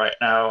Atlanta right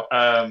now.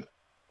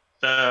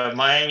 The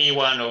Miami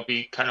one will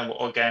be kind of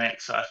organic,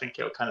 so I think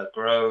it'll kind of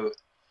grow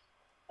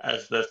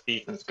as the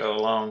seasons go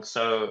along.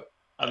 So,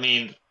 I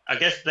mean, I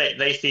guess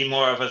they see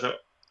more of us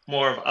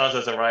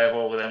as a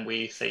rival than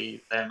we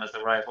see them as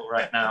a rival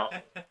right now.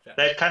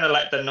 They're kind of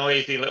like the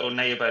noisy little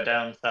neighbor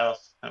down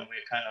south, and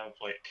we're kind of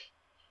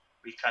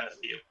we kind of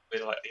see it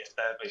with the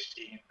established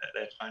team that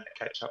they're trying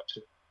to catch up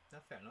to.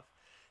 Fair enough.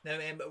 Now,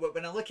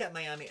 when I look at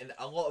Miami, and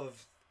a lot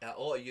of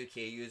UK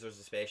users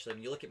especially,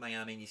 when you look at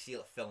Miami and you see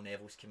Phil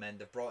Neville's come in,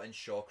 they've brought in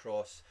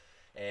Shawcross.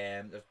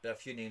 There's been a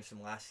few names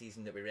from last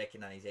season that we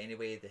recognise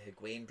anyway. The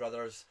Higuain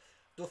brothers.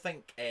 Don't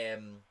think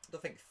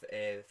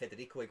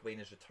Federico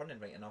Higuain is returning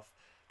right enough.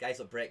 Guys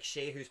like Breck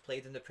Shea, who's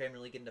played in the Premier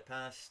League in the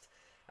past,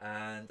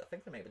 and I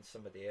think there might have been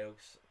somebody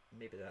else.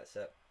 Maybe that's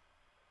it.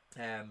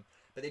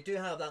 But they do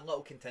have that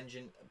little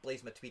contingent.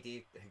 Blaise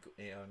Matuidi,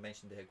 I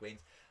mentioned the Higuains.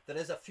 There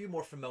is a few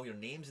more familiar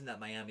names in that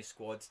Miami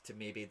squad to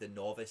maybe the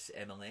novice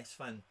MLS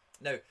fan.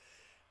 Now,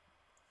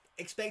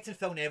 expecting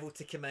Phil Neville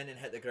to come in and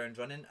hit the ground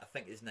running, I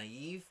think is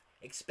naive.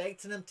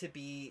 Expecting him to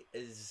be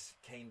as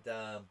kind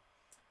of,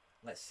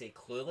 let's say,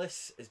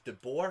 clueless as De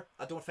Boer,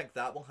 I don't think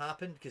that will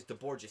happen because De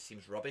Boer just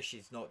seems rubbish.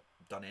 He's not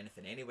done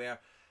anything anywhere.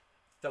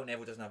 Phil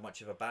Neville doesn't have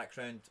much of a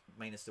background,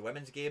 minus the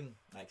women's game.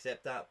 I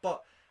accept that.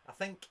 But I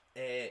think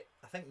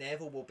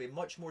Neville will be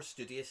much more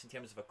studious in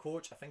terms of a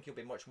coach. I think he'll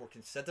be much more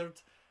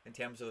considered in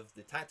terms of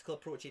the tactical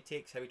approach he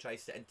takes, how he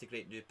tries to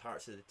integrate new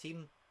parts of the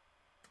team,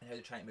 and how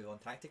they try to move on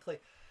tactically.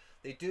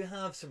 They do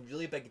have some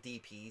really big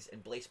DPs in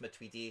Blaise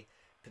Matuidi,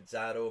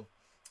 Pizarro,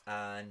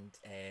 and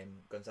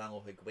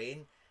Gonzalo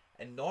Higuain.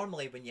 And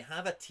normally, when you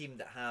have a team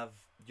that have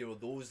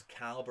those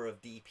caliber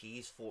of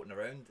DPs floating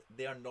around,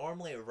 they are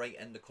normally right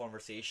in the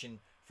conversation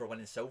for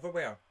winning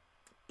silverware.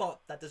 But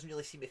that doesn't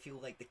really seem to feel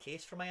like the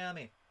case for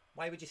Miami.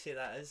 Why would you say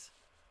that is?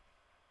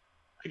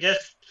 I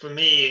guess for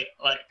me,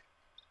 like,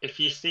 if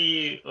you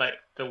see like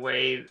the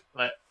way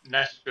like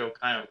Nashville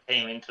kind of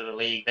came into the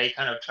league, they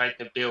kind of tried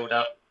to build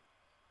up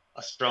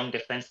a strong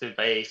defensive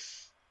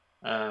base,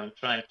 try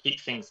and keep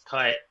things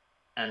tight,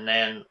 and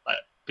then like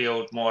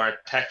build more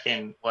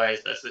attacking ways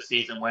as the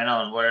season went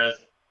on. Whereas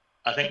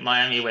I think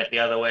Miami went the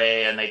other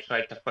way and they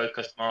tried to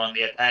focus more on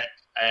the attack,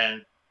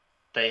 and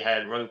they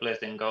had Robles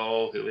in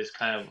goal, who was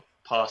kind of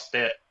past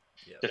it.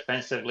 Yep.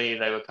 Defensively,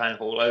 they were kind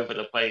of all over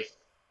the place.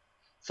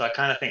 So I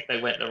kind of think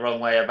they went the wrong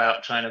way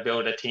about trying to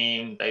build a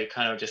team. They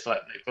kind of just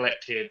like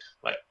neglected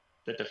like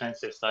the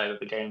defensive side of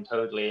the game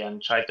totally,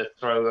 and tried to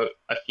throw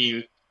a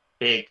few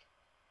big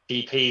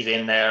DPs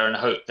in there and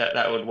hope that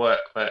that would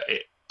work, but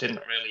it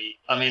didn't really.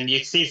 I mean,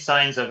 you see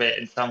signs of it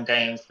in some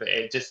games, but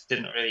it just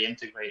didn't really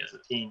integrate as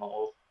a team at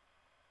all.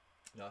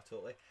 No,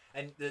 totally.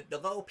 And the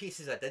little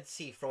pieces I did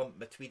see from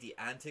Matuidi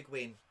and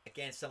Higuain,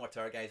 again, similar to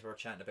our guys we were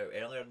chatting about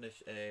earlier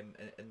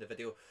in the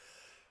video,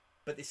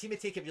 but they seem to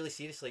take it really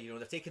seriously.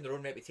 They're taking their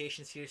own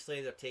reputation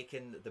seriously. They're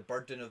taking the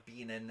burden of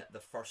being in the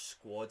first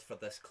squad for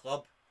this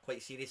club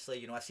quite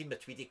seriously. I seen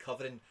Matuidi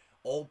covering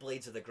all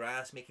blades of the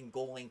grass, making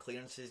goal line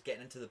clearances,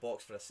 getting into the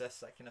box for assists,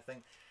 that kind of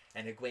thing.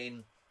 And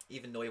Higuain,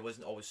 even though he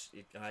wasn't always,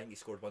 I think he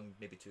scored one,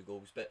 maybe two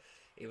goals, but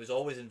he was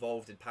always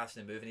involved in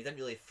passing and moving. He didn't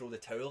really throw the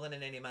towel in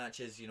any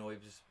matches. He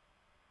was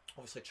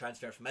obviously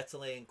transferred from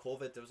Italy and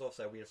COVID. There was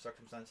also a weird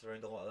circumstance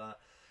around a lot of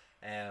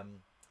that.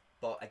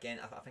 But again,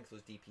 I think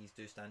those DPs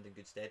do stand in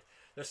good stead.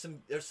 There's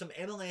some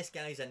MLS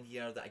guys in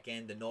here that,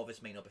 again, the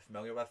novice might not be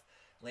familiar with.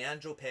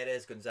 Leandro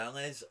Perez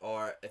Gonzalez,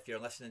 or if you're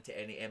listening to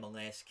any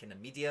MLS kind of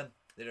media,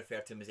 they refer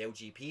to him as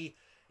LGP.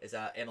 Is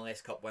a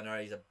MLS Cup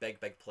winner. He's a big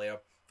player.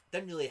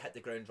 Didn't really hit the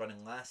ground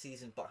running last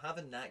season, but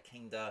having that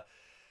kind of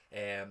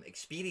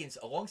experience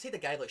alongside a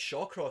guy like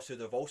Shawcross, who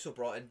they've also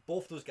brought in,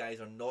 both those guys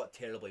are not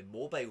terribly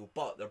mobile,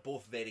 but they're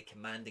both very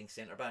commanding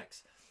centre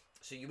backs.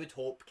 So you would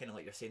hope, kind of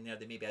like you're saying there,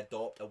 they maybe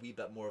adopt a wee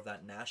bit more of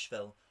that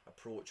Nashville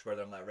approach, where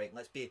they're like, right,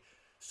 let's be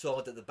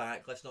solid at the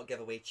back, let's not give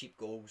away cheap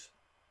goals,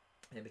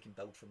 and then we can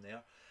build from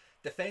there.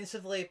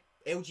 Defensively,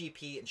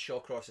 LGP and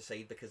Shawcross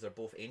aside, because they're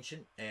both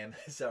ancient,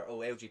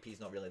 LGP is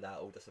not really that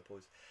old, I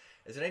suppose.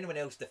 Is there anyone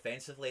else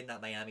defensively in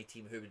that Miami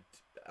team who would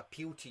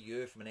appeal to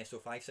you from an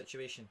SO5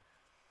 situation?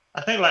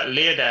 I think like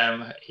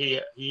Leodam,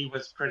 he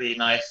was pretty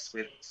nice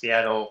with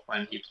Seattle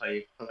when he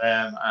played for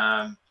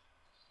them,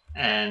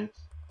 and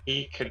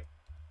he could,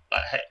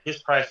 like,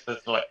 his price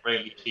was like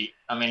really cheap.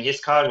 I mean, his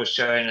card was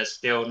showing as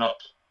still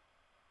not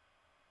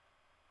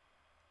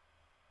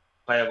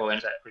playable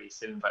into that pretty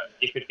soon, but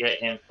you could get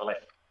him for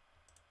like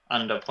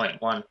under 0.1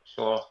 for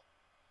sure.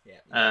 Yeah.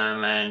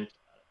 And I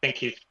think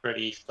he's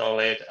pretty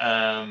solid.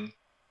 I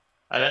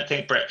don't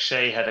think Brek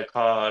Shea had a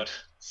card,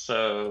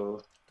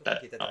 so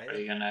that's not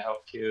really going to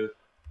help you.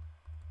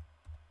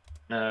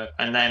 No.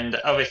 And then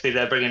obviously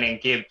they're bringing in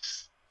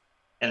Gibbs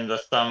in the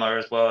summer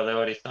as well. They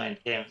already signed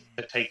him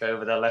to take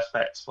over the left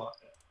back spot.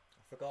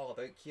 I forgot all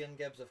about Kian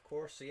Gibbs, of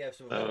course. So yeah,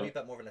 so we've got a wee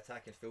bit more of an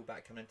attacking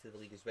fullback coming into the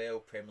league as well.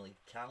 Premier League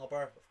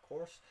caliber, of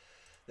course.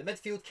 The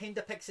midfield kind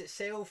of picks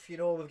itself. We've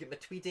got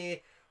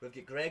Matuidi, we've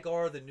got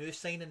Gregor, the new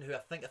signing, who I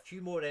think a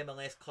few more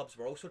MLS clubs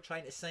were also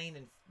trying to sign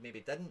and maybe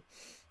didn't.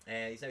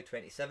 He's now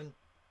 27.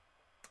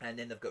 And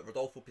then they've got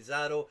Rodolfo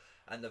Pizarro,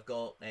 and they've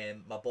got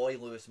my boy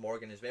Lewis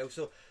Morgan as well.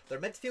 So their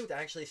midfield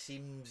actually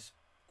seems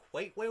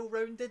quite well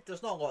rounded.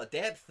 There's not a lot of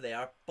depth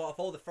there, but if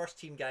all the first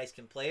team guys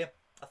can play,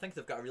 I think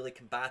they've got a really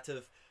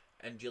combative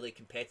and really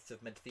competitive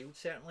midfield,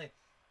 certainly.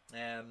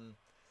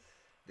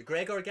 The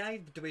Gregor guy,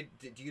 do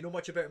you know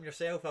much about him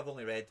yourself? I've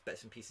only read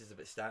bits and pieces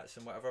about stats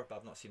and whatever, but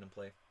I've not seen him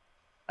play.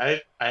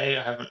 I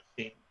haven't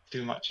seen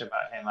too much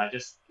about him.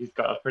 He's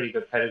got a pretty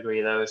good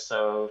pedigree though,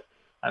 so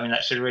I mean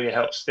that should really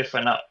help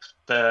stiffen up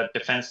the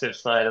defensive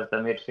side of the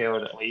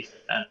midfield at least,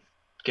 and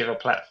give a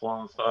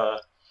platform for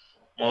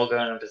Morgan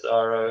and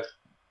Pizarro,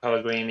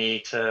 Pellegrini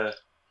to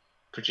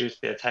produce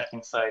the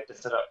attacking side to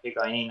set up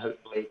Higuain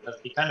hopefully, because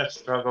he kind of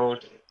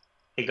struggled,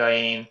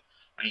 Higuain,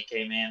 when he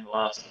came in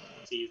last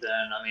season.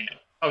 I mean,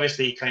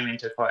 obviously he came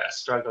into quite a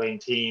struggling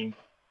team,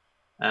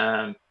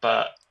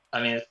 but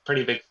I mean, it's a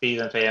pretty big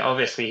season for him.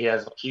 Obviously, he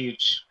has a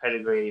huge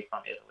pedigree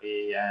from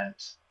Italy, and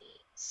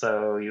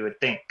so you would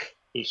think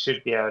he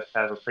should be able to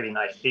have a pretty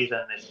nice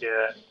season this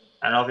year.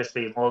 And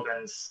obviously,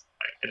 Morgan's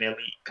like an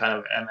elite kind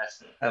of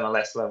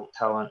MLS level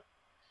talent.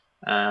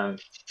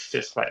 He's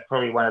just like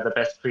probably one of the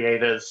best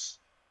creators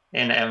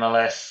in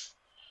MLS.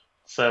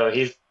 So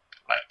he's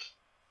like,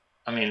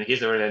 I mean,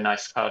 he's a really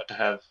nice card to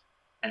have,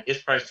 and his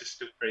price is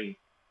still pretty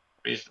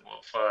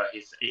reasonable for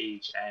his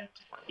age and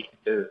what he can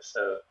do.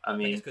 So I I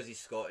think mean, it's because he's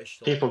Scottish.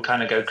 So people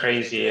kind of go think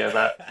he's crazy going to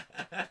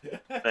about. do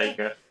it. There you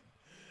go.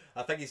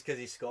 I think it's because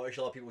he's Scottish.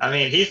 A lot of people I don't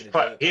mean, think he's he's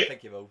going to do quite. it, but I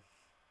think he will.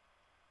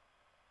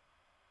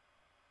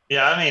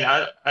 Yeah, I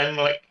mean, I'm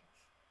like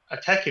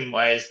attacking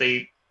wise,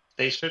 they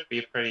should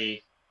be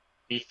pretty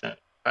decent.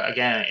 But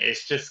again,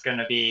 it's just going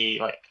to be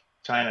like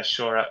trying to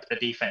shore up the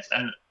defense.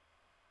 And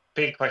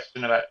big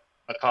question about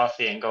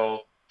McCarthy and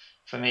goal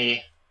for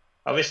me.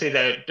 Obviously,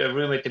 they're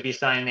rumored to be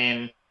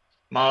signing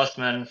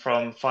Marsman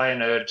from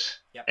Feyenoord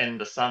in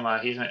the summer.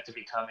 He's meant to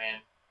be coming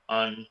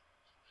on.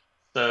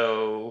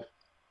 So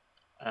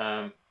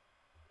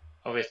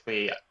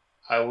obviously,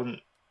 I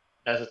wouldn't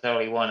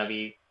necessarily want to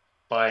be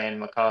buying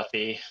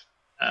McCarthy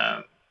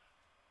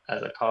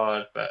as a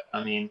card, but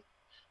I mean,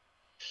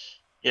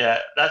 yeah,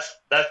 that's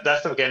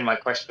again my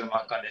question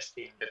mark on this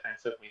team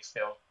defensively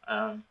still.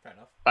 Fair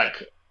enough.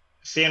 Like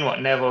seeing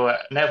what Neville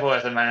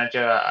as a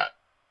manager,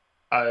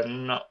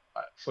 I'm not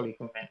fully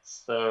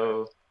convinced.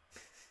 So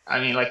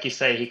I mean, like you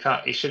say,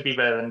 he should be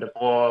better than De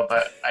Boer,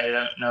 but I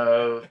don't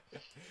know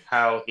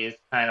how his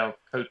kind of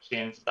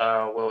coaching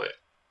style will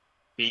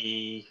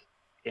be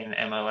in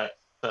MLS.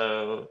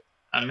 So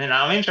I mean,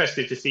 I'm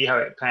interested to see how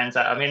it pans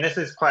out. I mean, this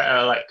is quite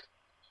a like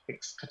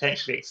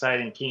potentially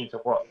exciting team to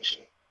watch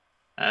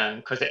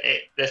because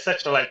there's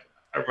such a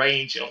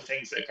range of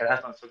things that could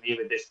happen for me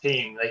with this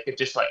team. They could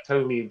just like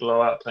totally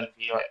blow up and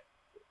be like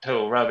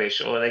total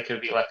rubbish, or they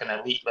could be like an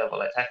elite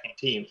level attacking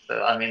team.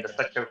 So I mean, there's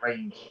such a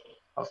range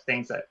of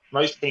things that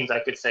most teams I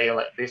could say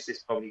like this is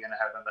probably going to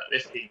happen, but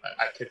this team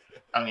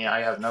I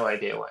have no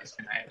idea what it's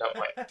going to end up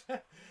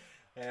like.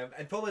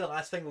 And probably the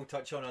last thing we'll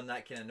touch on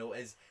that kind of note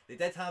is they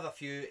did have a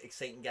few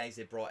exciting guys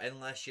they brought in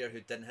last year who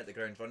didn't hit the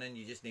ground running.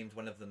 You just named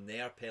one of them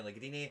there,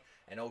 Pellegrini,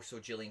 and also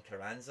Julian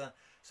Carranza.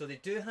 So they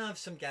do have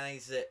some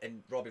guys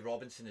and Robbie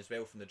Robinson as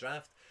well from the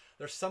draft.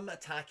 There's some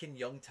attacking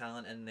young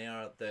talent in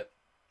there that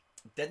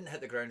didn't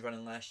hit the ground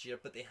running last year,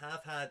 but they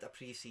have had a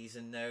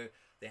pre-season now.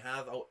 They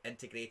have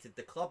integrated.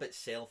 The club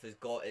itself has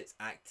got its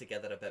act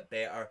together a bit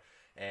better.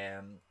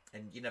 And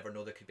you never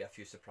know, there could be a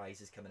few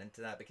surprises coming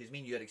into that, because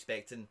you're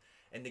expecting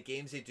in the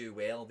games they do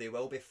well, they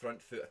will be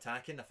front foot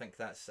attacking. I think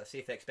that's a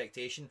safe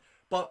expectation.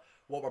 But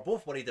what we're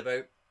both worried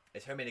about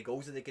is how many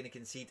goals are they going to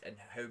concede and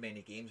how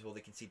many games will they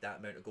concede that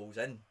amount of goals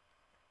in.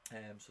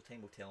 So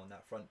time will tell on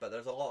that front. But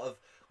there's a lot of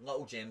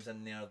little gems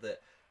in there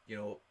that,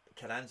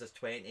 Carranza's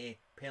 20,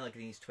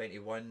 Pellegrini's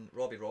 21,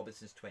 Robbie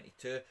Robinson's 22.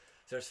 So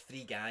there's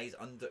 3 guys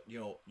under,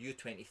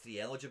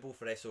 U23 eligible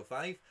for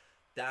SO5.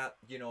 That,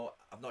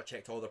 I've not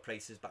checked all their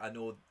prices, but I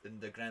know in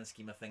the grand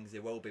scheme of things they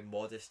will be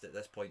modest at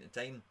this point in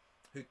time.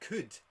 Who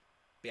could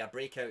be a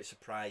breakout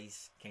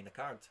surprise kind of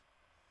card.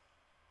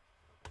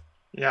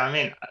 Yeah, I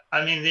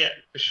mean, yeah,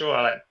 for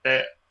sure. Like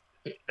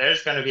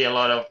there's going to be a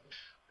lot of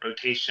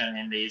rotation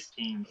in these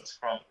teams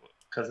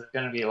because there's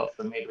going to be lots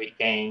of midweek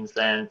games,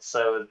 and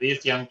so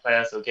these young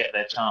players will get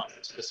their chance.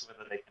 It's just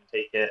whether they can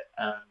take it.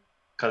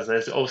 Because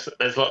there's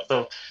lots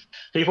of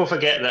people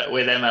forget that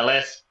with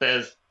MLS,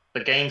 there's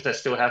the games that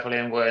still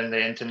happening when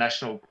the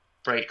international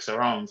breaks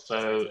are on.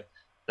 So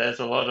there's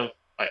a lot of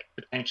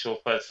potential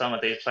for some of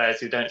these players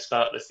who don't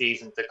start the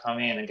season to come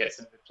in and get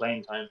some good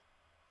playing time.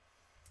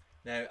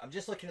 Now, I'm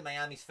just looking at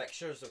Miami's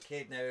fixtures.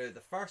 Okay, now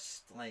the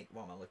first, what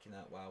am I looking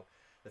at? Wow.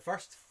 The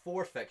first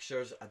 4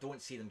 fixtures, I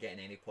don't see them getting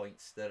any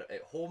points. They're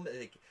at home.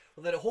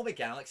 They're at home at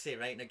Galaxy,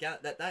 right? Now,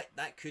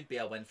 that could be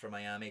a win for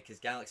Miami, because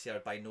Galaxy are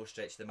by no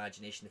stretch of the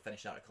imagination to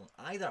finish the article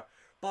either.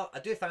 But I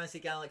do fancy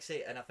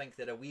Galaxy, and I think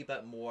they're a wee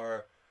bit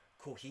more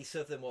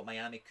cohesive than what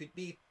Miami could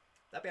be.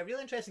 That'd be a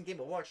really interesting game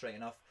to watch, right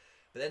enough.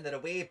 But then they're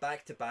away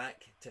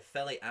back-to-back to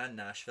Philly and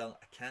Nashville.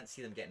 I can't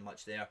see them getting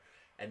much there.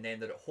 And then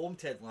they're at home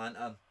to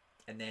Atlanta.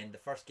 And then the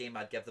first game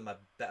I'd give them a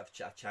bit of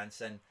a chance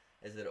in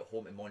is they're at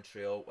home in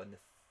Montreal on the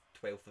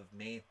 12th of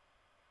May.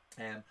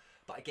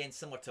 But again,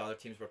 similar to other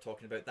teams we're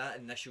talking about, that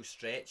initial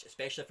stretch,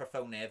 especially for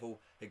Phil Neville,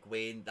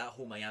 Higuain, that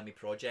whole Miami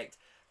project,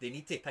 they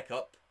need to pick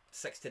up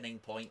 6 to 9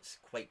 points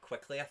quite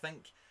quickly, I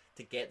think,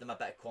 to get them a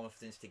bit of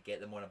confidence, to get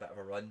them on a bit of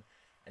a run.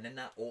 And in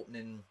that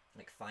opening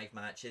 5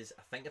 matches,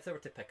 I think if they were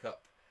to pick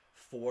up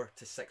 4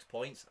 to 6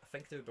 points, I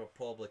think they were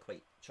probably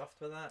quite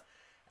chuffed with that.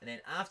 And then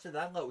after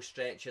that little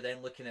stretch, you're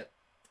then looking at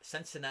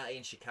Cincinnati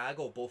and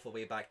Chicago, both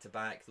away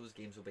back-to-back. Those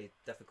games will be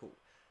difficult.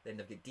 Then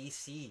they've got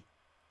DC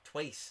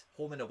twice,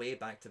 home and away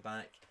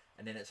back-to-back.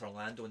 And then it's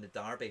Orlando in the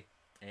Derby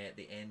at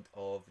the end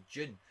of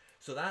June.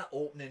 So that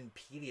opening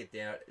period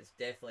there is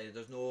definitely,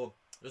 there's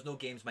no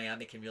games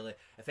Miami can really,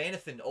 if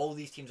anything, all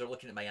these teams are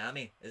looking at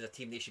Miami as a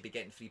team they should be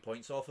getting 3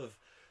 points off of.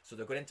 So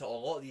they're going into a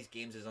lot of these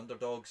games as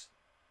underdogs.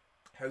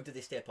 How do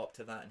they step up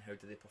to that, and how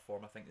do they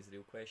perform, I think, is the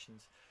real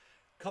questions.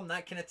 Come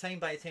that kind of time,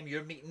 by the time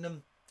you're meeting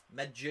them,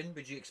 mid-June,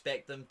 would you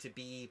expect them to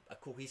be a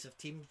cohesive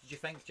team, do you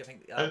think? Do you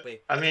think that'll be...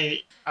 I mean,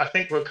 I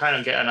think we'll kind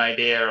of get an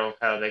idea of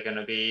how they're going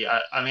to be.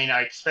 I mean,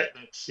 I expect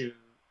them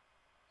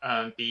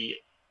to be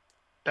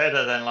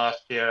better than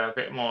last year, a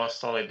bit more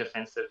solid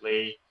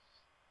defensively.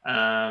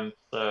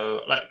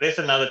 So, there's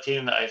another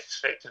team that I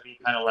expect to be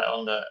kind of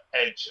on the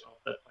edge of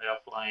the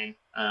playoff line,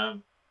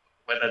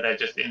 whether they're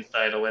just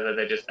inside or whether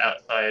they're just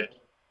outside.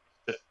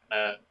 Just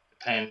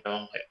depend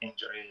on like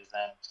injuries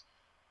and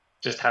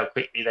just how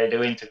quickly they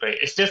do integrate.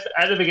 It's just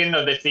at the beginning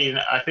of the season,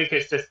 I think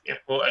it's just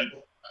important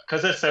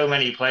because there's so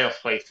many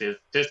playoff places.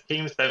 Just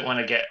teams don't want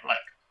to get like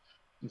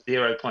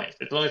 0 points.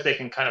 As long as they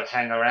can kind of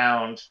hang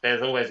around,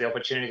 there's always the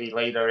opportunity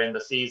later in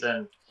the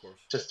season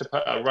just to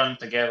put a run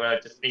together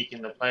to sneak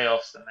in the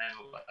playoffs. And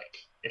then,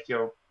 like, if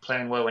you're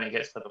playing well when it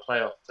gets to the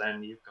playoffs,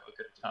 then you've got a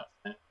good chance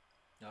then.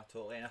 No,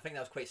 totally. And I think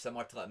that was quite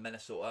similar to like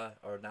Minnesota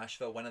or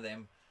Nashville. One of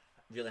them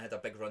really had a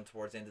big run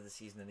towards the end of the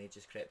season and they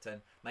just crept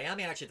in.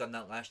 Miami actually done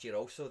that last year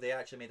also. They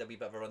actually made a wee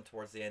bit of a run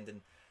towards the end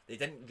and they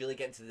didn't really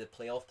get into the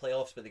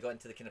playoffs, but they got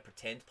into the kind of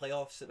pretend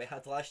playoffs that we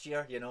had last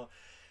year, you know.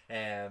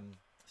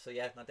 So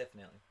yeah, no,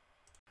 definitely.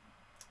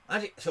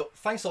 Actually, so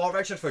thanks a lot,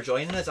 Richard, for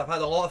joining us. I've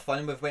had a lot of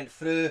fun. We've went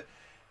through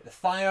the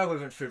Fire, we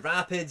went through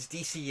Rapids,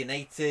 DC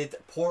United,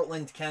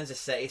 Portland, Kansas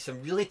City,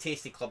 some really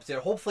tasty clubs there.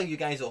 Hopefully you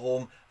guys at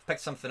home have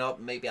picked something up,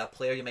 maybe a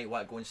player you might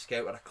want to go and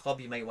scout or a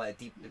club you might want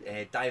to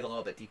dive a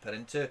little bit deeper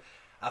into.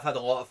 I've had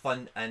a lot of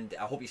fun and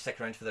I hope you stick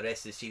around for the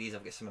rest of the series.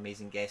 I've got some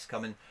amazing guests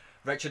coming.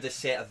 Richard has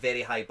set a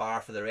very high bar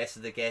for the rest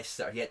of the guests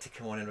that are yet to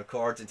come on and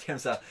record in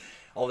terms of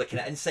all the kind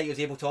of insight he was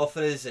able to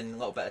offer us and a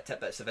little bit of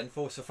tidbits of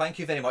info. So thank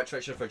you very much,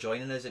 Richard, for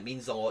joining us. It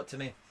means a lot to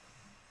me.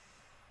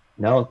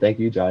 No, thank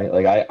you, Johnny.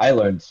 Like I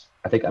learned,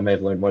 I think I may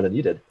have learned more than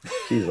you did.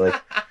 Jeez,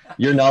 like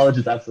your knowledge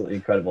is absolutely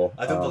incredible.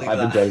 I don't believe I've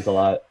that. enjoyed this a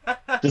lot.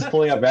 Just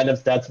pulling up random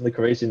stats from the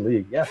Croatian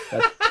league. Yeah,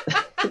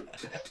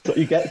 that's what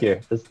you get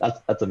here.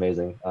 That's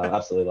amazing.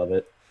 Absolutely love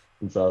it.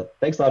 And so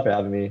thanks a lot for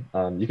having me.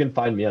 You can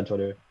find me on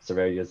Twitter,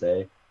 SoRare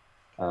USA.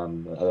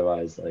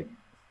 Otherwise, like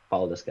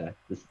follow this guy.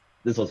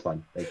 This was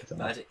fun. Thank you so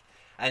much. Magic.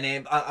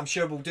 And I'm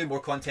sure we'll do more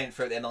content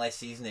throughout the MLS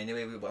season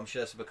anyway. I'm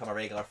sure this will become a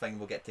regular thing.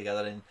 We'll get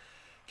together and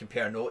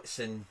compare notes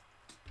and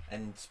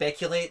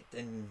speculate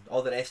and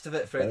all the rest of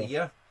it throughout the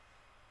year.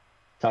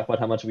 Talk about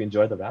how much we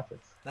enjoy the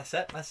Rapids. That's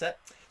it.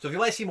 So if you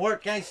want to see more,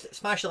 guys,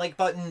 smash the like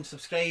button,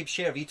 subscribe,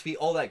 share, retweet,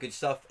 all that good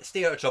stuff.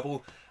 Stay out of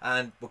trouble,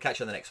 and we'll catch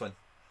you on the next one.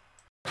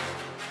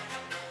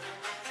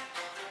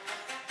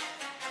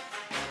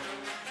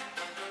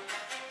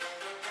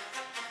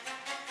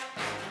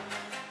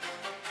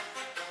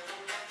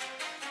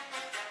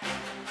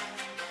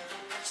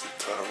 It's the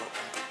time.